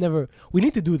 I've never. We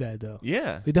need to do that though.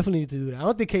 Yeah. We definitely need to do that. I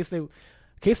don't think K-Slay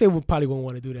probably won't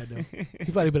want to do that though.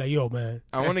 He'd probably be like, "Yo, man,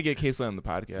 I want to get K-Slay on the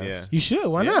podcast." Yeah. You should.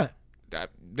 Why Yeah. not?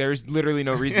 There's literally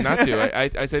no reason not to.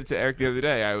 I said to Eric the other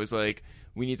day, I was like,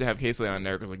 we need to have K Slay on. And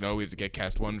Eric was like, no, we have to get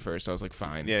Kast One first. So I was like,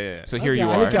 fine. Yeah. So here you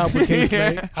I'll are. link y'all up with K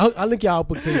Slay. I'll link y'all up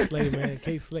with K Slay, man.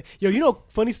 K Slay. Yo, you know,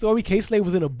 funny story. K Slay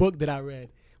was in a book that I read.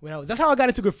 That's how I got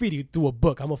into graffiti, through a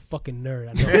book. I'm a fucking nerd.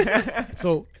 I know.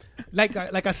 So, like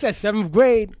I said, 7th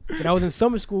grade, when I was in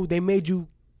summer school, they made you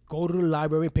go to the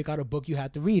library and pick out a book. You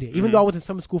had to read it. Even though I was in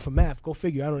summer school for math. Go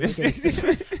figure. I don't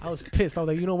know. I was pissed. I was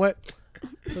like, you know what?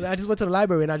 So I just went to the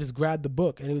library and I just grabbed the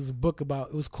book. And it was a book it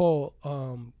was called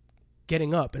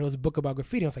Getting Up. And it was a book about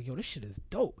graffiti. I was like, yo, this shit is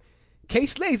dope. K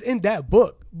Slay's in that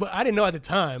book, but I didn't know at the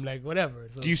time, like, whatever.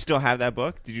 So. Do you still have that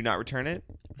book? Did you not return it?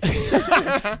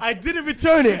 I didn't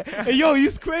return it. And yo,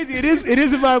 it's crazy. It is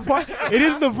in my apartment. It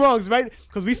is in the Bronx, right?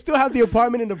 Because we still have the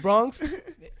apartment in the Bronx.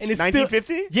 And it's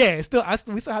 1950? Still, yeah, it's still.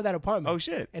 We still have that apartment. Oh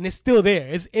shit! And it's still there.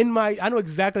 It's in my. I know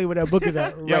exactly where that book is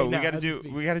at. Yo, right now,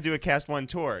 we gotta do a Kast One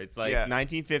tour. It's like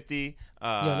 1950.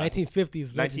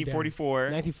 1950s. 1944.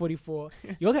 1944.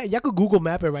 Y'all could Google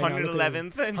map it right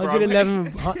 111th now. and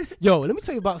 111. Yo, let me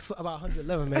tell you about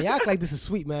 111, man. Y'all act like this is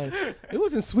sweet, man. It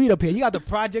wasn't sweet up here. You got the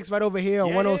projects right over here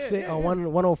on 106, on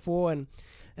 104, and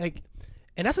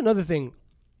that's another thing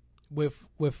with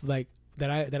like that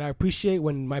I appreciate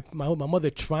when my mother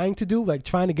trying to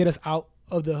get us out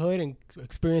of the hood and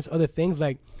experience other things.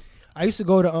 Like I used to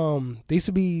go to there used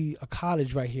to be a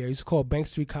college right here. It was called Bank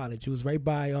Street College. It was right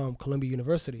by Columbia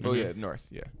University. Oh yeah, North.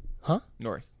 Yeah. Huh?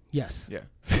 North. Yes. Yeah.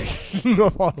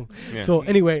 North Harlem. Yeah. So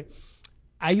anyway,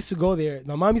 I used to go there.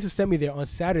 My mom used to send me there on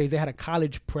Saturdays. They had a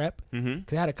college prep. Mm-hmm.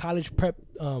 They had a college prep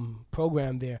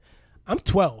program there. I'm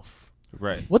 12.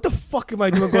 Right. What the fuck am I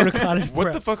doing going to college prep?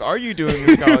 What the fuck are you doing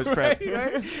in college prep?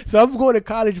 Right? So I'm going to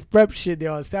college prep shit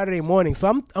there on Saturday morning. So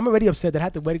I'm already upset that I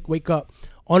had to wake up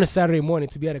on a Saturday morning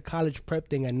to be at a college prep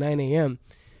thing at 9 a.m.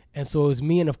 And so it was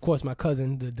me and, of course, my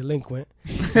cousin, the delinquent.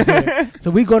 So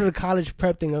we go to the college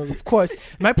prep thing. Of course,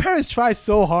 my parents try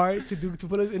so hard to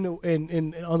put us in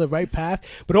on the right path.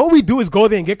 But all we do is go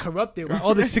there and get corrupted by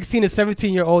all the 16 and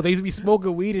 17-year-olds. They used to be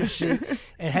smoking weed and shit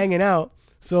and hanging out.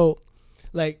 So,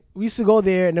 like, we used to go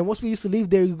there. And then once we used to leave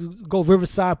there, we would go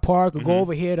Riverside Park or go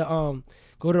over here to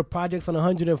go to the projects on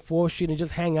 104th Street and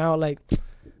just hang out. Like,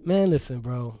 man, listen,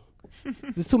 bro.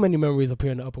 There's too many memories up here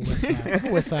in the Upper West Side.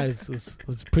 Upper West Side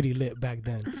was pretty lit back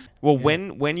then. Well,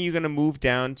 when are you gonna move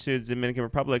down to the Dominican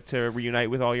Republic to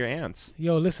reunite with all your aunts?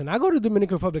 Yo, listen, I go to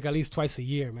Dominican Republic at least twice a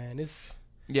year, man. It's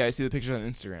Yeah, I see the pictures on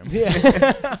Instagram. yeah,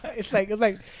 it's like going,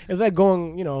 it's like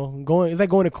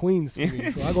going to Queens for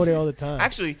me. So I go there all the time.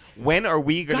 Actually, when are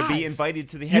we gonna be Guys, invited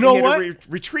to the you Heavy know Hitter what?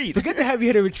 retreat? Forget the Heavy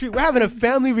Hitter retreat. We're having a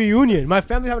family reunion. My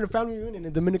family's having a family reunion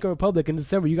in Dominican Republic in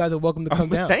December. You guys are welcome to come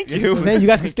down. Thank You know you. what I'm saying? You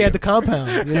guys can stay at the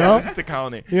compound. You know, The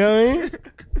colony. you know what I mean? You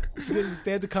can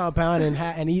stay at the compound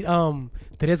and eat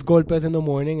tres golpes in the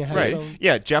morning and have Right. some.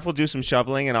 Yeah, Jeff will do some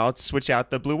shoveling, and I'll switch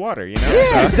out the blue water. You know.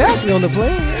 Yeah, So- exactly on the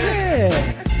plane.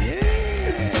 Yeah.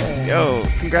 Yo,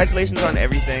 congratulations on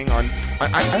everything.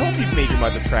 I hope you've made your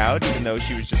mother proud, even though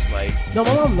she was just like. No,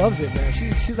 my mom loves it, man.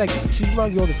 She's like, she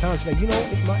reminds me all the time. She's like,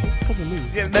 it's because of me.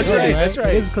 Yeah, that's You know, right, that's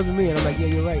right. It is because of me, and I'm like, yeah,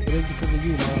 you're right. It is because of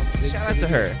you, mom. It is Shout out because to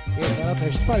of her. you. Yeah, shout out to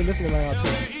her. She's probably listening right now too.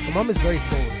 My mom is very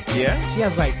forward. Yeah. She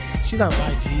has she's on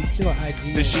IG. She's on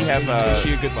IG. Does she have? Is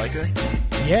she a good liker?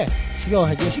 Yeah, she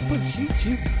on her.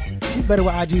 She's better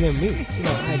with IG than me. She's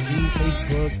on IG,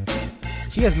 Facebook.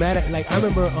 She gets mad at I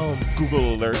remember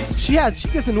Google alerts? she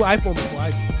gets a new iPhone before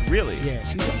I do. Really? Yeah,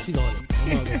 she's on it. I'm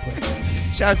not gonna play.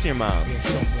 Shout out to your mom. Yeah,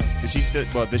 she don't play. Does she still?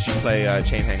 Well, does she play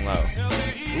Chain Hang Low?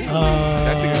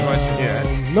 That's a good question.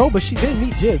 Yeah. No, but she did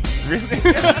meet Jib. Really?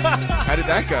 How did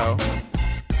that go?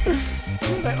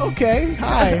 Like, okay,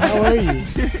 hi, how are you?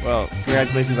 Well,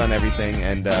 congratulations on everything,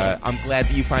 and I'm glad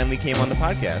that you finally came on the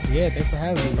podcast. Yeah, thanks for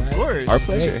having me, man. Of course. Our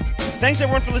pleasure. Thanks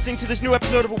everyone for listening to this new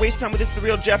episode of A Waste Time with It's the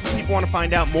Real Jeff. If people want to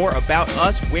find out more about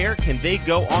us, where can they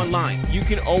go online? You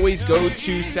can always go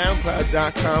to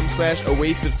soundcloud.com/a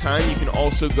waste of time. You can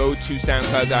also go to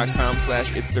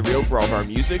soundcloud.com/it's the real for all of our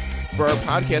music. For our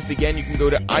podcast, again, you can go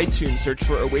to iTunes, search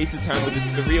for A Waste of Time with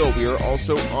It's the Real. We are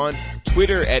also on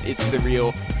Twitter at It's the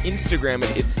Real, Instagram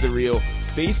at It's the Real,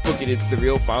 Facebook at It's the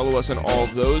Real. Follow us on all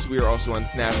of those. We are also on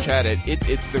Snapchat at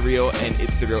It's the Real and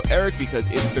It's the Real Eric because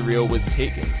It's the Real was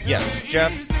taken. Yes,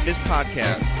 Jeff, this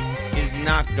podcast is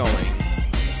not going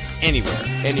anywhere.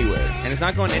 Anywhere. And it's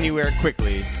not going anywhere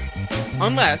quickly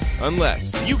Unless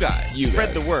you guys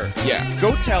spread the word. Yeah.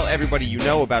 Go tell everybody you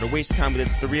know about A Waste of Time with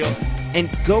It's The Real. And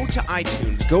go to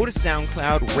iTunes, go to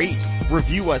SoundCloud, rate,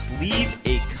 review us, leave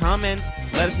a comment,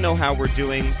 let us know how we're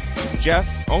doing. Jeff?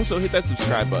 Also, hit that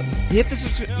subscribe button. Hit the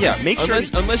subscribe. Yeah, make sure.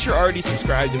 Unless you're already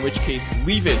subscribed, in which case,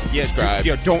 leave it subscribe.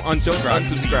 Don't unsubscribe. Don't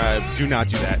unsubscribe. Please. Do not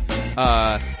do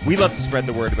that. We love to spread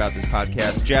the word about this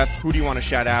podcast. Jeff, who do you want to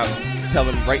shout out to tell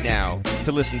them right now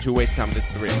to listen to A Waste of Time That's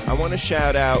 3? I want to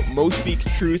shout out Mo Speak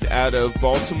Truth out of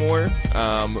Baltimore,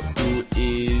 who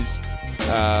is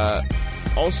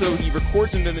also, he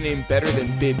records under the name Better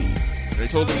Than Bibby. And I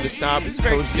told him to stop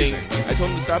posting. I told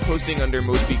him to stop posting under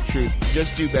Mo Speak Truth.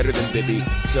 Just do Better Than Bibby.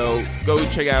 So go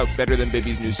check out Better Than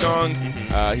Bibby's new song.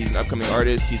 He's an upcoming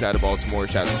artist. He's out of Baltimore.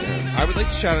 Shout out to him. I would like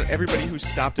to shout out everybody who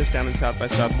stopped us down in South by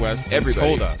Southwest. Everybody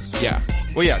told us. Yeah.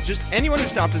 Well, yeah, just anyone who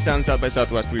stopped us down in South by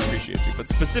Southwest, we appreciate you. But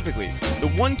specifically, the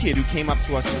one kid who came up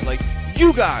to us and was like,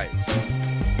 "You guys,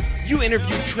 you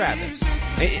interviewed Travis."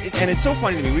 And it's so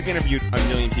funny to me. We've interviewed a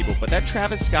million people, but that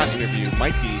Travis Scott interview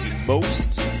might be the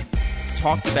most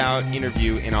talked about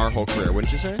interview in our whole career,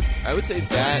 wouldn't you say? I would say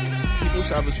that people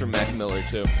stop us from Mac Miller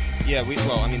too. Yeah,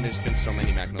 there's been so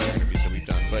many Mac Miller interviews that we've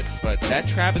done, but that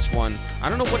Travis one, I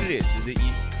don't know what it is. Is it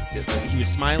he was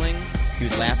smiling, he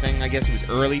was laughing? I guess it was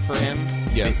early for him.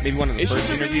 Yeah, maybe one of the first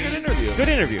interviews. It's just a really good interview. Good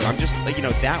interview. I'm just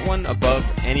that one above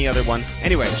any other one.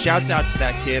 Anyway, shouts out to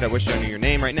that kid. I wish I knew your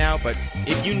name right now, but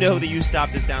if you know that you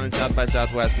stopped us down in South by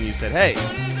Southwest and you said, "Hey,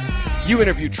 you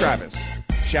interviewed Travis,"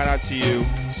 shout out to you.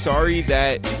 Sorry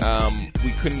that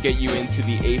we couldn't get you into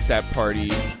the ASAP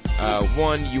party.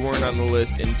 One, you weren't on the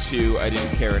list, and two, I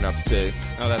didn't care enough to.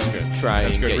 Oh, that's good.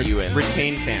 That's good. Get you in.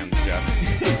 Retain fans,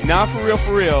 Jeff. Not for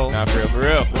real. Not for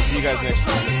real. We'll see you guys next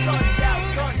week.